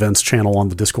live events channel on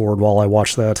the Discord while I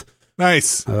watch that.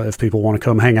 Nice. If people want to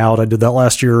come hang out. I did that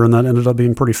last year, and that ended up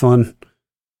being pretty fun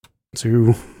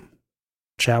to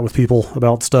chat with people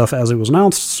about stuff as it was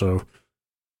announced, so of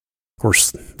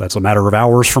course, that's a matter of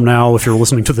hours from now if you're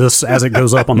listening to this as it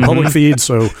goes up on the public feed,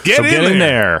 so get in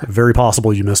there. Very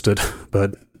possible you missed it,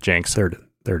 but Jinx. There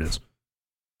it is.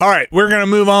 All right, we're going to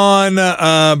move on.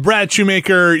 Brad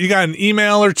Shoemaker, you got an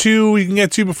email or two we can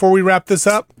get to before we wrap this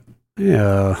up?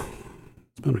 Yeah.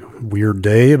 It's been a weird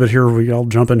day, but I'll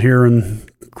jump in here and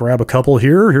grab a couple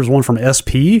here. Here's one from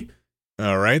SP.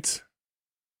 All right.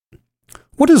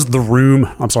 What is the room?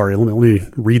 I'm sorry, let me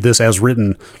read this as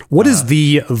written. What is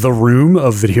the room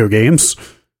of video games?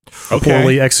 A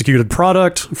poorly executed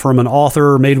product from an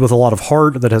author made with a lot of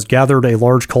heart that has gathered a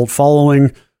large cult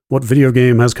following. What video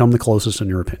game has come the closest in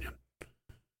your opinion?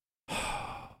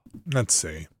 Let's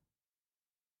see.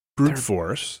 Brute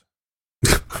Force.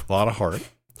 A lot of heart.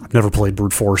 I've never played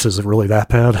Brute Force. Is it really that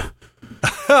bad?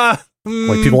 Like,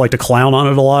 people like to clown on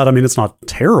it a lot. I mean, it's not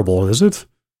terrible, is it?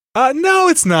 No,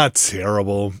 it's not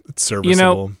terrible. It's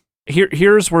serviceable.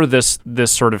 Here's where this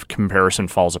sort of comparison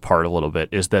falls apart a little bit,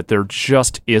 is that there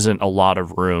just isn't a lot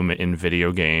of room in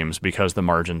video games because the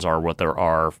margins are what there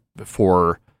are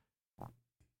for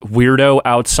weirdo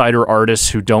outsider artists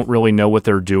who don't really know what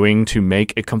they're doing to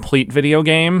make a complete video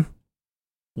game.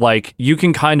 Like, you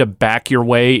can kind of back your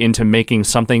way into making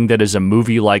something that is a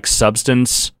movie-like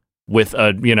substance with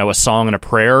a song and a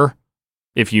prayer,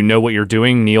 if you know what you're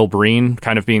doing. Neil Breen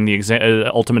kind of being the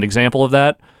ultimate example of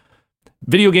that.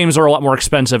 Video games are a lot more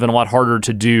expensive and a lot harder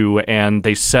to do, and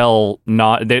they're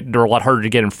a lot harder to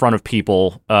get in front of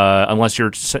people unless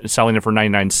you're selling it for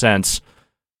 99 cents.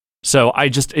 So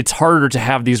it's harder to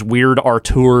have these weird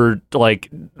auteur,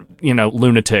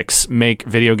 lunatics make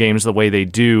video games the way they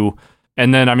do.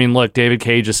 And then, I mean, look, David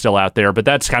Cage is still out there, but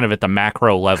that's kind of at the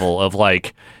macro level of,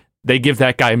 like, they give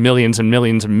that guy millions and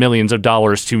millions and millions of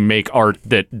dollars to make art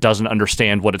that doesn't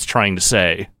understand what it's trying to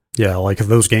say. Yeah, like, if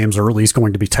those games are at least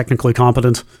going to be technically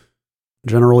competent,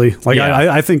 generally. Like,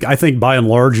 yeah. I think by and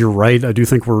large, you're right. I do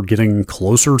think we're getting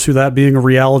closer to that being a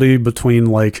reality between,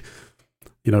 like,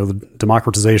 the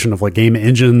democratization of, like, game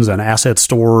engines and asset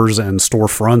stores and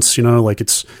storefronts. Like,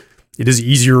 it is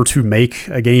easier to make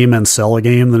a game and sell a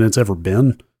game than it's ever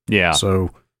been. Yeah. So,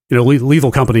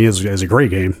 Lethal Company is a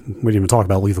great game. We didn't even talk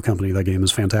about Lethal Company. That game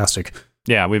is fantastic.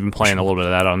 Yeah, we've been playing a little bit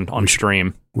of that on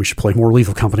stream. We should play more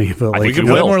Lethal Company. But we can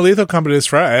play more Lethal Company this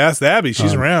Friday. I asked Abby;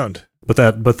 she's around. But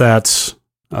that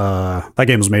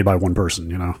game was made by one person.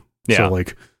 Yeah. So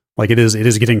like it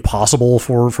is getting possible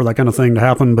for that kind of thing to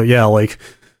happen. But yeah, like,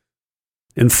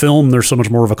 in film, there's so much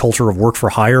more of a culture of work for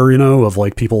hire. Of,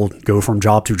 like, people go from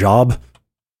job to job,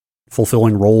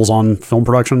 fulfilling roles on film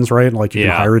productions, right? Like, you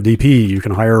can hire a DP, you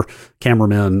can hire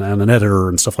cameramen and an editor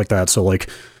and stuff like that. So, like,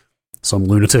 some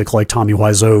lunatic like Tommy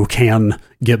Wiseau can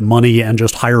get money and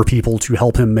just hire people to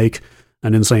help him make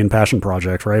an insane passion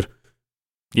project, right?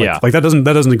 Yeah. Like that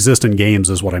doesn't exist in games,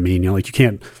 is what I mean. Like,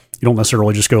 you don't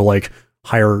necessarily just go, like,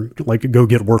 go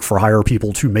get work for hire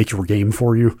people to make your game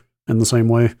for you in the same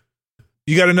way.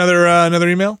 You got another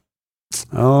email?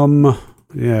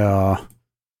 Yeah.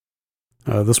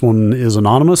 This one is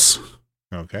anonymous.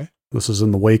 Okay. This is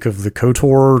in the wake of the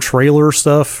KOTOR trailer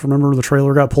stuff. Remember, the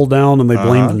trailer got pulled down and they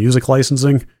blamed music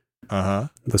licensing.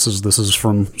 This is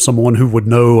from someone who would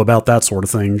know about that sort of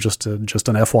thing. Just an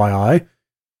FYI.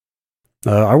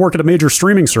 I work at a major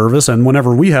streaming service, and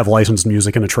whenever we have licensed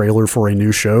music in a trailer for a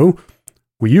new show,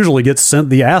 we usually get sent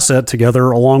the asset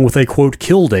together along with a, quote,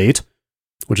 kill date,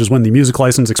 which is when the music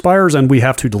license expires and we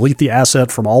have to delete the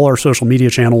asset from all our social media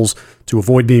channels to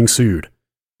avoid being sued.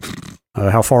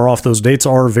 How far off those dates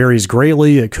are varies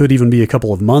greatly. It could even be a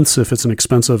couple of months if it's an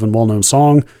expensive and well-known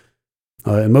song.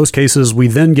 In most cases, we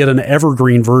then get an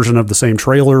evergreen version of the same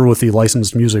trailer with the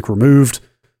licensed music removed,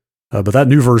 but that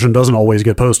new version doesn't always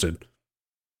get posted.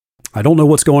 I don't know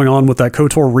what's going on with that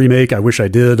KOTOR remake. I wish I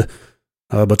did,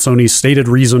 but Sony's stated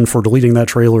reason for deleting that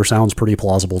trailer sounds pretty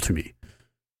plausible to me.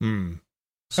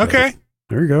 So, okay.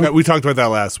 There you go. We talked about that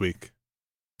last week.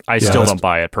 I still don't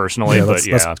buy it personally, but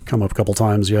that's come up a couple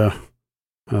times, yeah.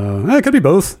 It could be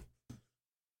both.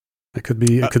 It could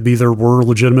be there were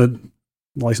legitimate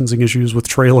licensing issues with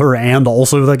trailer and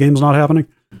also that game's not happening.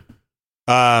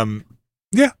 Yeah.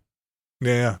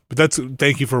 But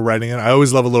thank you for writing it. I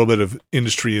always love a little bit of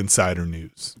industry insider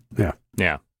news.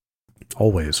 Yeah.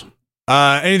 Always.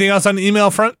 Anything else on the email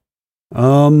front?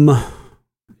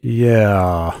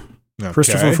 Yeah. Okay.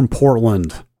 Christopher from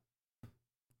Portland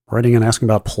writing and asking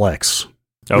about Plex.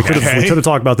 Okay. We could have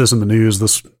talked about this in the news.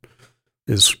 This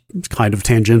is kind of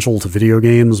tangential to video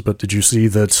games, but did you see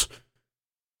that?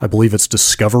 I believe it's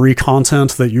Discovery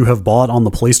content that you have bought on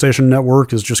the PlayStation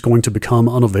Network is just going to become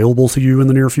unavailable to you in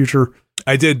the near future.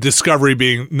 I did. Discovery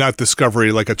being not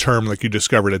Discovery like a term like you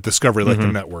discovered it. Discovery like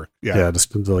the network. Yeah,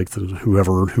 just like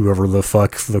whoever the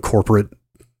fuck the corporate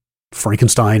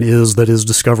Frankenstein is that is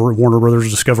Discovery, Warner Brothers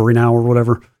Discovery now or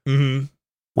whatever. Mm-hmm.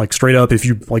 Like, straight up, if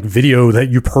you like video that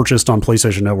you purchased on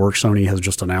PlayStation Network, Sony has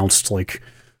just announced, like,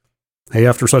 hey,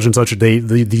 after such and such a date,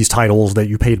 these titles that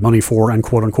you paid money for and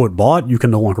quote unquote bought, you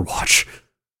can no longer watch.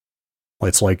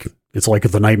 It's like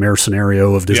the nightmare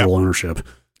scenario of digital ownership.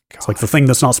 It's like the thing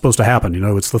that's not supposed to happen.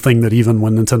 It's the thing that even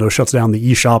when Nintendo shuts down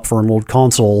the eShop for an old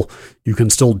console, you can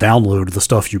still download the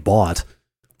stuff you bought.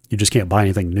 You just can't buy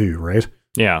anything new, right?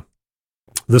 Yeah.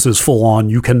 This is full on.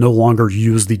 You can no longer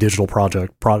use the digital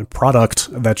product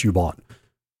that you bought.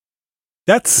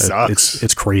 That sucks.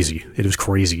 It's crazy. It is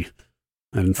crazy,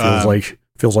 and feels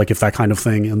like if that kind of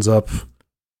thing ends up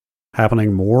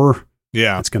happening more,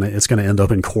 it's gonna end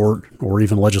up in court or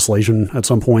even legislation at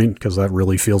some point, because that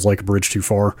really feels like a bridge too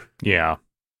far. Yeah,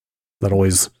 that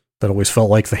always felt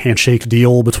like the handshake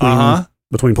deal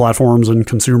between platforms and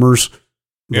consumers.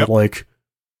 Yep. But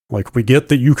like we get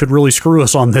that you could really screw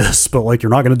us on this, but like you're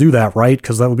not going to do that, right?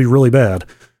 Because that would be really bad.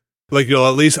 Like you'll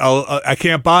at least I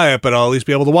can't buy it, but I'll at least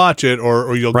be able to watch it,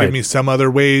 or you'll give me some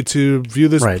other way to view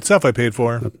this stuff I paid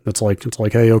for. It's like,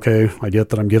 hey, okay, I get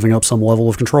that I'm giving up some level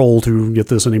of control to get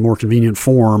this in a more convenient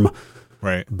form.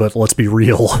 Right. But let's be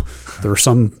real. There are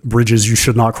some bridges you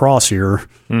should not cross here.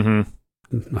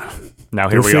 Mm-hmm. Now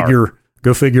here we are.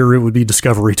 Go figure it would be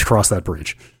discovery to cross that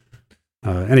bridge.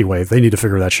 Anyway, they need to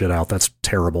figure that shit out. That's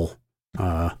terrible.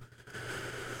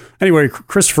 Anyway,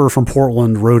 Christopher from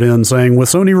Portland wrote in saying, with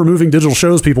Sony removing digital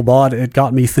shows people bought, it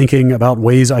got me thinking about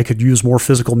ways I could use more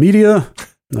physical media.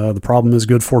 The problem is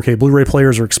good 4K Blu-ray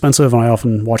players are expensive, and I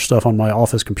often watch stuff on my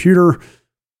office computer.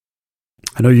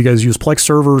 I know you guys use Plex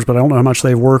servers, but I don't know how much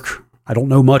they work. I don't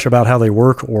know much about how they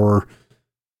work or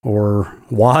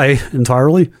why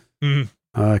entirely.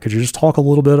 Mm-hmm. Could you just talk a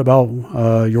little bit about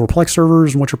your Plex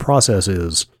servers and what your process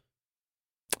is?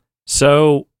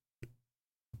 So,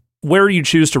 where you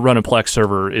choose to run a Plex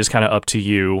server is kind of up to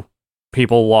you.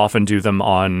 People will often do them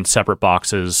on separate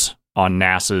boxes, on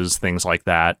NASs, things like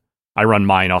that. I run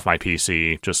mine off my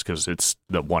PC just because it's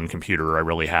the one computer I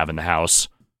really have in the house.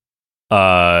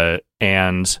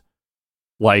 And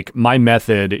like my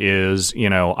method is,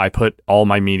 I put all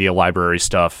my media library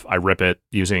stuff, I rip it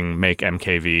using make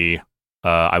MKV.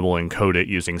 I will encode it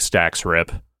using StaxRip.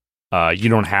 You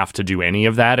don't have to do any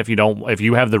of that. If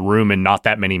you have the room and not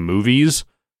that many movies,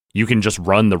 you can just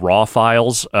run the raw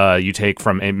files you take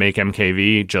from make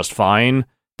MKV just fine.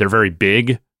 They're very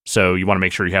big, so you want to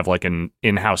make sure you have like an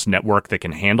in-house network that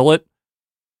can handle it.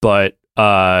 But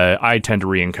I tend to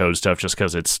re-encode stuff just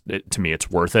because to me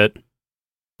it's worth it.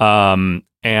 And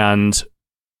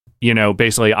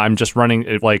basically I'm just running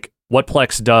it. Like what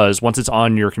Plex does, once it's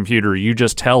on your computer, you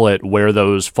just tell it where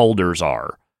those folders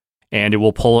are, and it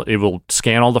will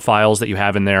scan all the files that you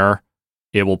have in there.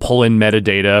 It will pull in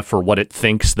metadata for what it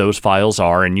thinks those files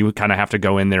are, and you kind of have to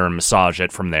go in there and massage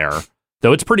it from there.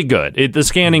 Though it's pretty good. The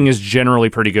scanning is generally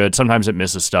pretty good. Sometimes it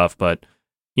misses stuff, but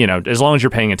as long as you're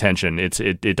paying attention,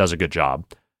 it does a good job.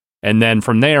 And then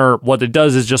from there, what it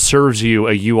does is just serves you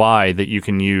a UI that you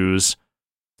can use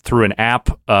through an app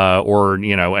or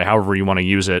however you want to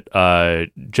use it.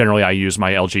 Generally, I use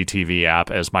my LG TV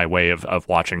app as my way of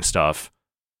watching stuff.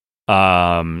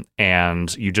 And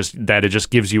it just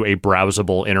gives you a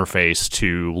browsable interface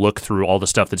to look through all the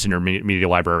stuff that's in your media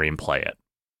library and play it.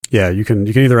 Yeah, you can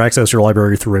either access your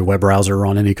library through a web browser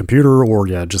on any computer, or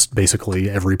just basically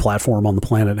every platform on the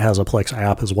planet has a Plex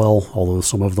app as well, although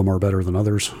some of them are better than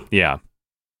others. Yeah.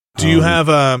 Do you have,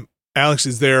 Alex,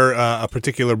 is there a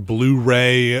particular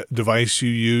Blu-ray device you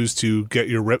use to get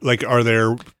your rip? Like, are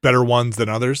there better ones than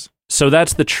others? So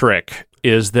that's the trick,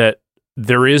 is that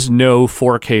there is no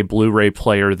 4K Blu-ray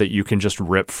player that you can just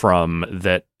rip from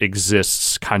that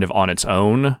exists kind of on its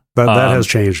own. That has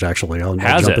changed, actually. I'll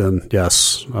jump in.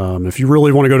 Yes. If you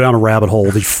really want to go down a rabbit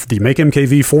hole, the Make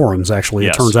MKV forums, actually,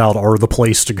 it turns out, are the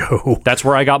place to go. That's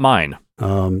where I got mine.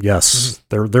 Yes.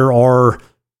 There are,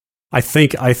 I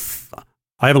think, I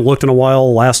haven't looked in a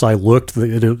while. Last I looked,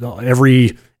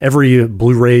 every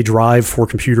Blu-ray drive for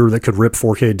computer that could rip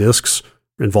 4K discs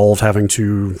involved having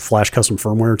to flash custom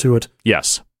firmware to it.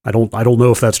 Yes. I don't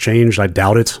know if that's changed. I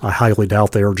doubt it. I highly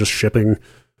doubt they are just shipping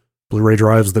Blu-ray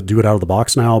drives that do it out of the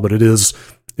box now, but it is,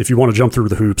 if you want to jump through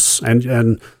the hoops,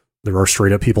 and there are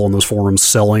straight up people in those forums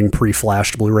selling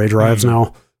pre-flashed Blu-ray drives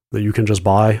now that you can just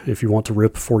buy if you want to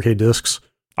rip 4K discs.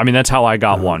 I mean, that's how I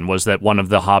got one, was that one of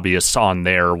the hobbyists on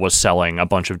there was selling a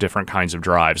bunch of different kinds of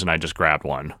drives, and I just grabbed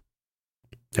one.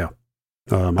 Yeah.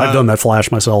 I've done that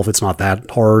flash myself. It's not that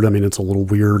hard. I mean, it's a little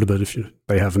weird, but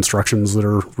they have instructions that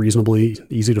are reasonably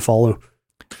easy to follow.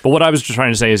 But what I was just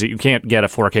trying to say is that you can't get a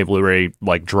 4K Blu-ray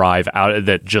like drive out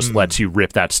that just lets you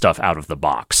rip that stuff out of the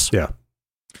box. Yeah.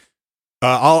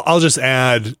 I'll just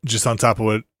add, just on top of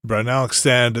what Brett and Alex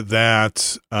said,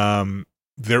 that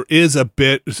there is a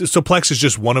bit. So Plex is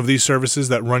just one of these services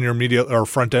that run your media or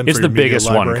front end. It's for your the media biggest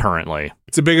library. one currently.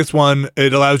 It's the biggest one.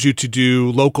 It allows you to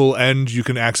do local and you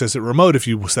can access it remote if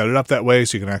you set it up that way.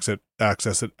 So you can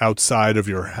access it outside of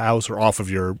your house or off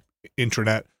of your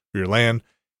intranet or your LAN.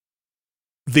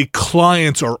 The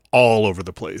clients are all over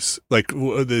the place. Like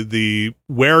the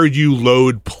where you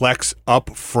load Plex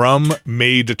up from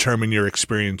may determine your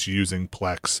experience using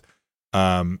Plex.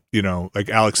 Like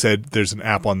Alex said, there's an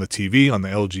app on the TV, on the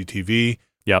LG TV.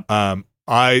 Yep.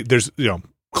 There's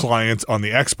clients on the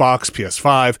Xbox,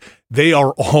 PS5. They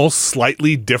are all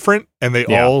slightly different, and they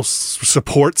all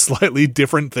support slightly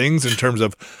different things in terms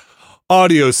of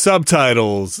audio,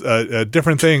 subtitles,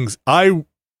 different things.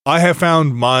 I have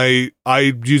found I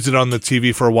used it on the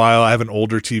TV for a while. I have an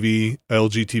older TV,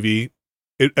 LG TV.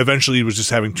 It eventually was just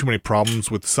having too many problems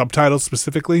with subtitles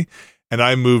specifically, and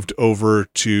I moved over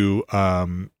to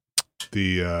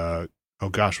the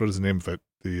what is the name of it?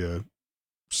 The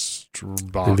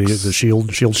box. The Shield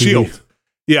TV. Shield.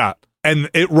 Yeah, and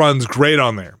it runs great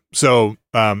on there. So,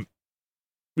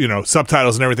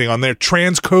 subtitles and everything on there.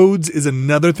 Transcodes is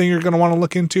another thing you're going to want to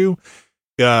look into.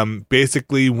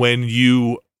 Basically, when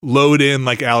you load in,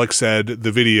 like Alex said,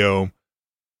 the video,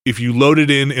 if you load it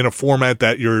in a format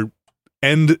that your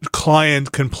end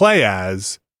client can play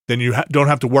as, then you don't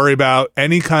have to worry about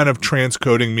any kind of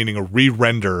transcoding, meaning a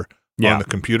re-render on the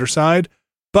computer side.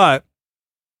 But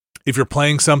if you're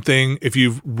playing something, if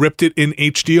you've ripped it in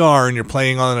HDR and you're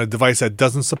playing on a device that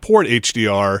doesn't support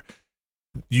HDR,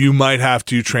 you might have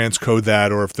to transcode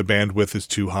that, or if the bandwidth is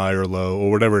too high or low or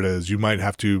whatever it is, you might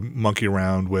have to monkey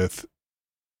around with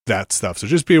that stuff. So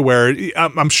just be aware.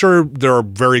 I'm sure there are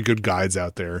very good guides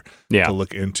out there to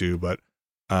look into, but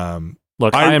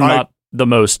look, I am not the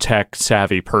most tech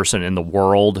savvy person in the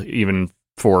world, even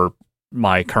for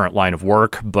my current line of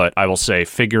work, but I will say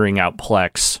figuring out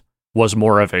Plex was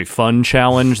more of a fun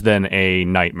challenge than a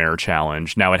nightmare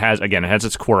challenge. Now it has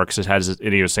its quirks, it has its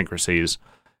idiosyncrasies,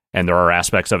 and there are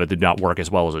aspects of it that do not work as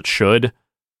well as it should.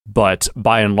 But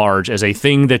by and large, as a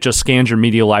thing that just scans your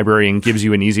media library and gives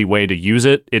you an easy way to use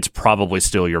it, it's probably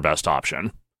still your best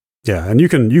option. Yeah, and you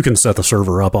can set the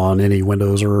server up on any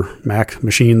Windows or Mac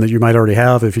machine that you might already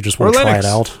have if you just want to try it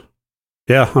out.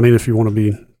 Yeah, I mean, if you want to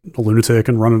be a lunatic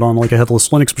and run it on like a headless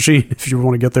Linux machine, if you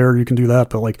want to get there, you can do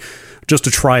that. But like just to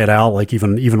try it out, like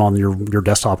even on your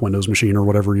desktop Windows machine or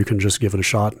whatever, you can just give it a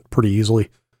shot pretty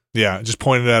easily. Yeah, just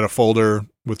point it at a folder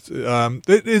with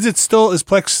is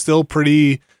Plex still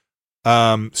pretty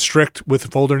strict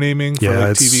with folder naming for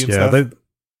like TV and stuff?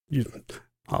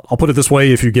 I'll put it this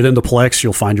way, if you get into Plex,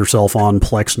 you'll find yourself on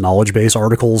Plex knowledge base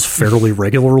articles fairly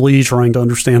regularly trying to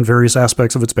understand various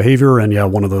aspects of its behavior, and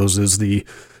one of those is the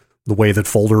way that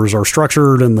folders are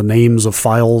structured and the names of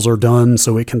files are done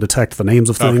so it can detect the names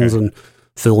of things and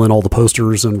fill in all the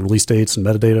posters and release dates and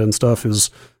metadata and stuff is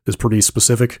pretty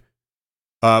specific.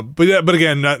 But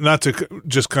again, not to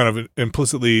just kind of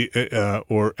implicitly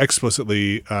or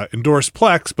explicitly endorse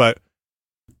Plex, but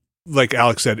like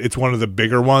Alex said, it's one of the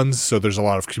bigger ones, so there's a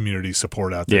lot of community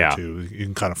support out there too. You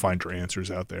can kind of find your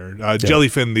answers out there.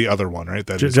 Jellyfin, the other one, right?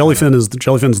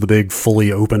 Jellyfin's the big,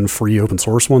 fully open, free open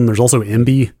source one. There's also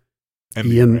EMBY,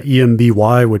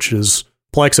 EMBY, which is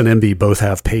Plex and EMBY both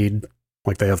have paid,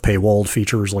 like they have paywalled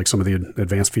features, like some of the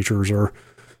advanced features are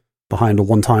behind a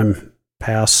one-time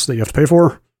pass that you have to pay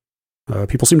for.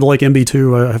 People seem to like EMBY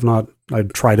too. I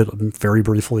tried it very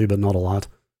briefly, but not a lot.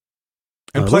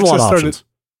 And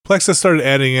Plex has started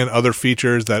adding in other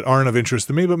features that aren't of interest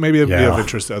to me, but maybe be of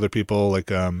interest to other people,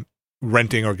 like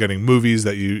renting or getting movies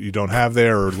that you don't have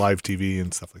there, or live TV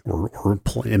and stuff like that. Or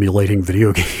emulating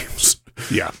video games.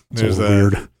 Yeah, there's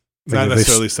weird. Not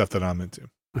necessarily stuff that I'm into.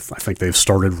 I think they've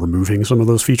started removing some of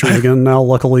those features again now,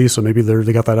 luckily, so maybe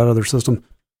they got that out of their system.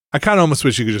 I kind of almost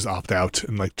wish you could just opt out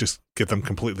and like just get them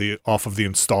completely off of the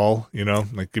install,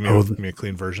 like give me a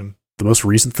clean version. The most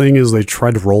recent thing is they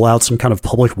tried to roll out some kind of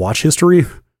public watch history.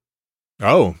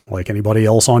 Oh. Like anybody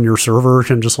else on your server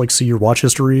can just like see your watch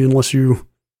history unless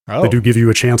they do give you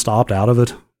a chance to opt out of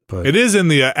it. But it is in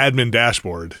the admin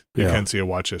dashboard. You can see a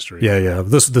watch history. Yeah.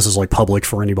 This is like public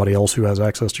for anybody else who has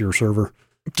access to your server.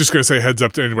 Just going to say heads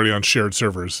up to anybody on shared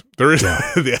servers. There is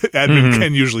the admin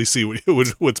can usually see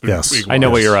what's been being I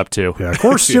know what you're up to. Yeah, of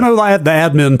course, the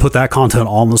admin put that content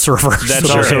on the server.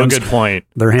 That's also a good point.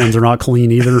 Their hands are not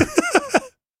clean either.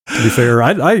 To be fair,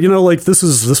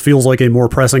 this feels like a more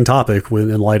pressing topic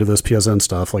in light of this PSN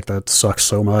stuff. Like that sucks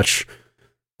so much.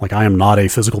 Like I am not a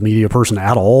physical media person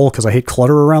at all because I hate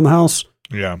clutter around the house.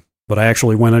 Yeah. But I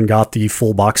actually went and got the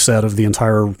full box set of the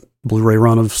entire Blu-ray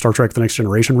run of Star Trek: The Next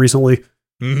Generation recently.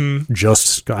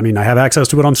 Mm-hmm. I have access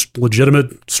to it on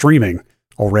legitimate streaming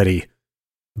already.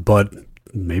 but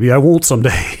maybe I won't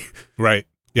someday. Right.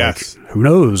 Yes. Like, who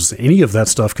knows? Any of that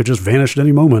stuff could just vanish at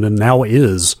any moment, and now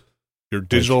is. Your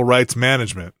digital rights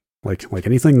management. Like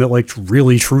anything that like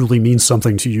really truly means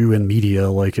something to you in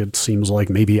media, like it seems like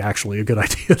maybe actually a good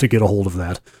idea to get a hold of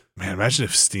that. Man, imagine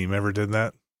if Steam ever did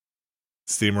that.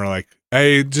 Steam were like,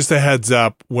 hey, just a heads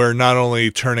up, we're not only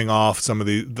turning off some of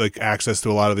the like access to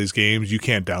a lot of these games, you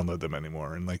can't download them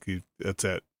anymore, and like that's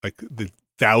it. Like the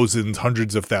thousands,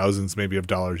 hundreds of thousands, maybe of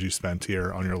dollars you spent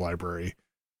here on your library.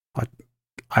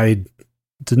 I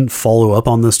didn't follow up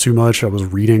on this too much. I was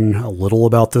reading a little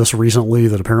about this recently,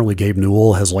 that apparently Gabe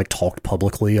Newell has like talked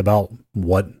publicly about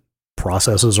what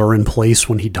processes are in place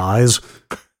when he dies.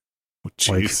 Oh,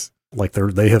 jeez. Like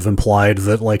they have implied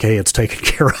that like, hey, it's taken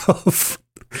care of.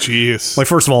 Jeez. Like,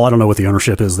 first of all, I don't know what the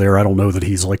ownership is there. I don't know that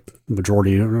he's like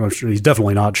majority. He's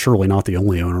definitely not, surely not the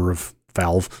only owner of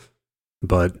Valve,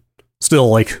 but still,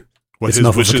 like, what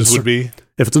his wishes would be.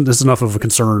 If it's enough of a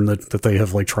concern that they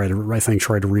have like tried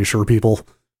to reassure people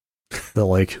that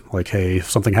like, hey,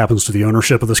 if something happens to the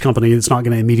ownership of this company, it's not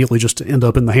going to immediately just end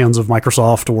up in the hands of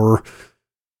Microsoft or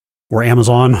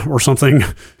Amazon or something.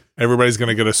 Everybody's going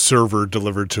to get a server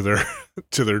delivered to their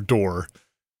door.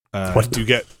 What you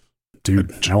get,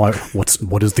 dude?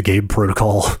 What is the Gabe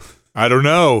protocol? I don't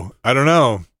know.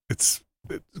 It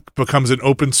becomes an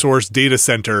open source data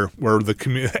center where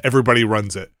everybody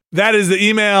runs it. That is the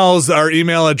emails. Our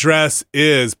email address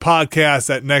is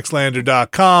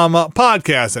podcast@nextlander.com,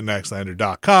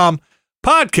 podcast@nextlander.com,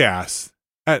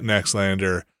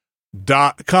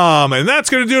 podcast@nextlander.com. And that's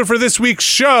going to do it for this week's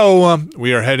show.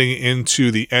 We are heading into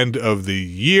the end of the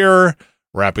year,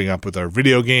 wrapping up with our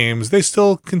video games. They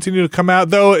still continue to come out,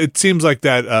 though it seems like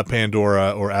that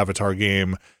Pandora or Avatar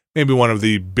game, maybe one of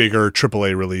the bigger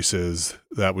AAA releases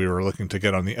that we were looking to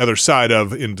get on the other side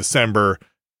of in December,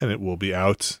 and it will be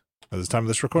out at the time of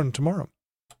this recording tomorrow.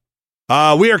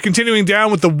 We are continuing down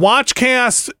with the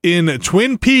Watchcast in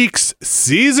Twin Peaks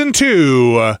Season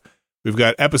 2. We've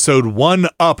got episode 1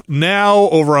 up now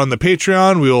over on the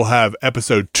Patreon. We will have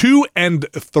episode 2 and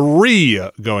 3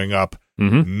 going up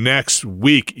next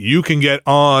week. You can get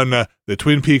on the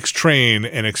Twin Peaks train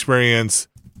and experience,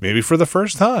 maybe for the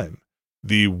first time,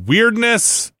 the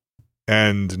weirdness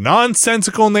and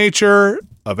nonsensical nature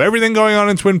of everything going on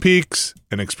in Twin Peaks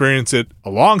and experience it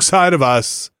alongside of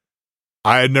us.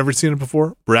 I had never seen it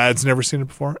before. Brad's never seen it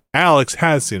before. Alex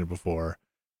has seen it before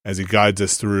as he guides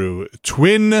us through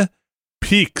Twin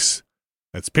Peaks.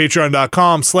 That's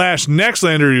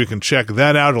patreon.com/Nextlander. You can check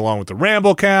that out along with the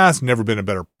Ramblecast. Never Been a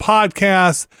Better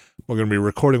Podcast. We're going to be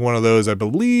recording one of those, I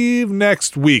believe,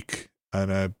 next week.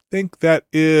 And I think that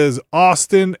is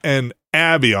Austin and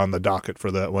Abby on the docket for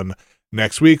that one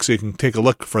next week. So you can take a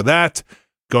look for that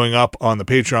going up on the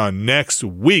Patreon next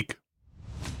week.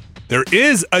 There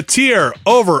is a tier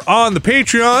over on the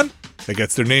Patreon that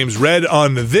gets their names read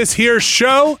on this here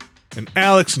show, and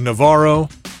Alex Navarro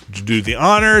to do the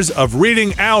honors of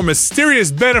reading our mysterious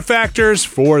benefactors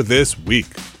for this week.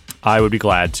 I would be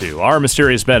glad to. Our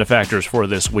mysterious benefactors for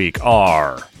this week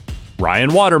are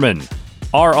Ryan Waterman,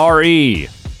 RRE,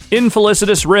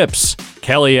 Infelicitous Rips,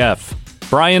 Kelly F.,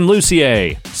 Brian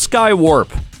Lucier,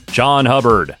 Skywarp, John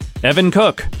Hubbard, Evan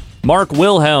Cook, Mark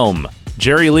Wilhelm,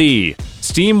 Jerry Lee,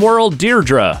 SteamWorld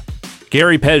Deirdre,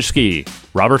 Gary Pejsky,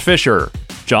 Robert Fisher,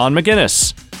 John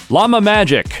McGinnis, Llama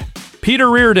Magic, Peter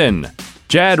Reardon,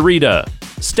 Jad Rita,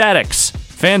 Statics,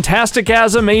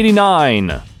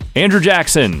 Fantasticasm89, Andrew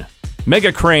Jackson,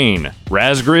 Mega Crane,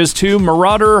 Razgriz2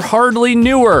 Marauder Hardly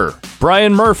Newer,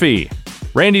 Brian Murphy,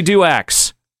 Randy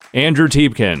Duax, Andrew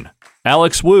Tiebkin,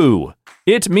 Alex Wu,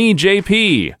 It Me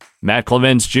JP, Matt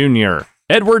Clements Jr.,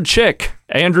 Edward Chick,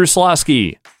 Andrew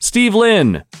Slosky, Steve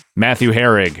Lynn, Matthew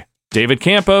Herrig, David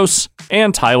Campos,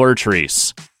 and Tyler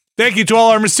Treese. Thank you to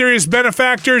all our mysterious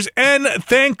benefactors, and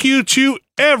thank you to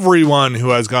everyone who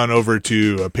has gone over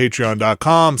to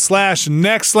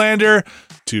patreon.com/Nextlander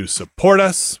to support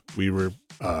us. We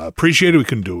appreciate it. We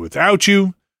couldn't do it without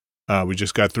you. We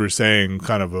just got through saying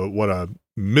kind of what a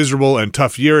miserable and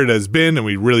tough year it has been, and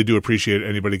we really do appreciate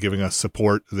anybody giving us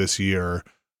support this year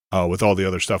with all the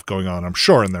other stuff going on, I'm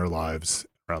sure, in their lives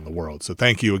around the world. So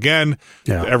thank you again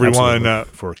to everyone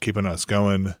for keeping us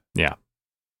going. Yeah.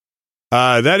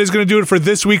 That is going to do it for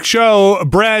this week's show.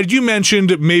 Brad, you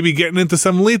mentioned maybe getting into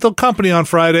some Lethal Company on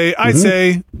Friday. I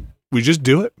say we just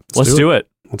do it. Let's do it.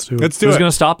 Let's do it. Who's going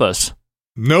to stop us?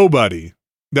 Nobody.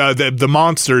 The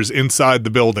monsters inside the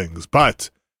buildings. But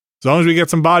as long as we get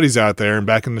some bodies out there and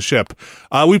back in the ship.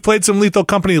 We played some Lethal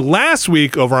Company last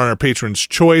week over on our Patron's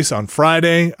Choice on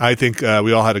Friday. I think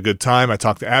we all had a good time. I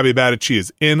talked to Abby about it. She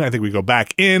is in. I think we go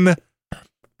back in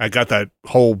I got that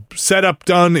whole setup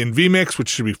done in vMix, which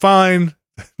should be fine.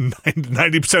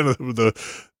 90% of the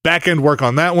back end work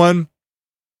on that one.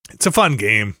 It's a fun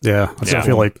game. Yeah, I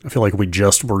feel like we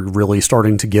just were really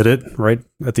starting to get it right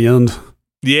at the end.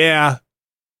 Yeah.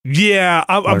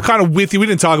 I'm kind of with you. We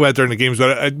didn't talk about it during the games,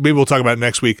 but maybe we'll talk about it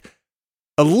next week.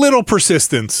 A little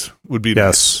persistence would be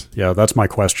nice. Yeah, that's my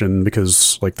question,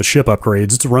 because like the ship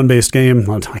upgrades, it's a run-based game.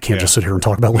 I can't just sit here and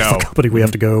talk about what company we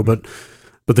have to go, but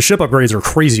the ship upgrades are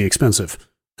crazy expensive.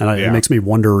 And it makes me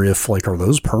wonder if, like, are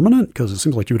those permanent? Because it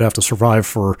seems like you would have to survive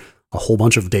for a whole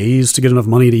bunch of days to get enough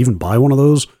money to even buy one of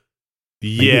those.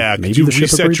 Maybe you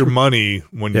reset your money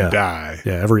when you die.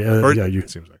 Yeah, it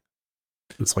seems like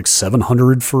it's like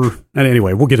 700 for. And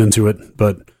anyway, we'll get into it,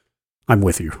 but I'm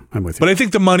with you. But I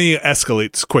think the money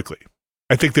escalates quickly.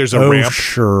 I think there's a ramp.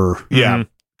 Sure. Yeah,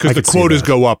 because the quotas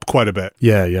go up quite a bit.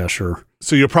 Yeah, sure.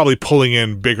 So you're probably pulling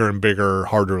in bigger and bigger,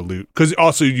 harder loot. Because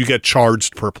also you get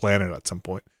charged per planet at some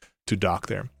point to dock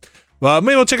there. Well,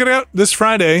 maybe we'll check it out this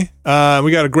Friday.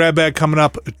 We got a grab bag coming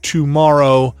up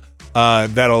tomorrow.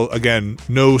 That'll, again,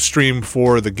 no stream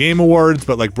for the Game Awards,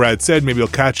 but like Brad said, maybe you'll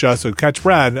catch us or catch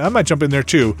Brad. I might jump in there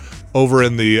too, over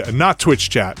in the not Twitch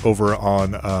chat, over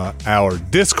on our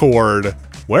Discord,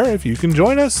 where if you can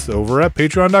join us over at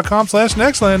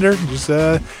patreon.com/Nextlander, just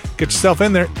get yourself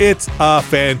in there. It's a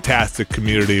fantastic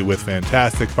community with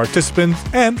fantastic participants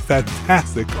and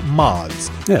fantastic mods.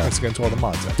 Yeah. Thanks again to all the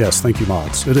mods. Yes, thank you,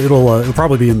 mods. It'll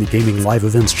probably be in the Gaming Live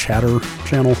Events chatter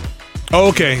channel.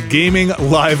 Okay, Gaming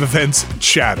Live Events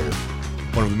chatter.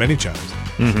 One of the many channels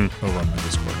over on the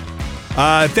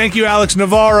Discord. Thank you, Alex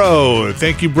Navarro.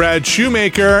 Thank you, Brad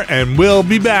Shoemaker. And we'll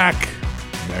be back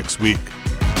next week.